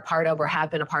 that we are a part of or have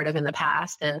been a part of in the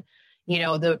past. And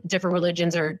the different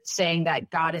religions are saying that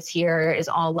God is here, is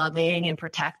all loving and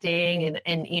protecting.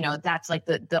 And that's like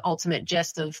the ultimate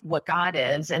gist of what God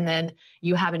is. And then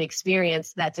you have an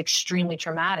experience that's extremely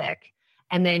traumatic.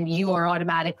 And then you are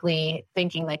automatically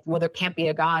thinking like, well, there can't be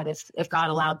a God if God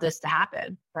allowed this to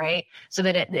happen. Right. So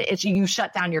that you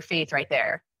shut down your faith right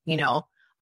there,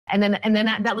 And then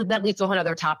that leads to a whole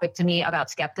other topic to me about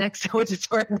skeptics, which is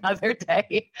for another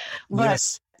day. But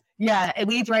yes. Yeah, it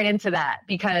leads right into that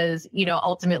because,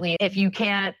 ultimately, if you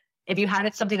had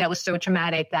something that was so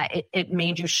traumatic that it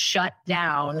made you shut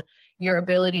down your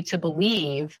ability to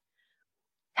believe,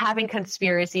 having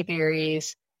conspiracy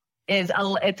theories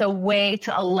it's a way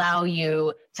to allow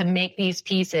you to make these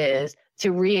pieces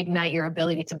to reignite your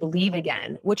ability to believe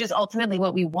again, which is ultimately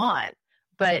what we want,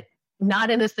 but not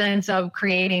in the sense of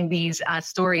creating these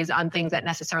stories on things that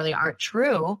necessarily aren't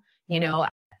true,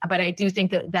 But I do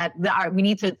think that we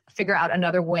need to figure out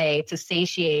another way to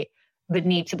satiate the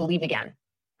need to believe again.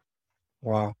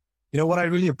 Wow. What I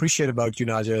really appreciate about you,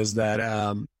 Najah, is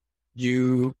that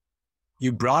you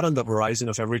broaden the horizon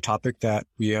of every topic that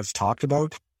we have talked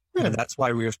about. And that's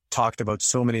why we have talked about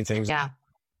so many things. Yeah.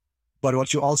 But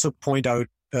what you also point out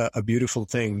a beautiful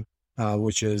thing,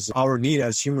 which is our need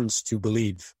as humans to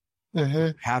believe,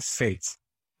 have faith.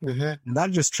 And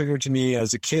that just triggered to me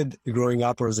as a kid growing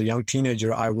up or as a young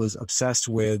teenager, I was obsessed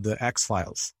with the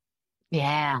X-Files.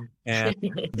 Yeah. And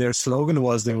their slogan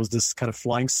was, there was this kind of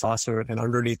flying saucer and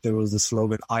underneath there was the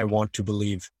slogan, I want to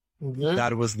believe.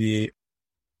 That was the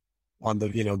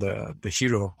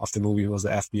hero of the movie was the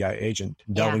FBI agent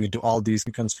delving into all these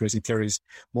conspiracy theories,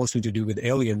 mostly to do with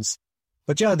aliens.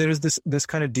 But yeah, there is this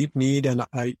kind of deep need. And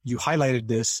you highlighted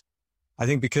this, I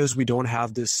think because we don't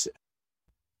have this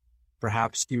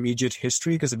perhaps immediate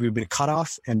history because we've been cut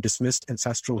off and dismissed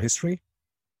ancestral history.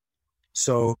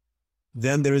 So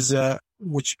then there is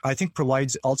which I think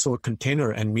provides also a container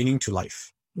and meaning to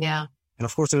life. Yeah. And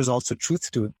of course, there is also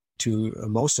truth to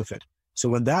most of it. So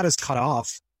when that is cut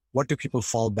off, what do people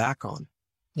fall back on?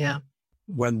 Yeah.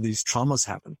 When these traumas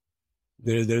happen,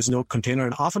 there's no container.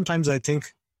 And oftentimes I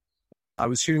think I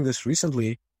was hearing this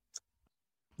recently.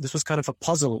 This was kind of a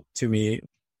puzzle to me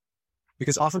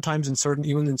because oftentimes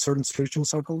even in certain spiritual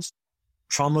circles,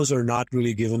 traumas are not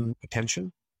really given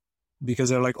attention because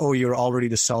they're like, oh, you're already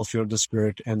the self, you're the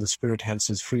spirit, and the spirit hence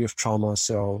is free of trauma.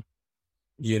 So,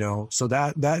 so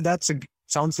that's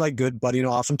sounds like good, but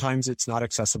oftentimes it's not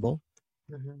accessible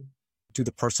to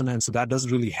the person. And so that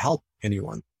doesn't really help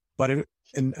anyone. But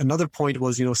and another point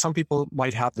was, some people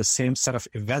might have the same set of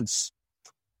events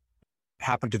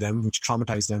happen to them, which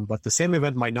traumatize them, but the same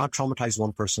event might not traumatize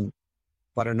one person,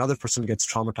 but another person gets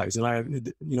traumatized.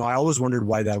 And I always wondered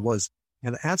why that was.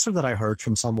 And the answer that I heard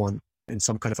from someone in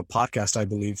some kind of a podcast, I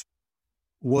believe,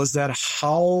 was that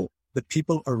how the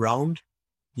people around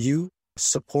you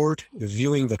support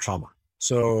viewing the trauma.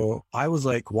 So I was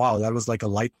like, wow, that was like a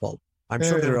light bulb. I'm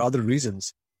sure there are other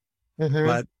reasons,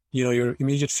 but your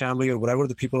immediate family or whatever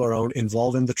the people around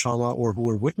involved in the trauma or who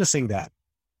were witnessing that,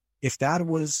 if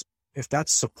that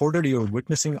supported your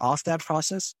witnessing of that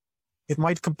process, it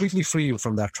might completely free you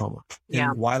from that trauma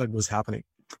while it was happening.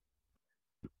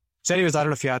 So anyways, I don't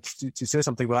know if you had to say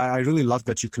something, but I really love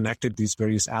that you connected these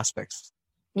various aspects.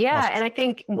 Yeah. And I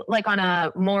think like on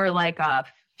a more like a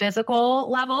physical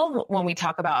level, when we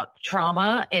talk about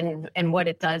trauma and what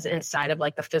it does inside of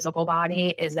like the physical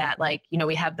body is that like,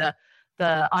 we have the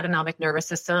autonomic nervous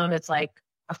system. It's like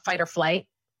a fight or flight,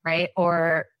 right?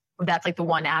 Or that's like the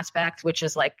one aspect, which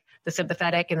is like the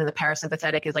sympathetic, and then the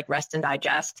parasympathetic is like rest and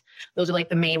digest. Those are like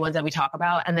the main ones that we talk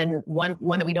about. And then one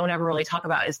that we don't ever really talk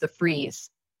about is the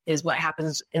freeze, is what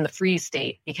happens in the freeze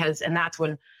state, and that's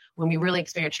when we really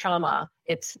experience trauma,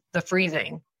 it's the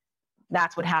freezing.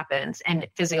 That's what happens. And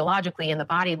physiologically in the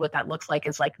body, what that looks like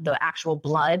is like the actual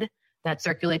blood that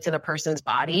circulates in a person's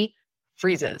body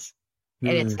freezes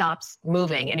and it stops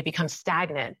moving and it becomes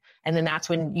stagnant. And then that's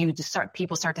when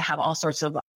people start to have all sorts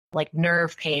of like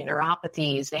nerve pain,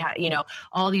 neuropathies. They have,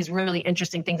 all these really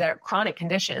interesting things that are chronic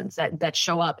conditions that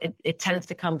show up. It tends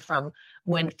to come from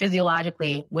when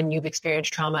physiologically, when you've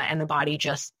experienced trauma and the body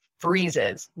just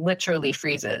freezes, literally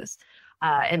freezes.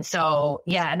 And so,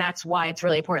 and that's why it's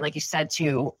really important. Like you said,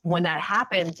 too, when that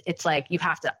happens, it's like, you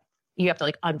have to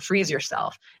like unfreeze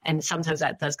yourself. And sometimes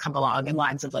that does come along in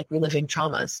lines of like reliving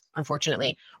traumas,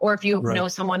 unfortunately. Or if you know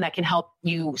someone that can help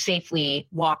you safely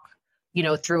walk,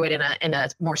 through it in a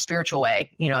more spiritual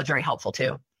way, it's very helpful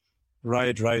too.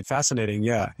 Right. Fascinating.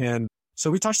 Yeah. And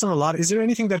so we touched on a lot. Is there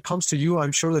anything that comes to you?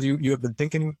 I'm sure that you have been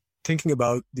thinking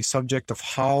about the subject of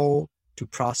how to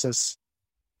process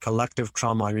collective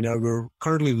trauma. I mean, we're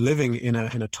currently living in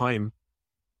a time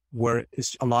where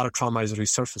a lot of trauma is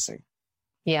resurfacing.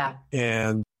 Yeah.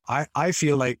 And I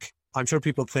feel like, I'm sure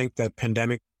people think that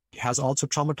pandemic has also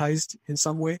traumatized in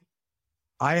some way.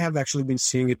 I have actually been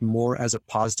seeing it more as a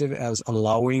positive, as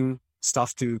allowing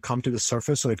stuff to come to the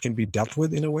surface so it can be dealt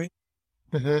with in a way.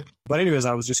 But anyways,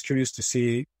 I was just curious to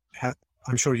see,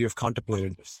 I'm sure you've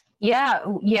contemplated this.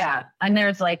 Yeah. And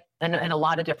there's like, in a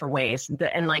lot of different ways,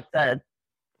 and like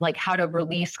how to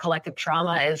release collective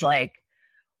trauma is like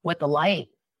with the light,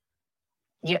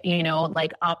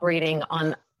 like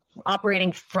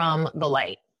operating from the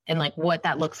light. And like what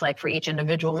that looks like for each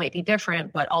individual might be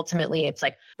different, but ultimately it's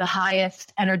like the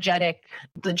highest energetic,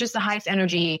 just the highest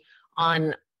energy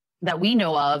on that we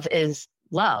know of is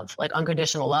love, like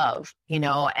unconditional love,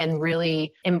 and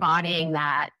really embodying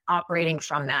that, operating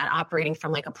from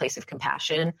like a place of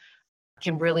compassion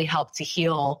can really help to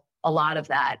heal a lot of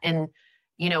that. And,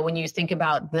 when you think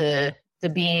about the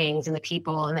beings and the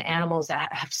people and the animals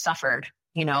that have suffered,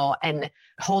 and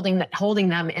holding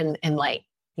them in light,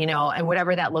 and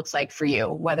whatever that looks like for you,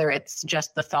 whether it's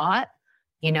just the thought,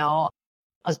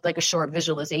 like a short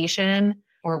visualization,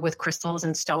 or with crystals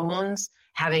and stones,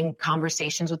 having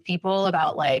conversations with people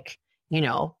about like,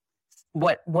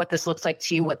 what this looks like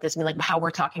to you, what this means, like how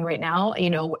we're talking right now,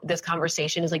 this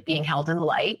conversation is like being held in the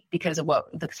light because of what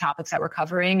the topics that we're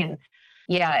covering. And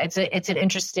it's an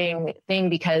interesting thing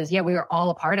because we are all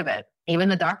a part of it, even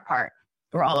the dark part.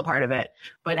 We're all a part of it.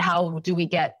 But how do we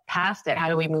get past it? How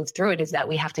do we move through it? Is that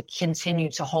we have to continue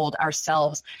to hold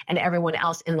ourselves and everyone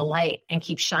else in the light and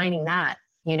keep shining that,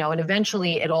 and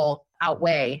eventually it'll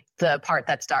outweigh the part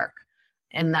that's dark.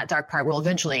 And that dark part will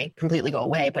eventually completely go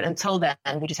away. But until then,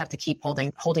 we just have to keep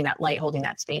holding that light, holding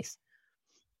that space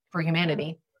for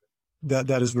humanity.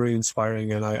 That is very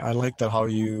inspiring. And I like that how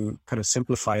you kind of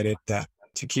simplified it, that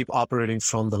to keep operating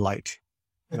from the light.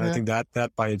 And I think that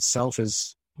by itself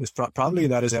is probably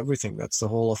that is everything. That's the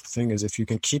whole of the thing, is if you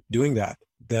can keep doing that,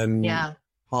 then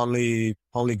only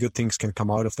good things can come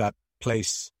out of that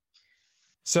place.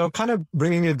 So kind of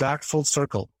bringing it back full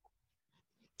circle,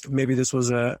 maybe this was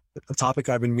a topic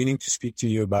I've been meaning to speak to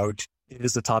you about. It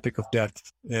is the topic of death.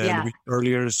 And we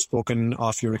earlier spoken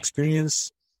of your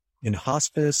experience in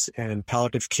hospice and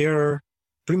palliative care.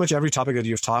 Pretty much every topic that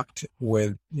you've talked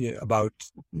with about,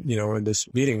 in this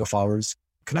meeting of ours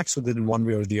connects with it in one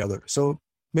way or the other. So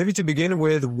maybe to begin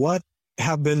with, what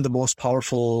have been the most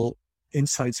powerful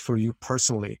insights for you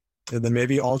personally? And then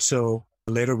maybe also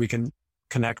later we can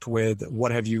connect with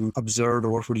what have you observed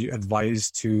or what would you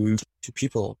advise to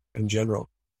people in general?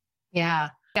 Yeah,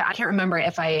 I can't remember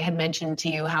if I had mentioned to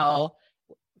you how,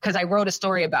 because I wrote a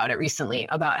story about it recently,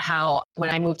 about how when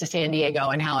I moved to San Diego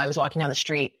and how I was walking down the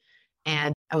street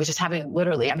and I was just having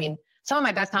some of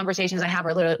my best conversations I have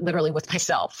are literally with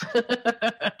myself.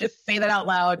 Just say that out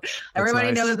loud.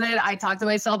 Everybody knows it. I talk to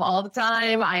myself all the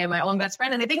time. I am my own best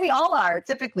friend. And I think we all are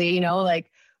typically,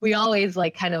 like we always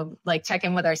like kind of like check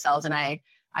in with ourselves. And I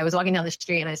was walking down the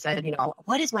street and I said,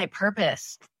 what is my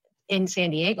purpose in San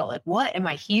Diego? Like, what am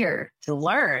I here to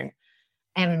learn?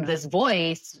 And this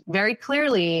voice very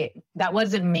clearly, that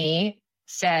wasn't me,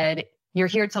 said, you're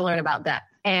here to learn about death.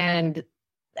 And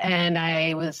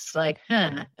I was like,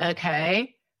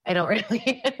 okay. I don't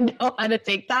really know how to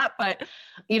take that, but,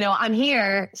 I'm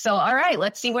here. So, all right,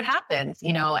 let's see what happens,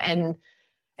 and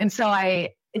so I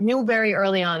knew very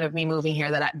early on of me moving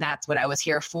here that that's what I was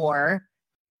here for,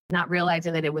 not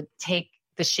realizing that it would take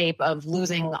the shape of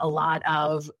losing a lot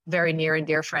of very near and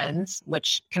dear friends,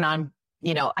 which Kanan,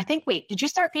 I think, wait, did you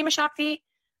start Fema Shakti?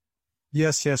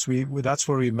 Yes. We that's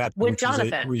where we met. With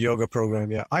Jonathan. A yoga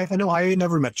program. Yeah. I know. I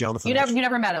never met Jonathan. You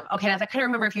never met him. Okay. I couldn't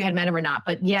remember if you had met him or not,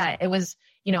 but yeah, it was,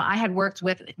 I had worked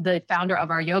with the founder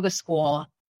of our yoga school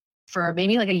for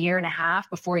maybe like a year and a half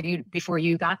before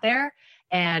you got there.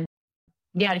 And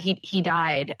yeah, he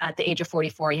died at the age of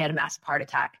 44. He had a massive heart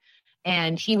attack.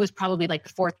 And he was probably like the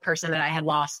fourth person that I had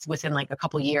lost within like a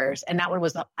couple of years. And that one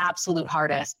was the absolute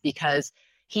hardest because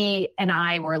he and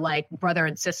I were like brother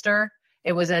and sister.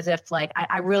 It was as if like,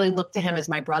 I really looked to him as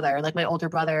my brother, like my older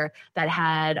brother that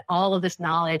had all of this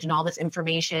knowledge and all this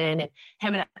information, and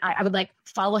him and I would like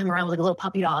follow him around with like a little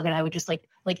puppy dog. And I would just like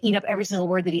eat up every single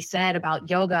word that he said about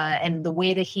yoga and the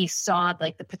way that he saw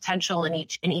like the potential in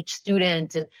each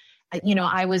student. And,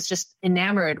 I was just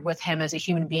enamored with him as a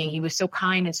human being. He was so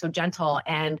kind and so gentle.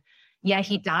 And yeah,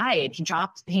 he died.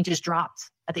 He just dropped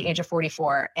at the age of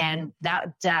 44. And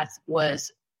that death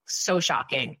was so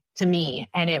shocking to me.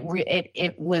 And it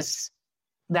was,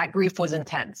 that grief was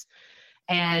intense.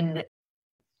 And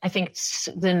I think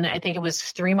it was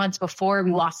 3 months before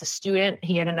we lost a student.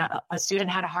 A student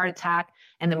had a heart attack.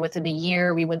 And then within a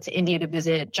year, we went to India to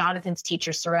visit Jonathan's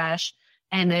teacher, Suresh.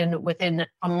 And then within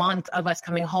a month of us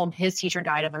coming home, his teacher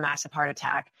died of a massive heart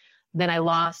attack. Then I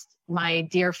lost my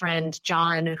dear friend,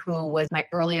 John, who was my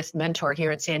earliest mentor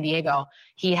here in San Diego.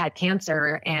 He had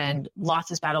cancer and lost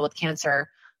his battle with cancer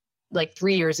like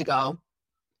 3 years ago.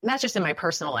 And that's just in my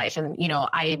personal life. And,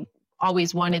 I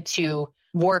always wanted to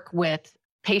work with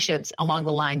patients along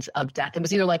the lines of death. It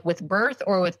was either like with birth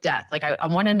or with death. Like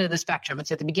on one end of the spectrum,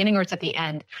 it's at the beginning or it's at the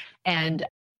end. And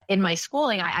in my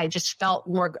schooling, I just felt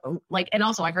more like, and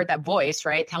also I heard that voice,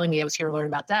 right, telling me I was here to learn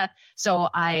about death. So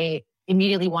I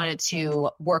immediately wanted to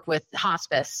work with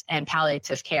hospice and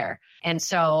palliative care. And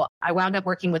so I wound up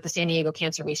working with the San Diego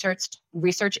Cancer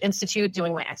Research Institute,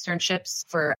 doing my externships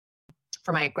for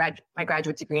my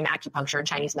graduate degree in acupuncture and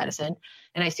Chinese medicine.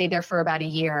 And I stayed there for about a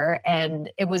year,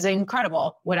 and it was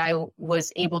incredible what I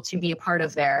was able to be a part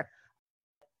of there.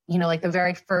 Like the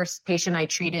very first patient I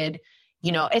treated,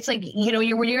 it's like,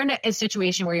 when you're in a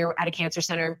situation where you're at a cancer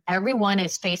center, everyone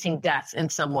is facing death in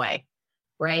some way,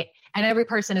 right? And every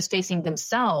person is facing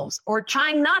themselves or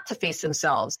trying not to face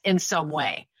themselves in some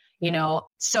way,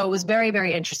 So it was very,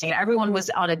 very interesting. Everyone was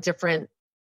on a different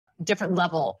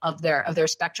level of their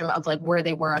spectrum of like where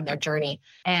they were on their journey.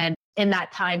 And in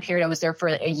that time period, I was there for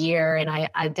a year, and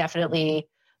I definitely,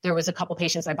 there was a couple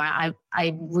patients I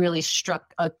really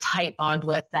struck a tight bond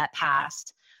with that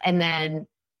passed. And then,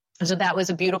 so that was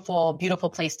a beautiful,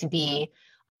 beautiful place to be.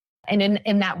 And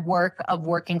in that work of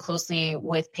working closely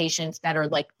with patients that are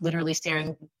like literally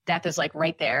staring, death is like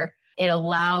right there. It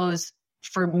allows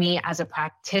for me as a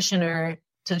practitioner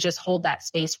to just hold that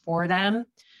space for them.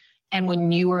 And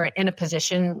when you are in a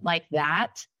position like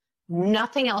that,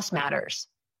 nothing else matters.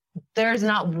 There's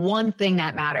not one thing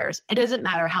that matters. It doesn't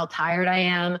matter how tired I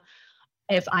am,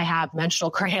 if I have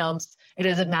menstrual cramps. It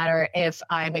doesn't matter if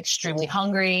I'm extremely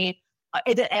hungry.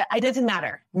 It doesn't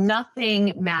matter.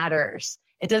 Nothing matters.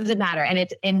 It doesn't matter.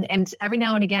 And every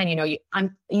now and again,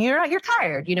 you're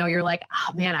tired. You're like,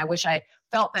 oh man, I wish I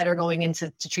felt better going in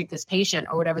to treat this patient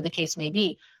or whatever the case may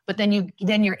be. But then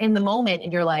you're in the moment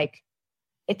and you're like,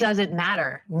 it doesn't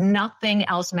matter. Nothing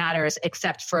else matters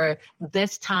except for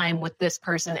this time with this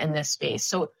person in this space.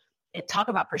 So talk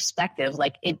about perspective.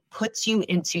 Like it puts you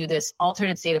into this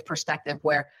alternate state of perspective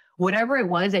where whatever it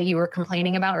was that you were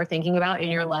complaining about or thinking about in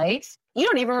your life, you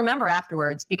don't even remember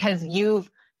afterwards because you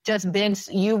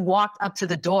walked up to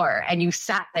the door and you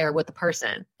sat there with the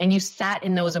person and you sat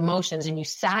in those emotions and you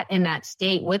sat in that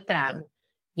state with them,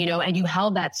 and you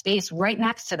held that space right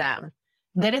next to them.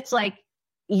 Then it's like,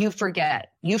 you forget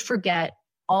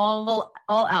all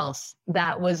else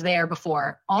that was there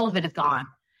before. All of it is gone.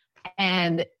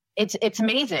 And it's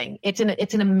amazing. It's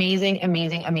an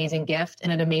amazing gift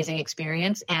and an amazing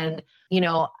experience. And,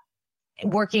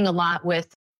 working a lot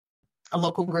with a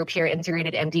local group here,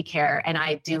 Integrated MD Care, and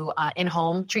I do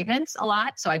in-home treatments a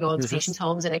lot. So I go into patients'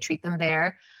 homes and I treat them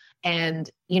there. And,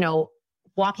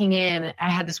 walking in, I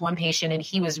had this one patient and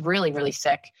he was really, really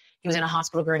sick. He was in a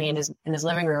hospital gurney in his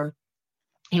living room.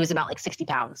 He was about like 60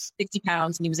 pounds,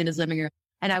 and he was in his living room.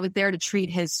 And I was there to treat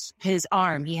his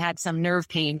arm. He had some nerve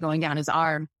pain going down his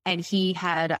arm, and he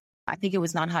had, I think it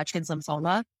was non-Hodgkin's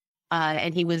lymphoma.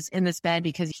 And he was in this bed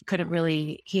because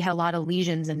he had a lot of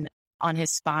lesions on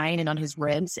his spine and on his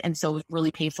ribs. And so it was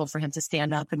really painful for him to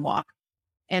stand up and walk.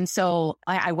 And so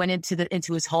I went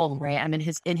into his home, right? I'm in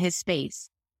his space,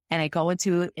 and I go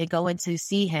into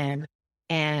see him,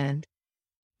 and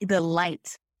the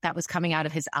light that was coming out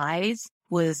of his eyes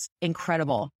was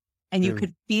incredible. And you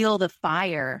could feel the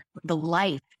fire, the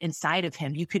life inside of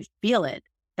him. You could feel it,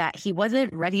 that he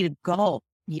wasn't ready to go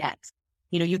yet.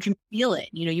 You can feel it,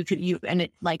 and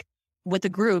it, like, with the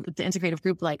group, the integrative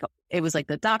group, like, it was like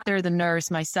the doctor, the nurse,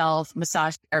 myself,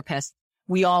 massage therapist,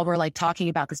 we all were like talking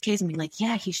about this case and being like,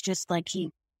 yeah, he's just like,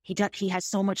 he has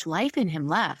so much life in him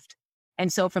left.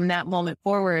 And so from that moment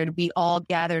forward, we all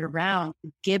gathered around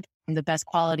to give him the best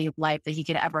quality of life that he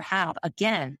could ever have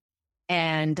again.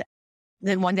 And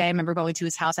then one day I remember going to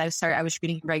his house. I was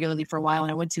treating him regularly for a while,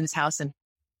 and I went to his house and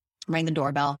rang the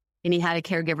doorbell, and he had a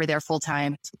caregiver there full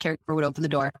time. So the caregiver would open the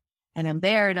door, and I'm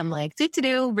there, and I'm like,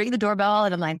 ring the doorbell.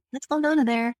 And I'm like, what's going on in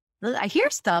there? I hear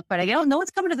stuff, but I don't know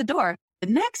what's coming to the door. The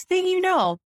next thing you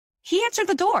know, he answered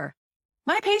the door.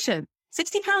 My patient,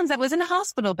 60 pounds, that was in a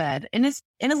hospital bed in his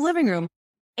living room,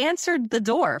 answered the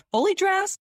door, fully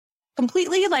dressed,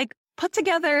 completely like put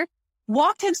together,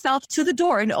 walked himself to the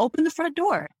door and opened the front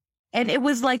door. And it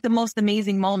was like the most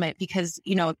amazing moment because,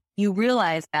 you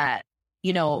realize that,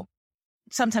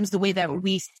 sometimes the way that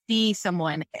we see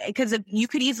someone, because someone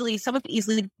could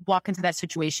easily walk into that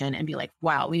situation and be like,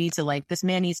 wow, this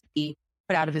man needs to be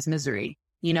put out of his misery,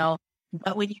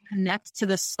 But when you connect to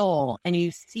the soul and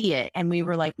you see it, and we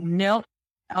were like, no,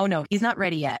 oh no, he's not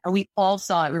ready yet. Or we all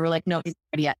saw it. We were like, no, he's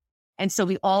not ready yet. And so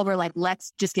we all were like,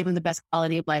 let's just give him the best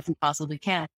quality of life we possibly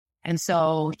can. And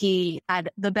so he had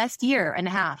the best year and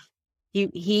a half. A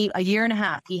year and a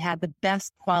half, he had the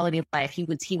best quality of life. He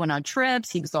went on trips.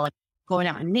 He was going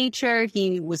out in nature.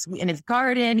 He was in his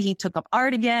garden. He took up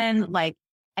art again.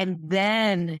 And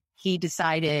then he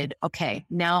decided, okay,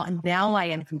 now I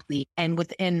am complete. And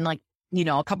within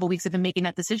a couple of weeks of him making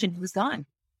that decision, he was gone.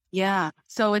 Yeah.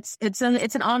 So it's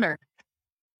an honor.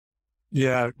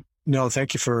 Yeah. No,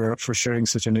 thank you for sharing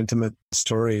such an intimate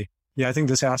story. Yeah. I think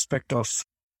this aspect of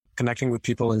connecting with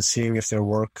people and seeing if their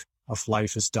work of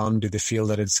life is done, do they feel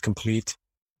that it's complete,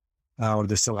 or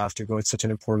they still have to go? It's such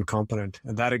an important component.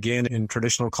 And that, again, in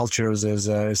traditional cultures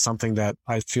is something that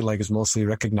I feel like is mostly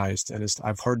recognized. And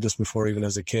I've heard this before, even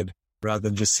as a kid, rather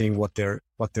than just seeing what their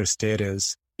state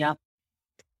is. Yeah.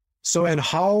 So, and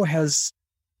how has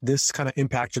this kind of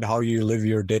impacted how you live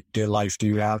your day-to-day life?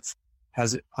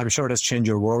 I'm sure it has changed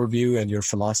your worldview and your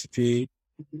philosophy.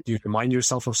 Mm-hmm. Do you remind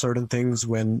yourself of certain things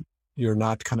when you're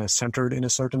not kind of centered in a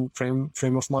certain frame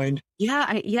of mind?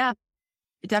 Yeah,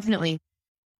 definitely.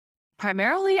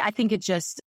 Primarily, I think it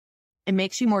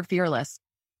makes you more fearless.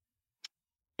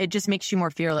 It just makes you more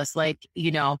fearless, and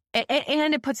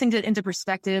it puts things into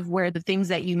perspective where the things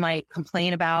that you might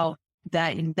complain about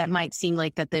that might seem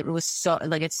like that it was so,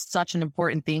 like, it's such an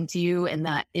important thing to you, and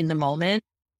that in the moment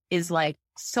is like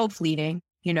so fleeting,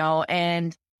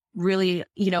 and really,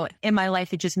 in my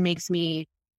life, it just makes me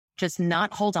just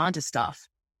not hold on to stuff,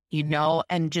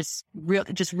 and just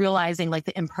realizing like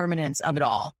the impermanence of it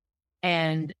all,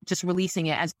 and just releasing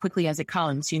it as quickly as it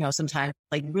comes. Sometimes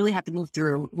like really have to move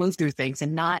through things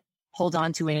and not hold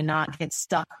on to it and not get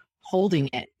stuck holding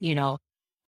it,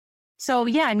 So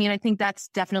yeah, I think that's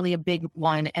definitely a big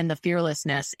one, and the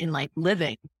fearlessness in like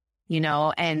living,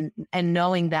 and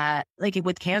knowing that, like,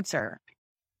 with cancer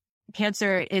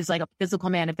is like a physical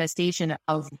manifestation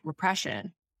of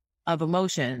repression, of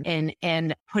emotion,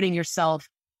 and putting yourself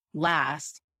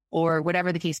last, or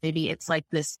whatever the case may be. It's like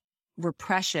this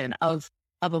repression of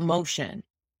emotion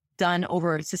done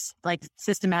over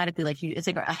systematically, it's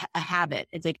like a habit.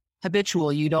 It's like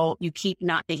habitual. You keep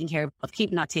not taking care of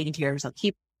yourself,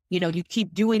 you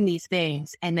keep doing these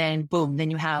things, and then boom, then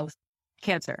you have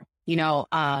cancer,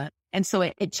 and so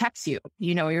it checks you,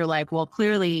 you're like, well,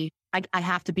 clearly I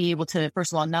have to be able to,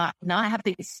 first of all, not have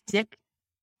to stick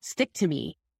to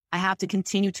me. I have to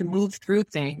continue to move through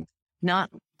things, not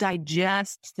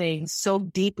digest things so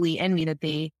deeply in me that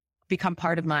they become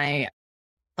part of my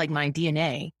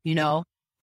DNA,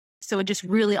 So it just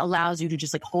really allows you to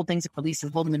just like hold things and release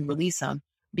them, hold them and release them,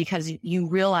 because you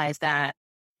realize that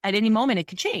at any moment it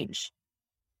could change.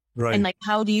 Right. And like,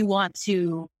 how do you want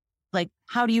to like,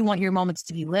 how do you want your moments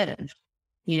to be lived?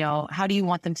 You know, how do you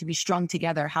want them to be strung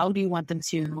together? How do you want them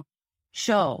to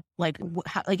show? Like,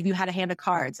 like if you had a hand of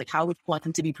cards, like how would you want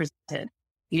them to be presented?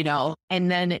 You know,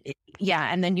 and then,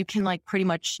 and then you can like pretty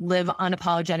much live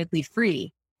unapologetically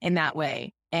free in that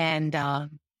way. And,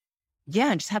 and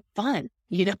just have fun,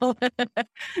 you know?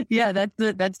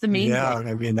 That's the main thing.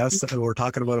 I mean, we're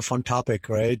talking about a fun topic,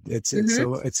 right?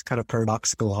 It's kind of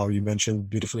paradoxical how you mentioned,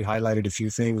 beautifully highlighted a few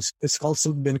things. It's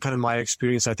also been kind of my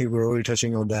experience. I think we're already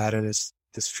touching on that. And it's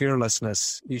this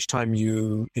fearlessness each time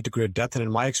you integrate death. And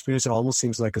in my experience, it almost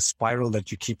seems like a spiral that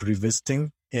you keep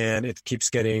revisiting and it keeps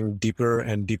getting deeper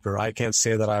and deeper. I can't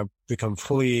say that I've become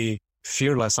fully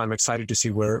fearless. I'm excited to see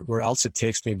where else it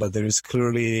takes me, but there is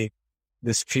clearly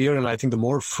this fear. And I think the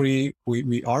more free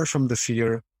we are from the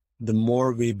fear, the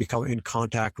more we become in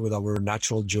contact with our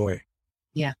natural joy.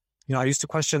 Yeah. You know, I used to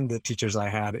question the teachers I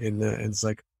had and it's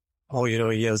like, oh, you know,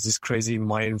 he has these crazy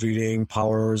mind reading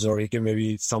powers, or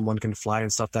maybe someone can fly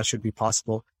and stuff that should be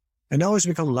possible. And now it's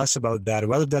become less about that.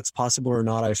 Whether that's possible or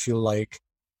not, I feel like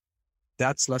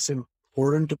that's less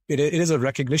important. It is a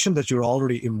recognition that you're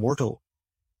already immortal,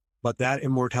 but that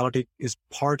immortality is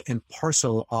part and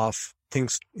parcel of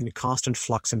things in constant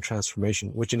flux and transformation,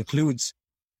 which includes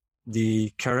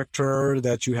the character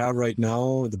that you have right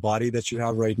now, the body that you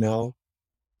have right now.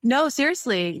 No,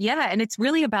 seriously. Yeah. And it's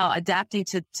really about adapting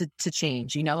to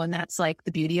change, you know, and that's like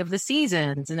the beauty of the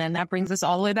seasons. And then that brings us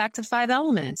all the way back to 5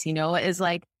 elements, you know, is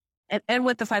like, and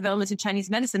with the 5 elements in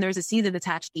Chinese medicine, there's a season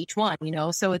attached to each one, you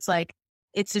know? So it's like,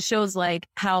 it just shows like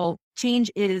how change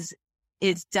is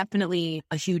definitely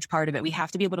a huge part of it. We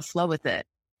have to be able to flow with it.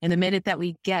 And the minute that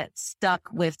we get stuck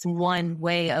with one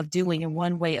way of doing and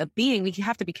one way of being, we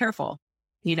have to be careful,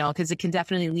 you know, because it can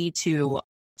definitely lead to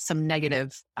some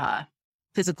negative,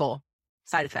 physical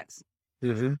side effects.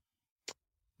 Mm-hmm.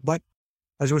 But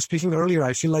as we were speaking earlier,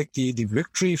 I feel like the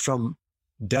victory from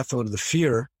death or the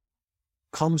fear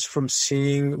comes from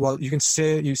seeing, well, you can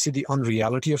say you see the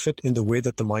unreality of it in the way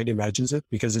that the mind imagines it,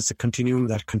 because it's a continuum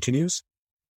that continues.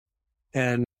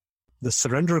 And the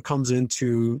surrender comes in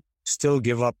to still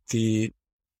give up the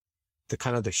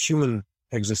kind of the human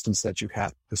existence that you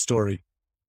had, the story.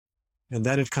 And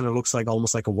then it kind of looks like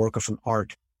almost like a work of an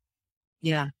art.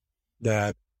 Yeah.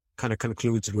 That kind of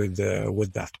concludes with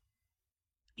that.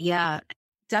 Yeah,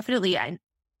 definitely. And,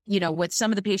 you know, with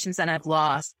some of the patients that I've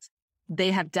lost,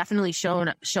 they have definitely shown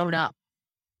up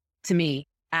to me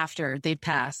after they've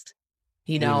passed,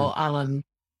 you know,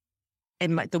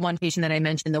 and the one patient that I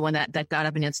mentioned, the one that got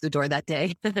up and answered the door that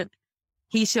day,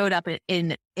 he showed up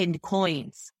in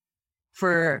coins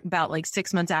for about like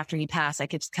 6 months after he passed. I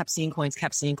kept seeing coins.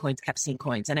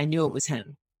 And I knew it was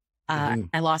him.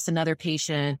 I lost another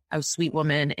patient, a sweet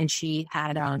woman, and she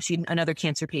had another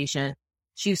cancer patient.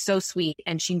 She was so sweet,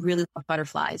 and she really loved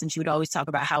butterflies. And she would always talk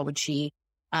about how when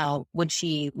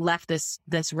she left this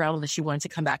realm, that she wanted to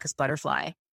come back as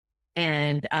butterfly.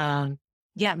 And and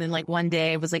then like one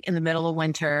day it was like in the middle of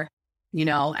winter, you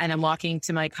know, and I'm walking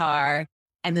to my car,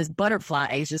 and this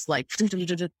butterfly is just like,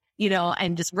 you know,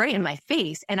 and just right in my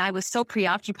face. And I was so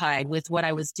preoccupied with what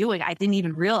I was doing, I didn't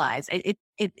even realize it.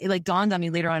 It like dawned on me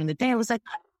later on in the day. I was like,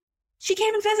 she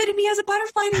came and visited me as a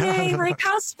butterfly today. Like,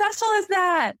 how special is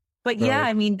that? But yeah,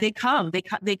 I mean, they come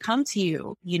to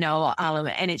you, you know,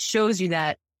 and it shows you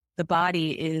that the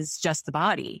body is just the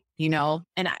body, you know.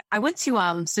 And I went to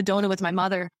Sedona with my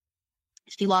mother.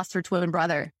 She lost her twin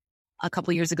brother a couple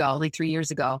of years ago, like 3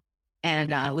 years ago, and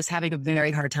was having a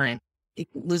very hard time.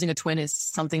 Losing a twin is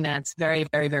something that's very,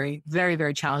 very, very, very,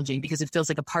 very challenging, because it feels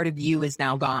like a part of you is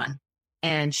now gone.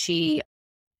 And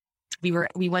we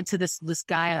went to this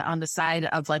guy on the side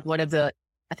of like one of the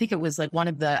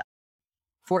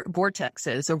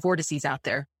vortexes or vortices out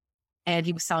there. And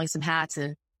he was selling some hats,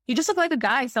 and he just looked like a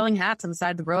guy selling hats on the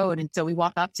side of the road. And so we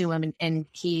walk up to him, and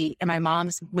my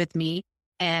mom's with me,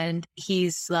 and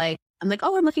he's like, I'm like,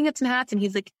 oh, I'm looking at some hats. And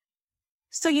he's like,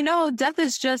 so, you know, death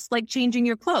is just like changing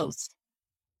your clothes.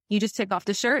 You just take off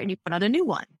the shirt and you put on a new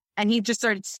one. And he just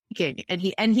started speaking. And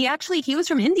he was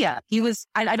from India. He was,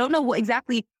 I don't know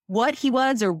exactly what he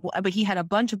was, but he had a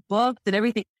bunch of books and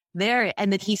everything there.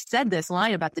 And then he said this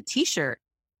line about the t-shirt.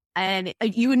 And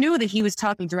you knew that he was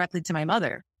talking directly to my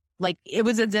mother. Like, it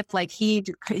was as if like he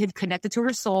had connected to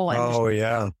her soul.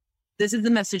 And this is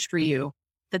the message for you,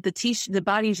 that the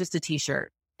body is just a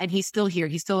t-shirt, and he's still here.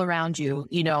 He's still around you,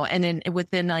 you know. And then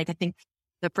within like, I think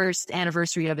the first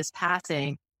anniversary of his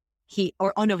passing,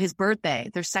 his birthday,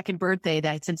 their second birthday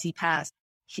that since he passed,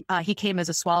 he came as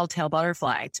a swallowtail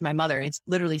butterfly to my mother. It's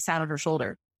literally sat on her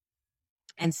shoulder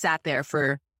and sat there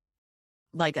for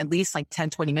like at least like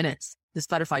 10, 20 minutes. This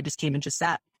butterfly just came and just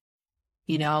sat,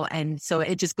 and so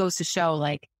it just goes to show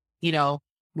like,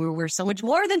 we're so much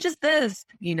more than just this.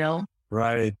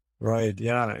 Right.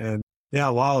 Yeah. And yeah,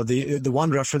 wow. The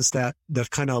one reference that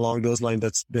kind of along those lines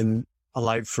that's been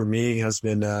alive for me has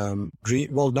been, I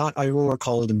won't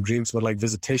call them dreams, but like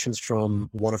visitations from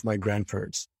one of my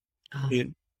grandparents.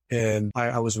 And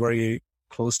I was very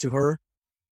close to her.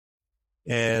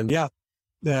 And yeah,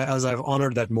 as I've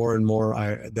honored that more and more,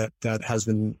 that has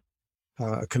been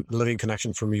a living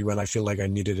connection for me when I feel like I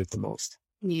needed it the most.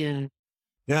 Yeah.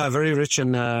 Yeah, very rich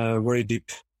and very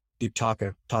deep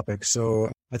topic.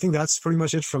 So I think that's pretty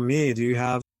much it from me. Do you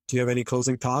have any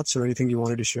closing thoughts or anything you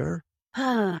wanted to share?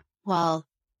 Well,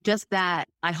 just that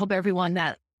I hope everyone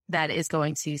that is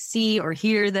going to see or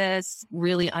hear this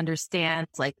really understands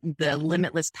like the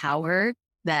limitless power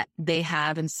that they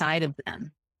have inside of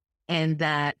them, and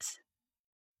that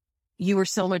you are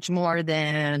so much more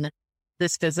than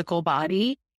this physical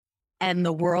body, and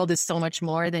the world is so much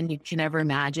more than you can ever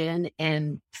imagine.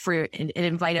 And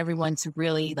invite everyone to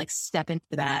really like step into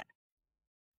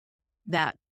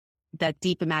that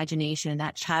deep imagination,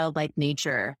 that childlike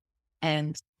nature,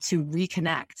 and to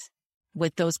reconnect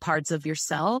with those parts of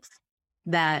yourself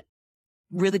that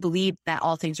really believe that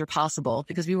all things are possible,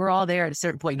 because we were all there at a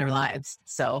certain point in our lives.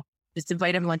 So just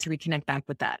invite everyone to reconnect back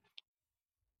with that.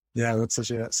 Yeah, that's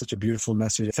such a beautiful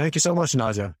message. Thank you so much,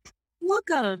 Najah.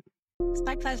 Welcome. It's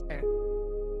my pleasure.